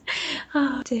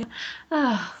 Oh dear.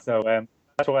 Oh. So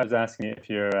that's why I was asking you if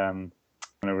you're going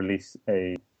to release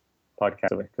a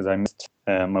podcast of it, because I missed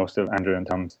most of Andrew and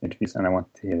Tom's interviews and I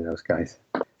want to hear those guys.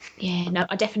 Yeah, no,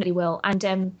 I definitely will.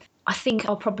 And I think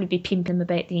I'll probably be pimping them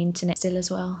about the internet still as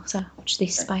well. So watch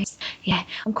this space. Yeah,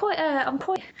 I'm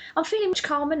feeling much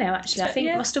calmer now. Actually, I think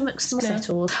Yeah. my stomach's more Yeah.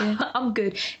 settled. Yeah. I'm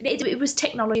good. It was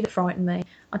technology that frightened me.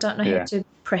 I don't know Yeah. how to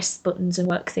press buttons and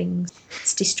work things.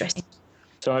 It's distressing.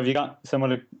 So have you got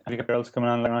girls coming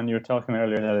on later on? You were talking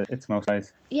earlier that it's most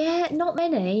guys. Yeah, not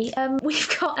many.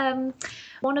 We've got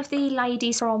one of the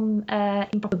ladies from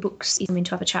Improper Books is coming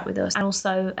to have a chat with us, and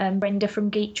also Brenda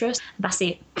from Geek Trust. That's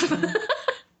it.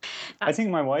 I think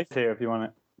my wife's here if you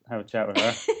want to have a chat with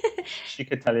her. She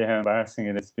could tell you how embarrassing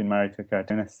it is to be married to a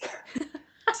cartoonist.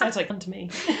 Sounds like fun to me.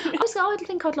 I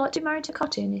think I'd like to be married to a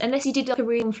cartoonist, unless he did like a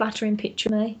really unflattering picture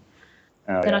of me.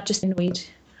 Oh, Then yeah. I'd just annoyed.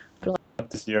 What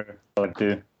does your dog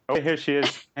do? Oh, here she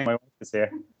is. Hey, my wife is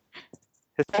here.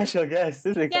 A special guest.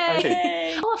 This is exciting.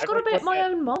 Yay! Oh, I've got a bit of my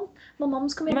own mum. My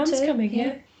mum's coming Mum's too. coming,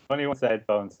 yeah. Only wants the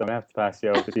headphones, so I'm going to have to pass you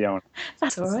over to Fiona.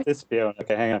 That's all right. This is Fiona.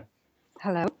 Okay, hang on.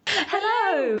 Hello.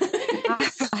 Hello.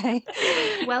 Hi.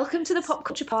 Welcome to the Pop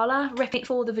Culture Parlour. Repping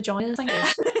for all the vaginas. Thank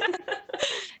you.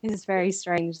 This is very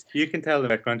strange. You can tell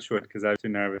them at Crunchwood because I was too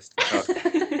nervous to talk.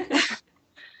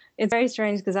 It's very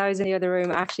strange because I was in the other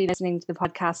room actually listening to the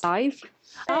podcast live.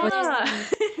 Ah.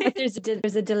 But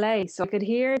there's a delay, so I could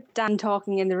hear Dan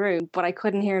talking in the room, but I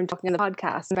couldn't hear him talking in the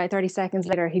podcast. And about 30 seconds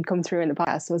later, he'd come through in the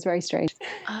podcast, so it was very strange.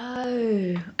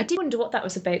 Oh, I did wonder what that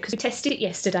was about because we tested it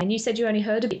yesterday and you said you only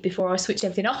heard a bit before I switched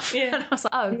everything off. Yeah. And I was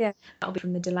like, oh, Yeah. that'll be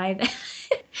from the delay then.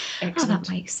 Oh, Excellent.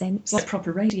 that makes sense. It's like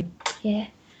proper radio. Yeah.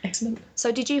 Excellent.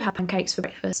 So did you have pancakes for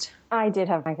breakfast? I did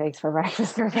have pancakes for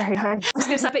breakfast. They're very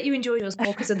nice. I bet you enjoyed yours more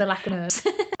because of the lack of nerves.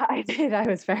 I did. I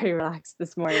was very relaxed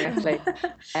this morning, actually.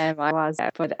 I was.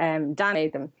 But Dan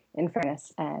made them, in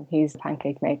fairness. He's a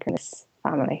pancake maker in this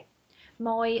family.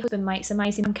 My husband makes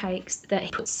amazing pancakes that he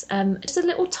puts just a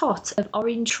little tot of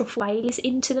orange truffle Baileys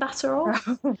into the batter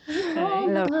of. Oh my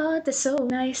Love- god, they're so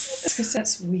nice. Because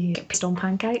that's weird. Pissed on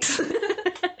pancakes.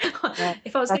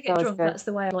 If I was going to That's get always drunk, good. that's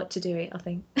the way I like to do it, I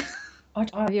think.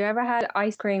 Have you ever had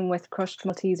ice cream with crushed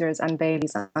Maltesers and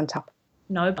Baileys on top?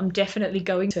 No, I'm definitely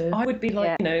going to. I would be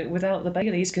like, without the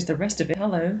Baileys, because the rest of it,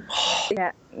 hello.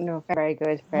 Yeah, no, very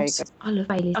good, very good. I love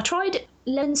Baileys. I tried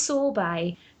lemon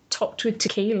sorbet topped with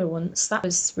tequila once. That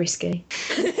was risky.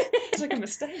 It's like a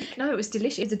mistake. No, it was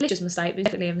delicious. It was a delicious mistake, but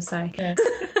definitely a mistake. Yeah.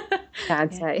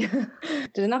 Can't say.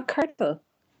 Did it not curdle?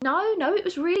 No, it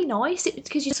was really nice. It's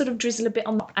because you sort of drizzle a bit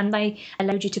on top, and they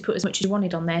allowed you to put as much as you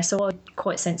wanted on there. So I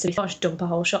quite sensibly thought I should dump a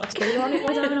whole shot of tequila on it,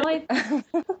 why don't I?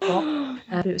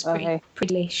 But it was Okay.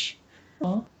 pretty delish.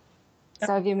 Oh.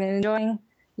 So have you been enjoying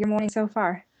your morning so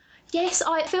far? Yes,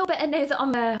 I feel better now that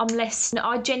I'm less.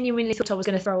 I genuinely thought I was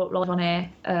going to throw up live on air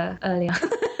earlier,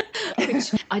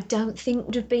 which I don't think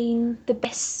would have been the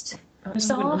best. I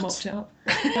wouldn't have mopped it up.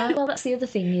 No, well, that's the other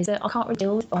thing is that I can't really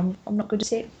deal with. I'm not good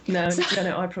at it. No,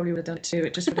 I probably would have done it too.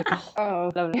 It just would have.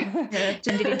 Oh, lovely.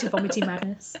 Turned it into vomiting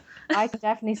madness. I can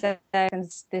definitely say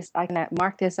I can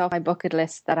mark this off my bucket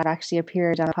list that I've actually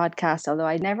appeared on a podcast, although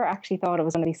I never actually thought it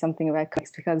was going to be something about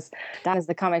comics because Dan is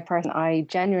the comic person. I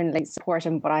genuinely support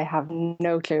him, but I have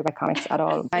no clue about comics at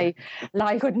all. My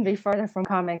life couldn't be further from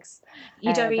comics.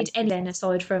 You don't read that's- any then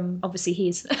aside from obviously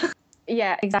his.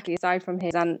 Yeah, exactly. Aside from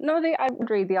his, and I would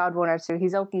read the odd one or two.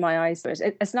 He's opened my eyes to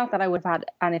it. It's not that I would have had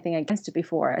anything against it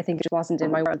before. I think it just wasn't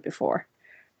in my world before.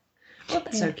 Well,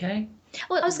 that's okay.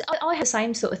 Well, I have the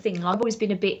same sort of thing. I've always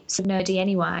been a bit sort of nerdy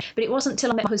anyway, but it wasn't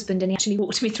until I met my husband and he actually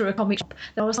walked me through a comic shop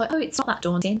that I was like, oh, it's not that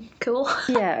daunting. Cool.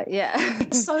 Yeah.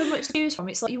 So much to choose from.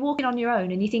 It's like you're walking on your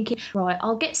own and you're thinking, right,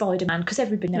 I'll get Spider-Man because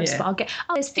everybody knows Yeah. but I'll get,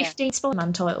 there's 15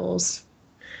 Spider-Man titles.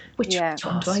 Which Yeah.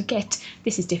 one do I get?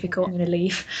 This is difficult. I'm going to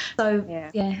leave. So,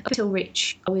 Yeah. up until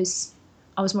Rich, I was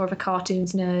more of a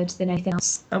cartoons nerd than anything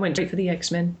else. I went straight for the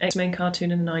X-Men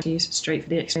cartoon in the 90s, straight for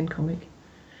the X-Men comic.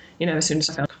 As soon as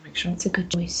I found a comic shop. It's a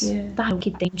good choice. Yeah. That whole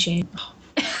kid theme tune.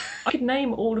 I could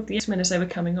name all of the X-Men as they were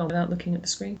coming on without looking at the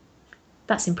screen.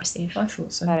 That's impressive. I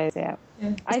thought so. That is, yeah.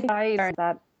 Yeah. I think I learned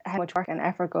that how much work and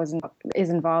effort is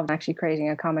involved in actually creating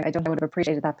a comic. I don't think I would have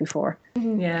appreciated that before.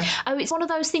 Yeah. Oh, it's one of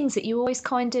those things that you always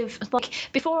kind of like.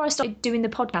 Before I started doing the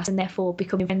podcast and therefore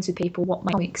becoming friends with people, what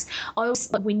my comics, I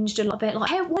always like whinged a little bit, like,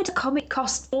 hey, why does a comic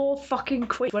cost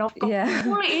 £4 when I've got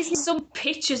all it is some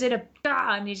pictures in a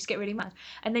and you just get really mad.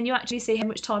 And then you actually see how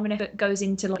much time and effort goes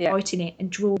into like writing it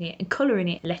and drawing it and colouring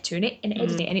it, lettering it and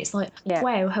editing it, and it's like,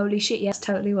 wow, holy shit, yes,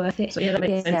 totally worth it. So yeah, that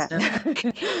makes sense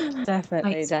now.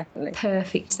 Definitely.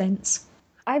 Perfect sense.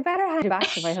 I better hand it back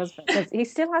to my husband because he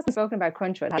still hasn't spoken about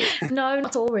Crunchwood. No,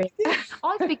 not all really.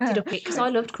 I picked it up because I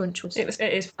loved Crunchwood.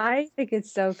 It is. I think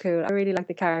it's so cool. I really like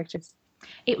the characters.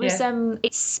 It was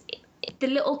the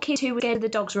little kid who was scared of the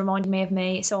dogs reminded me of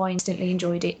me, so I instantly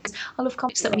enjoyed it. 'Cause I love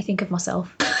comics that make me think of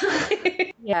myself.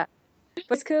 Yeah.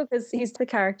 But it's cool because he's the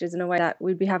characters in a way that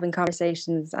we'd be having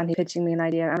conversations and he's pitching me an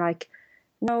idea. And I'm like,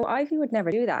 no, Ivy would never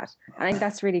do that. And I think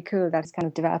that's really cool that he's kind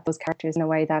of developed those characters in a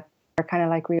way that are kind of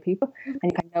like real people and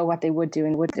you kind of know what they would do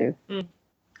and would do.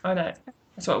 I know.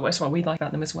 That's what we like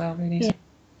about them as well, really.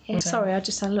 Yeah, sorry, I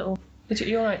just had a little...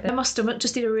 You're right there. My stomach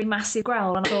just did a really massive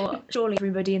growl and I thought, surely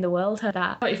everybody in the world heard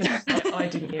that. Not even I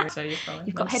didn't hear it, so you're fine.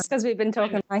 You've got It's because we've been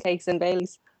talking pancakes and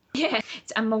Baileys. Yeah,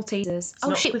 and Maltesers.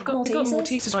 Oh shit, we've got Maltesers. We've got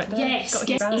Maltesers right there.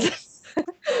 Yes.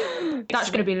 That's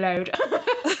going to be loud.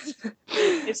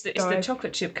 It's the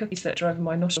chocolate chip cookies that drive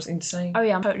my nostrils insane. Oh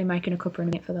yeah, I'm totally making a cuppa in a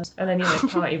minute for those. And then,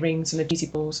 party rings and the cheesy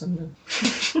balls and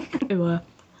the...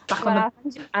 Back Well, on I'll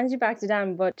hand you back to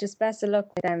Dan, but just best of luck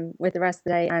with the rest of the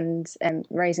day and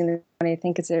raising the money. I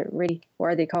think it's a really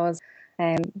worthy cause.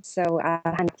 So I'll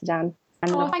hand it to Dan.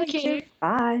 thank you.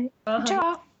 Bye.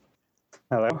 Ciao.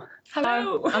 Hello.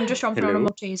 Hello. I'm just romping on a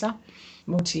Malteser.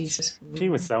 Maltesers. She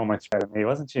was so much better than me,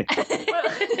 wasn't she?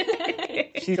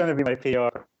 She's going to be my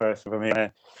PR person for me.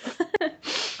 I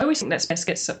always think that's best.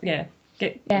 Get Somebody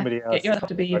else. Get you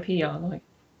to be your PR, like.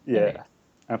 Yeah,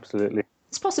 absolutely.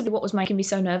 It's possibly what was making me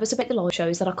so nervous about the live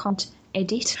shows that I can't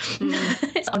edit.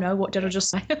 Oh no, what did I just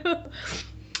say? I'm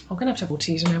going to have to have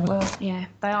Malteser now. Well, Yeah,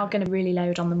 they are going to be really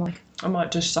loud on the mic. I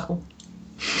might just suckle.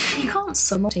 You can't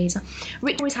suck Malteser.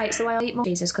 Rich always hates the way I eat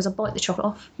Maltesers because I bite the chocolate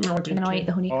off No, I do and then I too. eat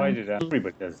the honeycomb. Oh, I do that.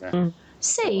 Everybody does that.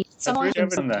 See, so Has I Rich think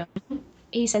ever done that?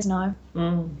 he says no,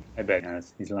 I bet he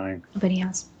has. He's lying. but he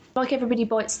has. Like everybody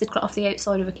bites the chocolate off the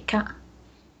outside of a Kit Kat.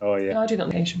 Oh, yeah. No, I do that on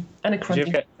occasion. And a Did you ever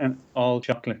crunchy. get an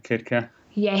all-chocolate Kit Kat?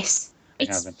 Yes. I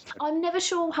haven't. I'm never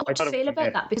sure how I to thought it feel was about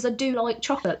good. that because I do like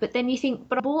chocolate, but then you think,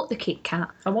 but I bought the Kit Kat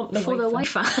I want the for the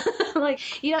wafer. wafer.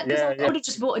 Like, you know, because I would have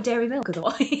just bought a Dairy Milk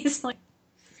otherwise. Like,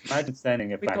 Imagine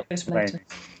sending it We've back. got this for plain. later.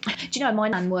 do you know my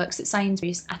nan works at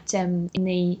Sainsbury's at in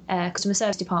the customer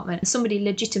service department, and somebody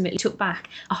legitimately took back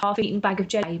a half-eaten bag of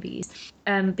jelly babies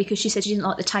because she said she didn't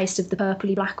like the taste of the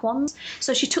purpley black ones.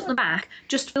 So she took them back,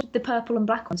 just filled the purple and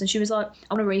black ones, and she was like,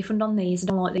 "I want a refund on these. I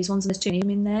don't like these ones, and there's too many of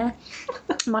them in there."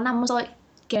 My nan was like,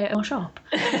 "Get out of my shop."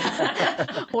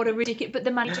 What a ridiculous! But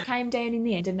the manager came down in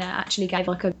the end and actually gave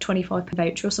like a 25p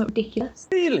voucher or something ridiculous.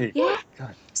 Really? Yeah.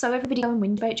 God. So everybody go and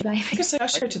whinge about your I baby. guess I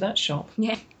should go to that shop.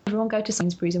 Yeah. Everyone go to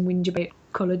Sainsbury's and whinge about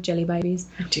coloured jelly babies.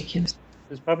 Ridiculous.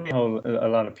 There's probably a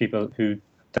lot of people who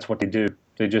that's what they do.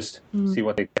 They just see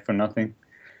what they get for nothing.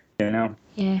 You know?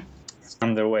 Yeah.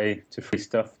 On their way to free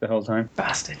stuff the whole time.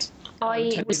 Bastard. I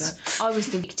tell you was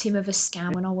the victim of a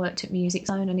scam when I worked at Music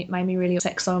Zone, and it made me really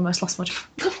upset because I almost lost my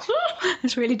job.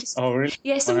 It's really just Oh, really?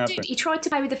 yeah. So What dude, happened? he tried to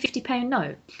pay with a £50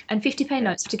 note, and £50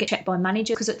 notes have to get checked by a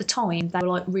manager because at the time they were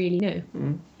like really new,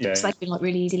 Yeah. so they've been like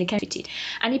really easily counted.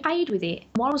 And he paid with it.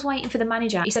 While I was waiting for the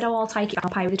manager, he said, "Oh, I'll take it.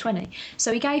 I'll pay with the 20."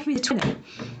 So he gave me the 20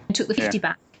 and took the 50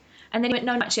 back. And then he went,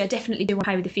 "No, actually, I definitely do want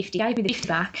to pay with the 50. Gave me the 50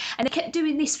 back. And they kept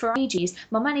doing this for ages.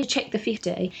 My manager checked the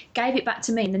 50, gave it back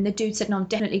to me, and then the dude said, "No, I'm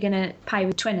definitely going to pay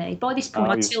with 20. By this point, Oh,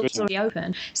 my he's till was switching. already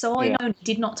open. So I Yeah. not only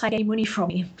did not take any money from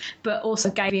him, but also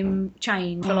gave him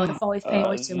change for like a 5p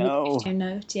item no. with a £50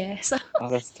 note. Yeah. So, Oh,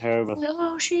 that's terrible.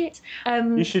 oh, shit.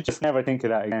 You should just never think of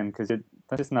that again because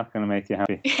that's just not going to make you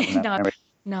happy. having that No. memory.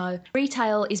 No.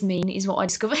 Retail is mean, is what I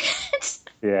discovered.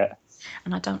 Yeah.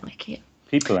 And I don't like it.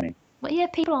 People, I mean. Well, yeah,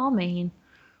 people are mean.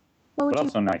 What would But you...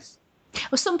 also nice.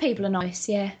 Well, some people are nice,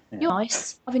 yeah. You're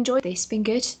nice. I've enjoyed this. Been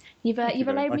good. You've you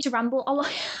very allowed me much. to ramble. I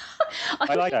like.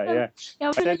 I like that, yeah. Yeah,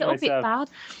 I feel a said to little bit myself- bad,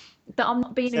 but I'm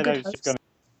not being a I good host.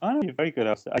 Oh, no, you're very good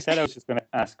host. I said I was just going to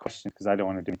ask questions because I don't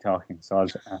want to do any talking. So I'll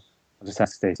just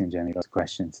ask Stacey and Jenny those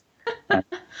questions.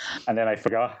 And then I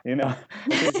forgot, you know.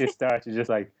 As soon as you start, you're just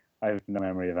like, I have no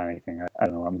memory of anything. I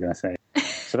don't know what I'm going to say.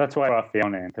 So that's why I brought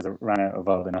Fiona in, because I ran out of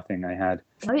all the nothing I had.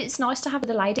 Oh, it's nice to have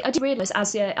the lady. I did realise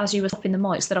as you were stopping the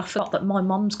mics that I forgot that my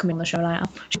mum's coming on the show later.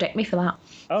 She decked me for that.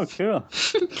 Oh, cool.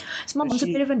 So my mum's a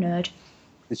she- bit of a nerd.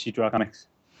 Did she draw comics?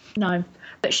 No,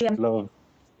 but she Love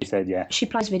She said, yeah. She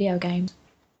plays video games.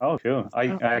 Oh, cool. I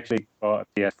actually bought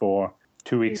a PS4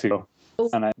 2 weeks ago,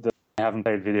 and I haven't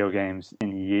played video games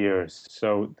in years.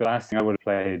 So the last thing I would have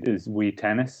played is Wii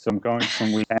Tennis. So I'm going from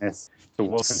Wii Tennis to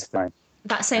Wolfenstein.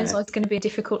 That sounds like it's going to be a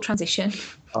difficult transition.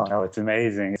 Oh no, it's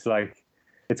amazing. It's like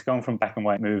it's gone from black and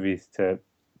white movies to,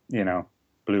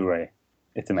 Blu-ray.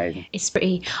 It's amazing. It's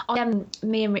pretty.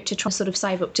 Me and Richard try to sort of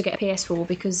save up to get a PS4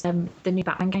 because the new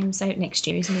Batman game's out next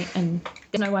year, isn't it? And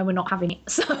there's no way we're not having it.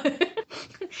 So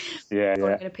yeah.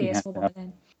 Get a PS4 by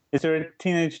then. Is there a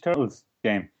Teenage Turtles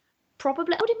game?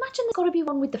 Probably. I would imagine there's got to be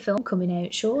one with the film coming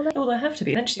out, surely. Oh, there have to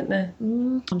be. Eventually, there.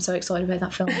 I'm so excited about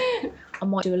that film. I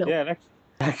might do a little. Yeah, it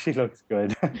actually looks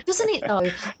good. Doesn't it though?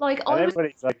 Like I was.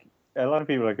 Everybody's like, a lot of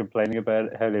people are complaining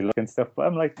about how they look and stuff, but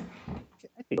I'm like,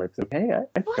 I think it looks okay.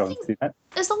 I'd go and see that.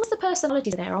 As long as the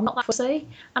personality's there, I'm not that fussy.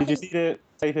 Did you see the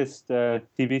latest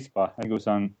TV spot? I think it was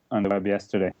on the web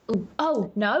yesterday.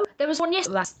 Oh no, there was one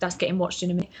yesterday. That's getting watched in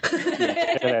a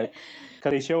minute.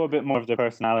 Because they show a bit more of their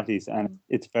personalities, and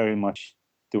it's very much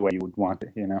the way you would want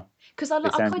it, Because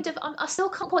I still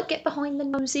can't quite get behind the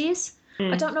noses.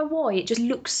 I don't know why. It just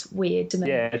looks weird to me.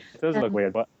 Yeah, it does look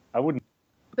weird, but I wouldn't.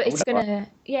 But it's gonna.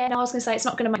 Yeah, no, I was gonna say it's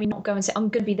not gonna make me not go and say. I'm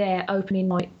gonna be there, opening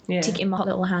ticket in my hot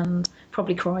little hand,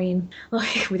 probably crying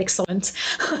with excitement.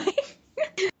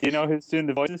 Do you know who's doing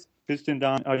the voices? Who's doing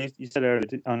Don? Oh, you said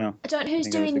earlier. Oh no. I don't know who's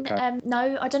doing.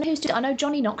 No, I don't know who's doing. I know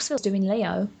Johnny Knoxville's doing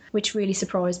Leo, which really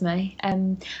surprised me.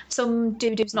 Some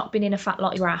dude who's not been in a Fat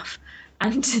Lottie Raff.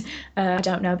 And I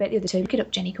don't know about the other two. Look it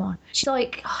up, Jenny. Come on.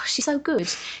 She's so good.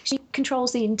 She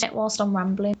controls the internet whilst I'm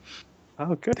rambling.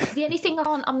 Oh, good. The only thing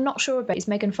I'm not sure about is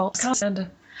Megan Fox. Can't stand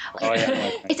her. Oh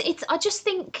yeah. It's. I just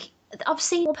think I've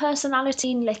seen more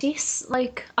personality in Lettuce.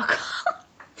 Like I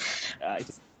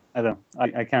can't. I don't.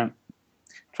 I can't.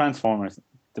 Transformers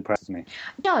depresses me.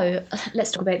 No, let's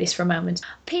talk about this for a moment.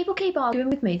 People keep arguing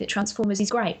with me that Transformers is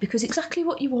great because exactly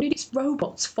what you wanted is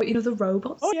robots fighting other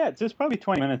robots. Oh yeah, there's probably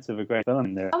 20 minutes of a great film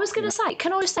in there. I was going to say,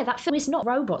 can I just say that film is not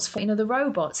robots fighting other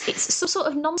robots. It's some sort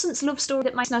of nonsense love story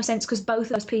that makes no sense because both of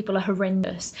those people are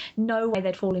horrendous. No way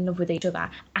they'd fall in love with each other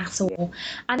at all.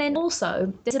 And then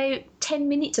also, there's about 10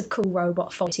 minutes of cool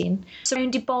robot fighting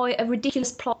surrounded by a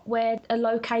ridiculous plot where a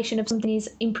location of something is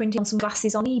imprinted on some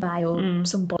glasses on eBay or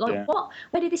somebody. Like, what?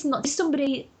 Where did this not... Did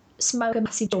somebody smoke a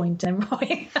massive joint and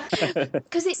right?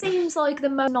 Because it seems like the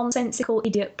most nonsensical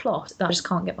idiot plot that I just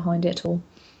can't get behind it at all.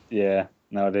 Yeah,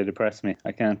 no, they depress me.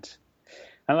 I can't.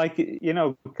 And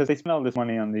because they spend all this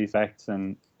money on these effects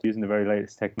and using the very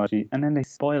latest technology, and then they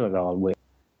spoil it all with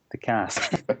the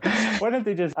cast. Why don't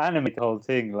they just animate the whole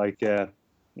thing? Like, I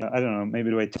don't know, maybe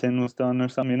the way Tin was done or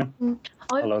something,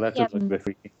 Although that does look a bit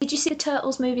freaky. Did you see the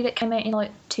Turtles movie that came out in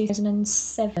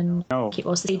 2007? No. I think it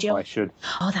was the CGI. Oh, I should.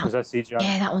 Oh, Was that CGI?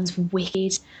 Yeah, that one's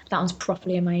wicked. That one's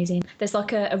properly amazing. There's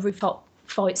like a rooftop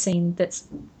fight scene that's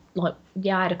like,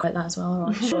 yeah, I had to quote that as well. All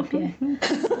right, sure, yeah.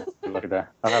 Look at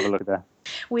that. I'll have a look at that.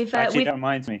 Actually, that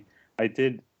reminds me. I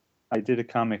did a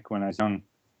comic when I was young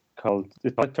called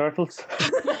Turtles.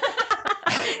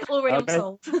 Already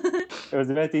unsolved. It was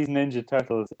about these Ninja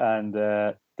Turtles, and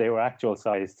they were actual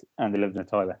sized, and they lived in a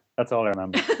toilet. That's all I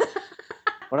remember.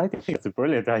 But I think it's a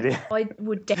brilliant idea. I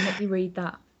would definitely read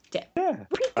that. Yeah,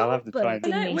 I'll have to try and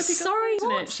No, Sorry, isn't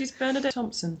what? it? She's Bernadette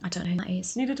Thompson. I don't know who that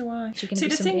is. Neither do I. She's gonna See, be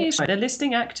the thing somebody is, they're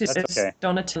listing actors That's as okay.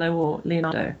 Donatello or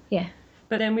Leonardo. Yeah.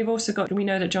 But then we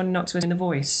know that Johnny Knox was in The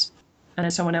Voice. And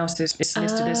then someone else is listed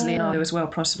as Leonardo as well,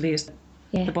 possibly as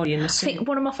Yeah. the body in the I suit. think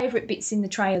one of my favourite bits in the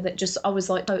trailer that just I was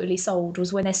like totally sold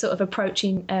was when they're sort of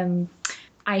approaching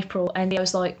April and I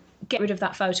was like, get rid of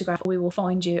that photograph or we will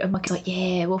find you. And Mike's like,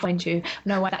 yeah, we'll find you.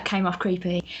 No way, that came off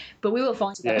creepy. But we will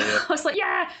find you. Yeah, yeah. I was like,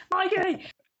 yeah, Mikey!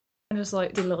 And just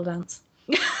like did a little dance.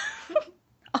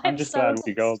 I'm just glad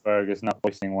Whoopi Goldberg is not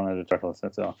voicing one of the Turtles,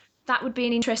 that's all. That would be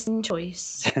an interesting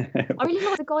choice. I really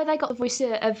like the guy they got the voice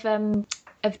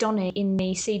of Donnie in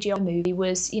the CGI movie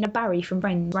was, Barry from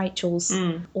Friends, Rachel's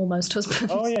almost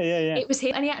husband. Oh, yeah. It was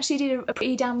him, and he actually did a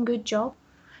pretty damn good job.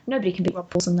 Nobody can beat Rob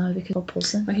Paulson, though, because Rob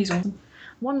Paulson. But he's awesome.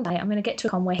 One day I'm going to get to a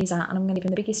con where he's at, and I'm going to give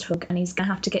him the biggest hug, and he's going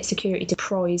to have to get security to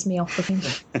prise me off of him.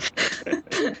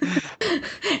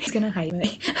 He's going to hate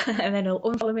me, and then he'll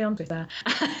unfollow me on Twitter.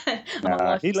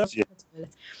 He loves you.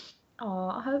 Oh,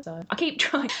 I hope so. I keep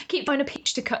trying to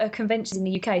pitch to conventions in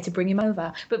the UK to bring him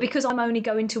over, but because I'm only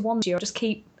going to one year, I just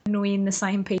keep annoying the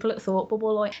same people at Thought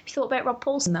Bubble. Like, have you thought about Rob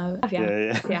Paulson though? Have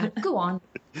you? Yeah. Go on.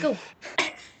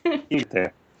 He's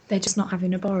there. They're just not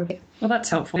having a bar of it. Well, that's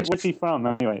helpful. Where's he from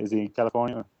anyway? Is he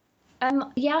California?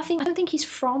 Yeah, I don't think he's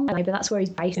from LA, but that's where he's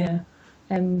based. Yeah.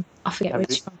 I forget where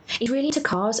he's from. He's really into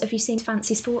cars. Have you seen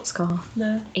Fancy Sports Car?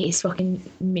 No. It is fucking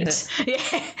mint. Yeah,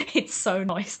 it's so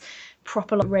nice.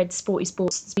 proper like red sporty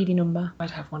sports speedy number.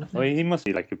 I'd have one of Well, them. he must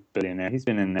be like a billionaire. He's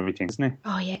been in everything, isn't he?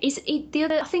 Oh yeah, the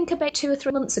other? I think about 2 or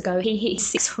 3 months ago, he hit his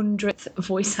 600th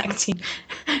voice acting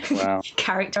Wow.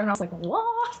 character, and I was like,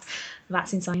 what?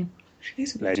 That's insane.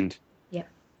 He's a Legend. Yeah.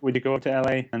 Would you go to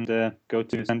LA and go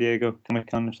to San Diego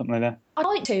Comic Con or something like that? I'd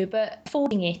like to, but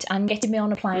affording it and getting me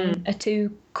on a plane are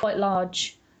 2 quite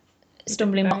large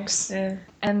stumbling blocks. Yeah.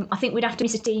 I think we'd have to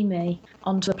Mr. D me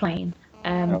onto a plane.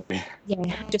 Oh,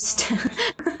 Yeah, just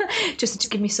just to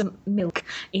give me some milk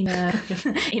in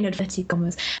in inverted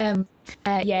commas.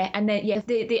 Yeah, and then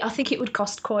I think it would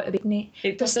cost quite a bit.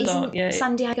 It does a Isn't lot, yeah.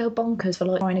 San Diego bonkers for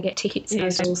like trying to get tickets and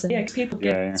hotels and Because people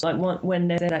get Yeah. like when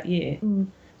they're there that year.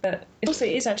 But also,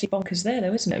 it is actually bonkers there,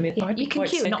 though, isn't it? I mean, I'd be you can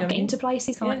quite queue and sad not going get in. into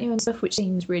places, can't Yeah. you, and stuff, which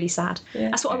seems really sad. Yeah.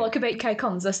 That's what I like about UK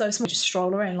cons. They're so small, just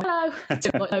stroll around like, hello,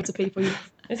 to like loads of people. I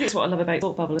think it's what I love about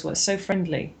Thought Bubble as well. It's so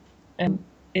friendly.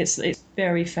 It's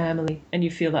very family, and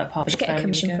you feel that part of Should the get a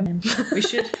family. commission from them. We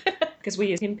should, because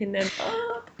we are pimping them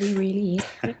up. We really is.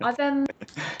 I've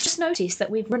just noticed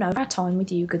that we've run over our time with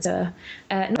you, good sir.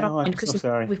 Not Oh, I'm because so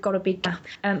sorry. we've got a big gap,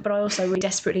 but I also really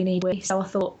desperately need wee, so I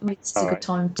thought maybe it's a All good right.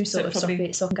 time to sort of stop probably-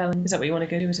 it so I can go and Is that what you want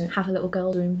to go do? Is it? have a little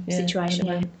girl room Yeah, situation.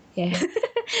 I Yeah, yeah.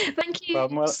 Thank you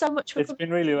Well, so much for It's coming.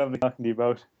 been really lovely talking to you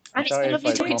both. And it's Sorry been if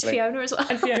lovely I talking to mumbling. Fiona as well.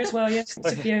 And Fiona as well, yes.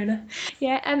 To Fiona.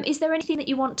 Yeah. Is there anything that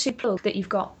you want to plug that you've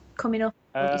got coming up,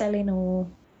 or selling, or?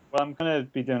 Well, I'm going to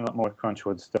be doing a lot more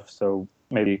Crunchwood stuff, so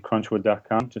maybe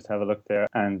crunchwood.com, just have a look there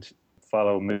and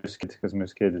follow Moose Kid because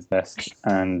Moose Kid is best.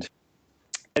 And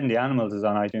Hidden the Animals is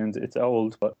on iTunes. It's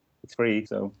old, but it's free,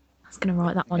 so I was going to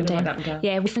write that one Gonna write down. that one down.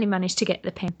 Yeah, we finally managed to get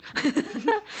the pen.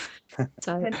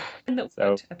 So, A little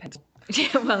So- bit, a pencil.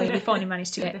 yeah, well, we finally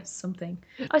managed to get something.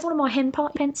 Oh, it's one of my hen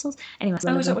party pencils. Anyway,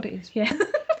 Oh, is that what it is? Yeah.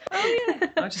 Oh, yeah.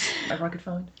 Whatever I could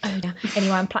find. Oh, yeah.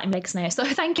 Anyway, I'm plaiting legs now. So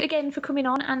thank you again for coming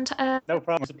on, and no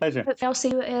problem. It's a pleasure. hopefully I'll see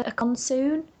you at a con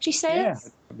soon, she Yeah,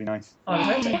 says. that'd be nice. Oh,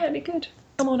 yeah, it'd be good.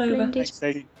 Come on over. Splendid. Thanks,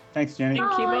 Sadie. Thanks, Jenny.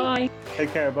 Thank you, Bye. bye.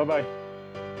 Take care. Bye-bye.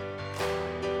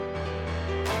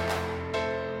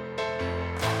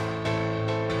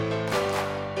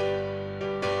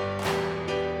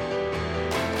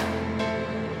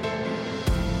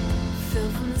 Fell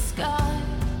from the sky